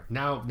where we are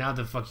now. Now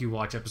the Fuck You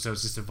Watch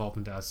episodes just evolved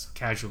into us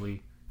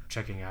casually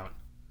checking out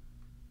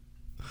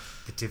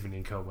the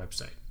Tiffany & Co.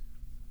 website.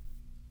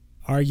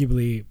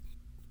 Arguably,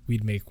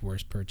 we'd make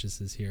worse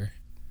purchases here.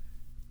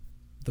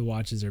 The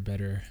watches are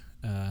better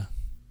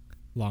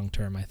long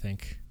term, I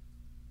think,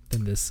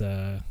 than this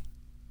 $100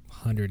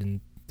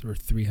 or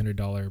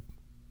 $300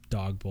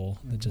 dog bowl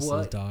that just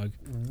says dog.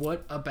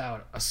 What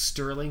about a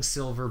sterling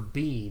silver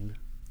bean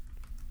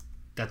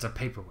that's a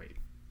paperweight?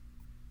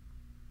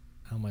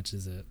 How much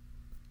is it?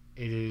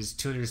 It is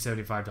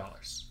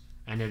 $275,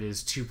 and it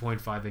is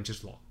 2.5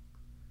 inches long.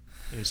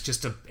 And it's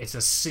just a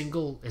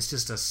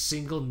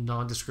single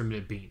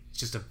non-discriminate bean. It's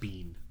just a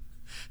bean.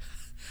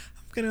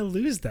 I'm gonna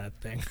lose that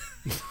thing.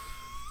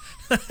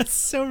 That's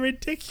so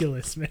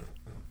ridiculous, man.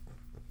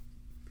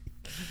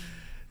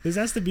 This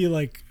has to be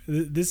like,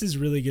 this is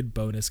really good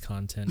bonus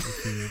content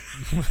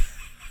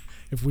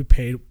if we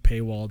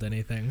paywalled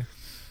anything.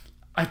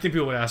 I think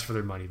people would ask for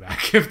their money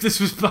back if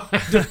this was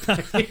behind the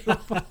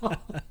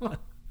paywall.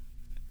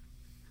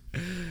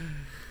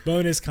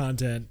 Bonus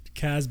content.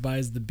 Kaz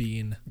buys the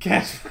bean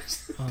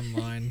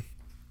online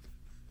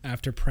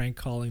after prank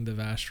calling the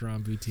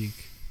Vacheron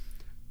boutique.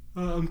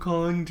 I'm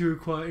calling to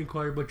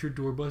inquire about your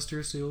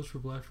doorbuster sales for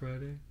Black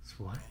Friday.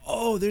 What?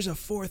 Oh, there's a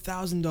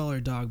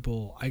 $4,000 dog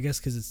bowl. I guess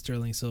because it's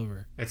sterling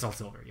silver. It's all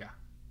silver, yeah.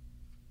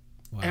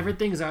 Wow.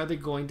 Everything's either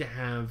going to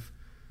have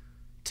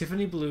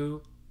Tiffany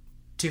blue,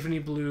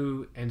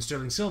 and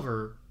sterling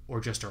silver,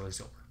 or just sterling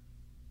silver.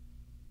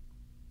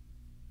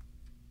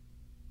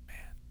 Man,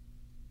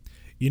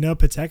 you know, I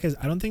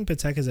don't think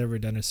Patek has ever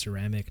done a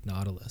ceramic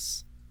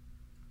Nautilus.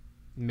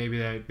 Maybe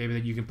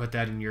that you can put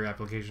that in your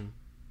application.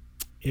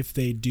 If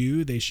they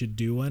do, they should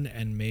do one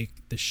and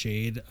make the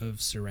shade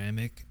of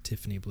ceramic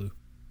Tiffany blue.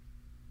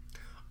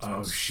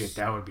 Oh shit,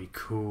 that would be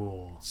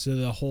cool. So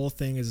the whole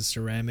thing is a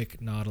ceramic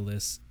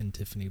Nautilus in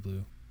Tiffany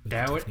blue.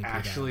 That would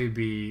actually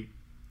be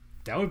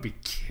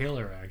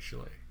killer,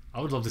 actually.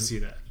 I would love to see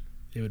that.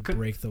 It would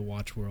break the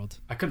watch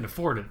world. I couldn't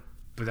afford it,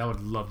 but I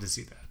would love to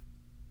see that.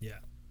 Yeah.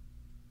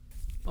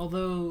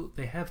 Although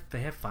they have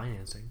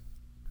financing.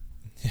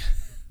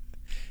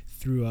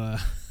 Through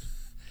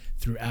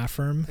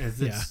Affirm.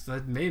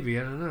 Maybe,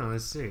 I don't know.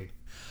 Let's see.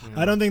 Yeah.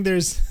 I don't think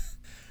there's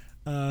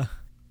I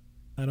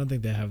don't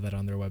think they have that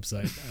on their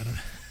website. I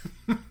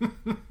don't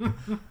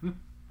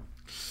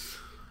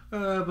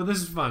but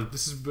this is fun.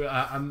 This is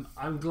I'm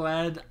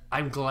glad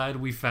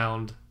we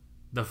found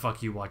the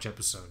Fuck You Watch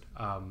episode.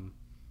 I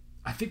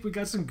think we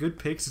got some good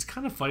picks. It's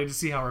kind of funny to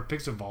see how our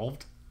picks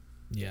evolved.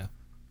 Yeah.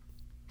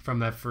 From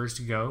that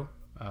first go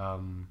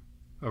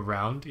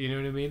around, you know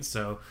what I mean?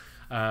 So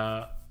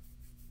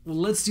well,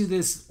 let's do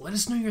this. Let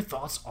us know your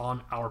thoughts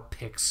on our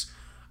picks.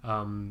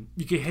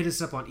 You can hit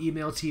us up on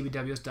email,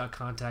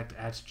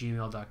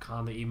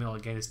 tbws.contact@gmail.com. The email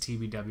again is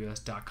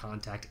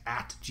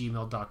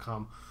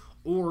tbws.contact@gmail.com.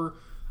 Or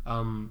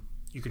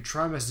you can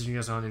try messaging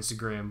us on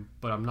Instagram,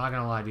 but I'm not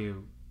going to lie to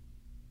you.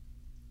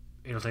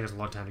 It'll take us a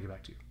long time to get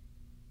back to you.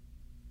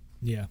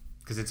 Yeah.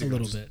 Because it's a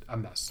little bit a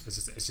mess.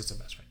 It's just a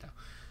mess right now.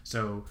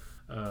 So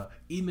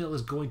email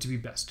is going to be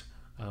best.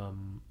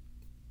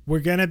 We're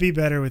gonna be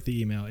better with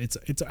the email. It's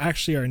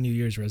actually our New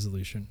Year's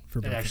resolution for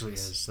both. It actually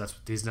is.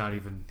 He's not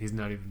even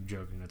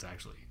joking. It's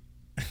actually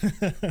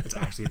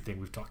a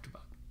thing we've talked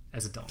about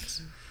as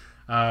adults.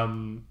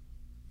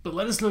 But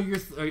let us know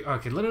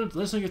let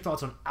us know your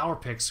thoughts on our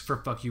picks for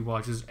Fuck You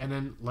Watches, and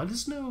then let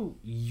us know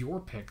your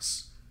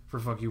picks for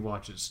Fuck You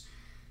Watches.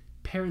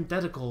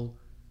 Parenthetical,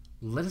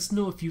 let us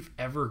know if you've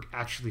ever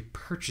actually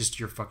purchased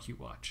your Fuck You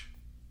Watch.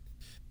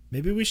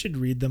 Maybe we should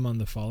read them on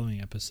the following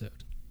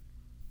episode.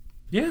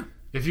 Yeah.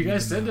 If you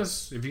guys send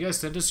us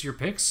your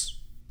picks,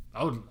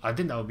 I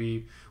think that would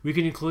be, we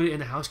can include it in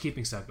the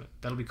housekeeping segment.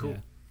 That'll be cool. Yeah,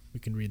 we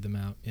can read them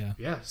out. Yeah.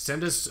 Yeah.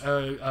 Send us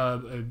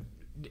Instagram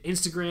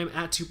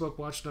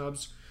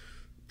 @2BrokeWatchSnobs.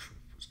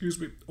 Excuse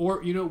me.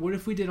 Or what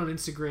if we did on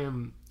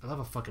Instagram? I love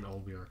how fucking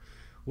old we are.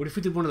 What if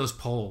we did one of those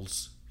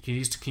polls? Can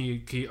you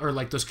or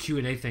like those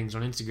Q&A things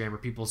on Instagram where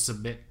people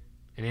submit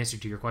an answer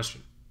to your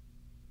question?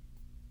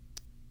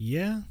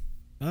 Yeah.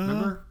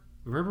 Remember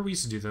we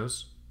used to do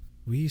those.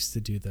 We used to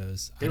do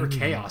those. They were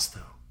chaos,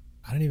 though.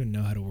 I don't even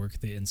know how to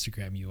work the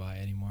Instagram UI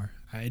anymore.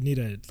 I need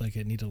a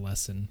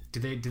lesson. Do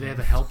they have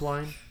a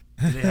helpline?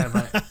 Do they have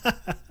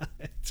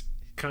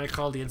can I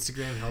call the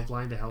Instagram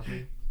helpline to help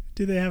me?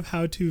 Do they have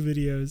how-to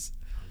videos?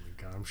 Oh my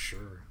I'm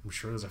sure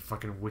there's a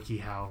fucking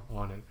WikiHow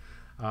on it.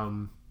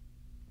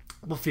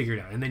 We'll figure it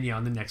out, and then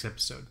on the next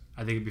episode, I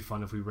think it'd be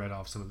fun if we read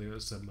off some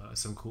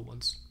cool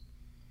ones.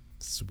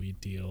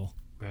 Sweet deal.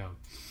 Yeah,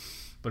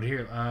 but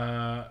here,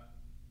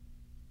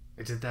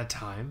 is it that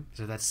time?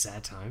 Is it that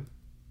sad time?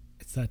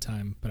 It's that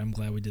time, but I'm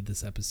glad we did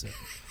this episode.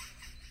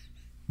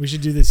 We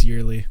should do this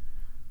yearly.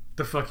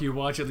 The fuck you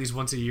watch at least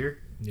once a year?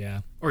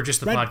 Yeah. Or just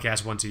the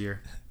podcast once a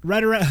year?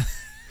 Right around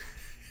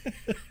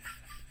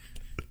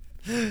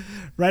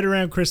right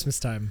around Christmas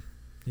time,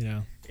 you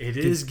know. It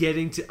is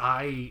getting to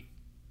I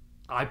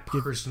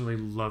personally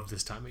love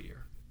this time of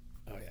year.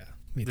 Oh yeah.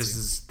 Me too.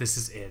 This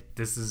is it.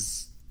 This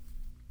is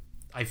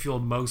I feel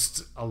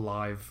most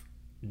alive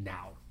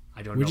now.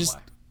 I don't know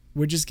why.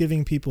 We're just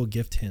giving people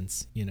gift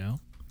hints, you know?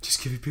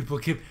 Just giving people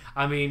a gift.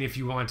 I mean, if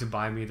you want to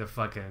buy me the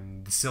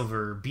fucking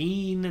silver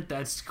bean,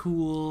 that's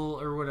cool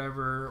or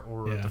whatever,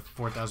 or the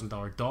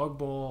 $4,000 dog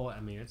bowl.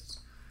 I mean, it's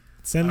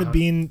send the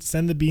bean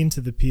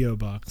to the PO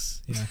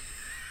box. Yeah.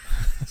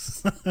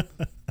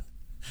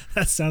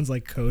 That sounds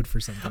like code for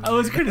something. I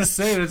was gonna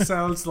say it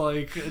sounds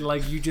like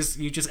you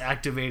just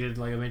activated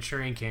like a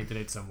Manchurian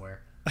candidate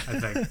somewhere. I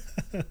think.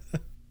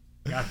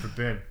 God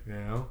forbid, you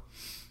know.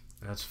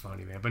 That's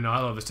funny, man. But no, I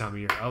love this time of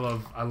year. I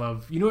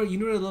love. You know what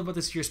I love about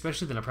this year,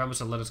 especially. Then I promise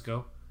I'll let us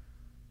go.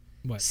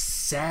 What?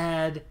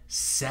 Sad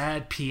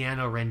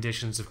piano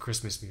renditions of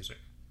Christmas music.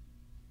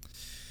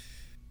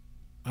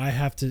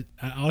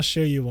 I'll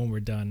show you when we're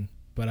done,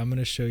 but I'm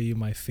gonna show you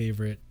my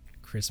favorite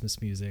Christmas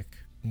music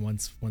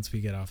once we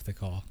get off the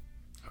call.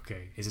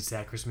 Okay, is it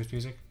sad Christmas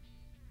music?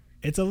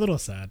 It's a little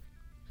sad.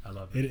 I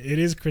love it. It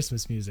is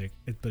Christmas music,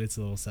 but it's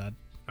a little sad.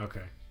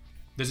 Okay,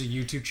 there's a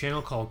YouTube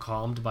channel called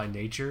Calmed by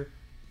Nature.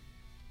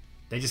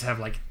 They just have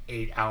like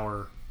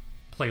 8-hour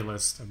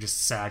playlist of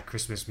just sad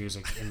Christmas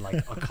music in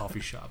like a coffee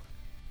shop.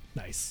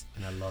 Nice,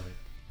 and I love it.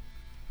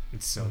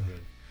 It's so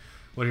good.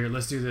 Well, here,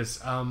 let's do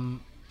this.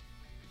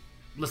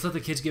 Let's let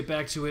the kids get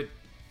back to it.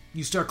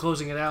 You start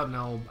closing it out, and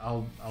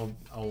I'll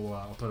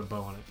put a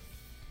bow on it.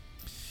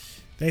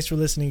 Thanks for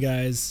listening,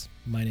 guys.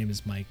 My name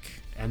is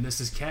Mike, and this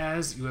is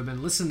Kaz. You have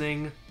been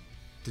listening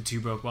to Two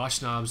Broke Wash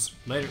Snobs.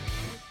 Later.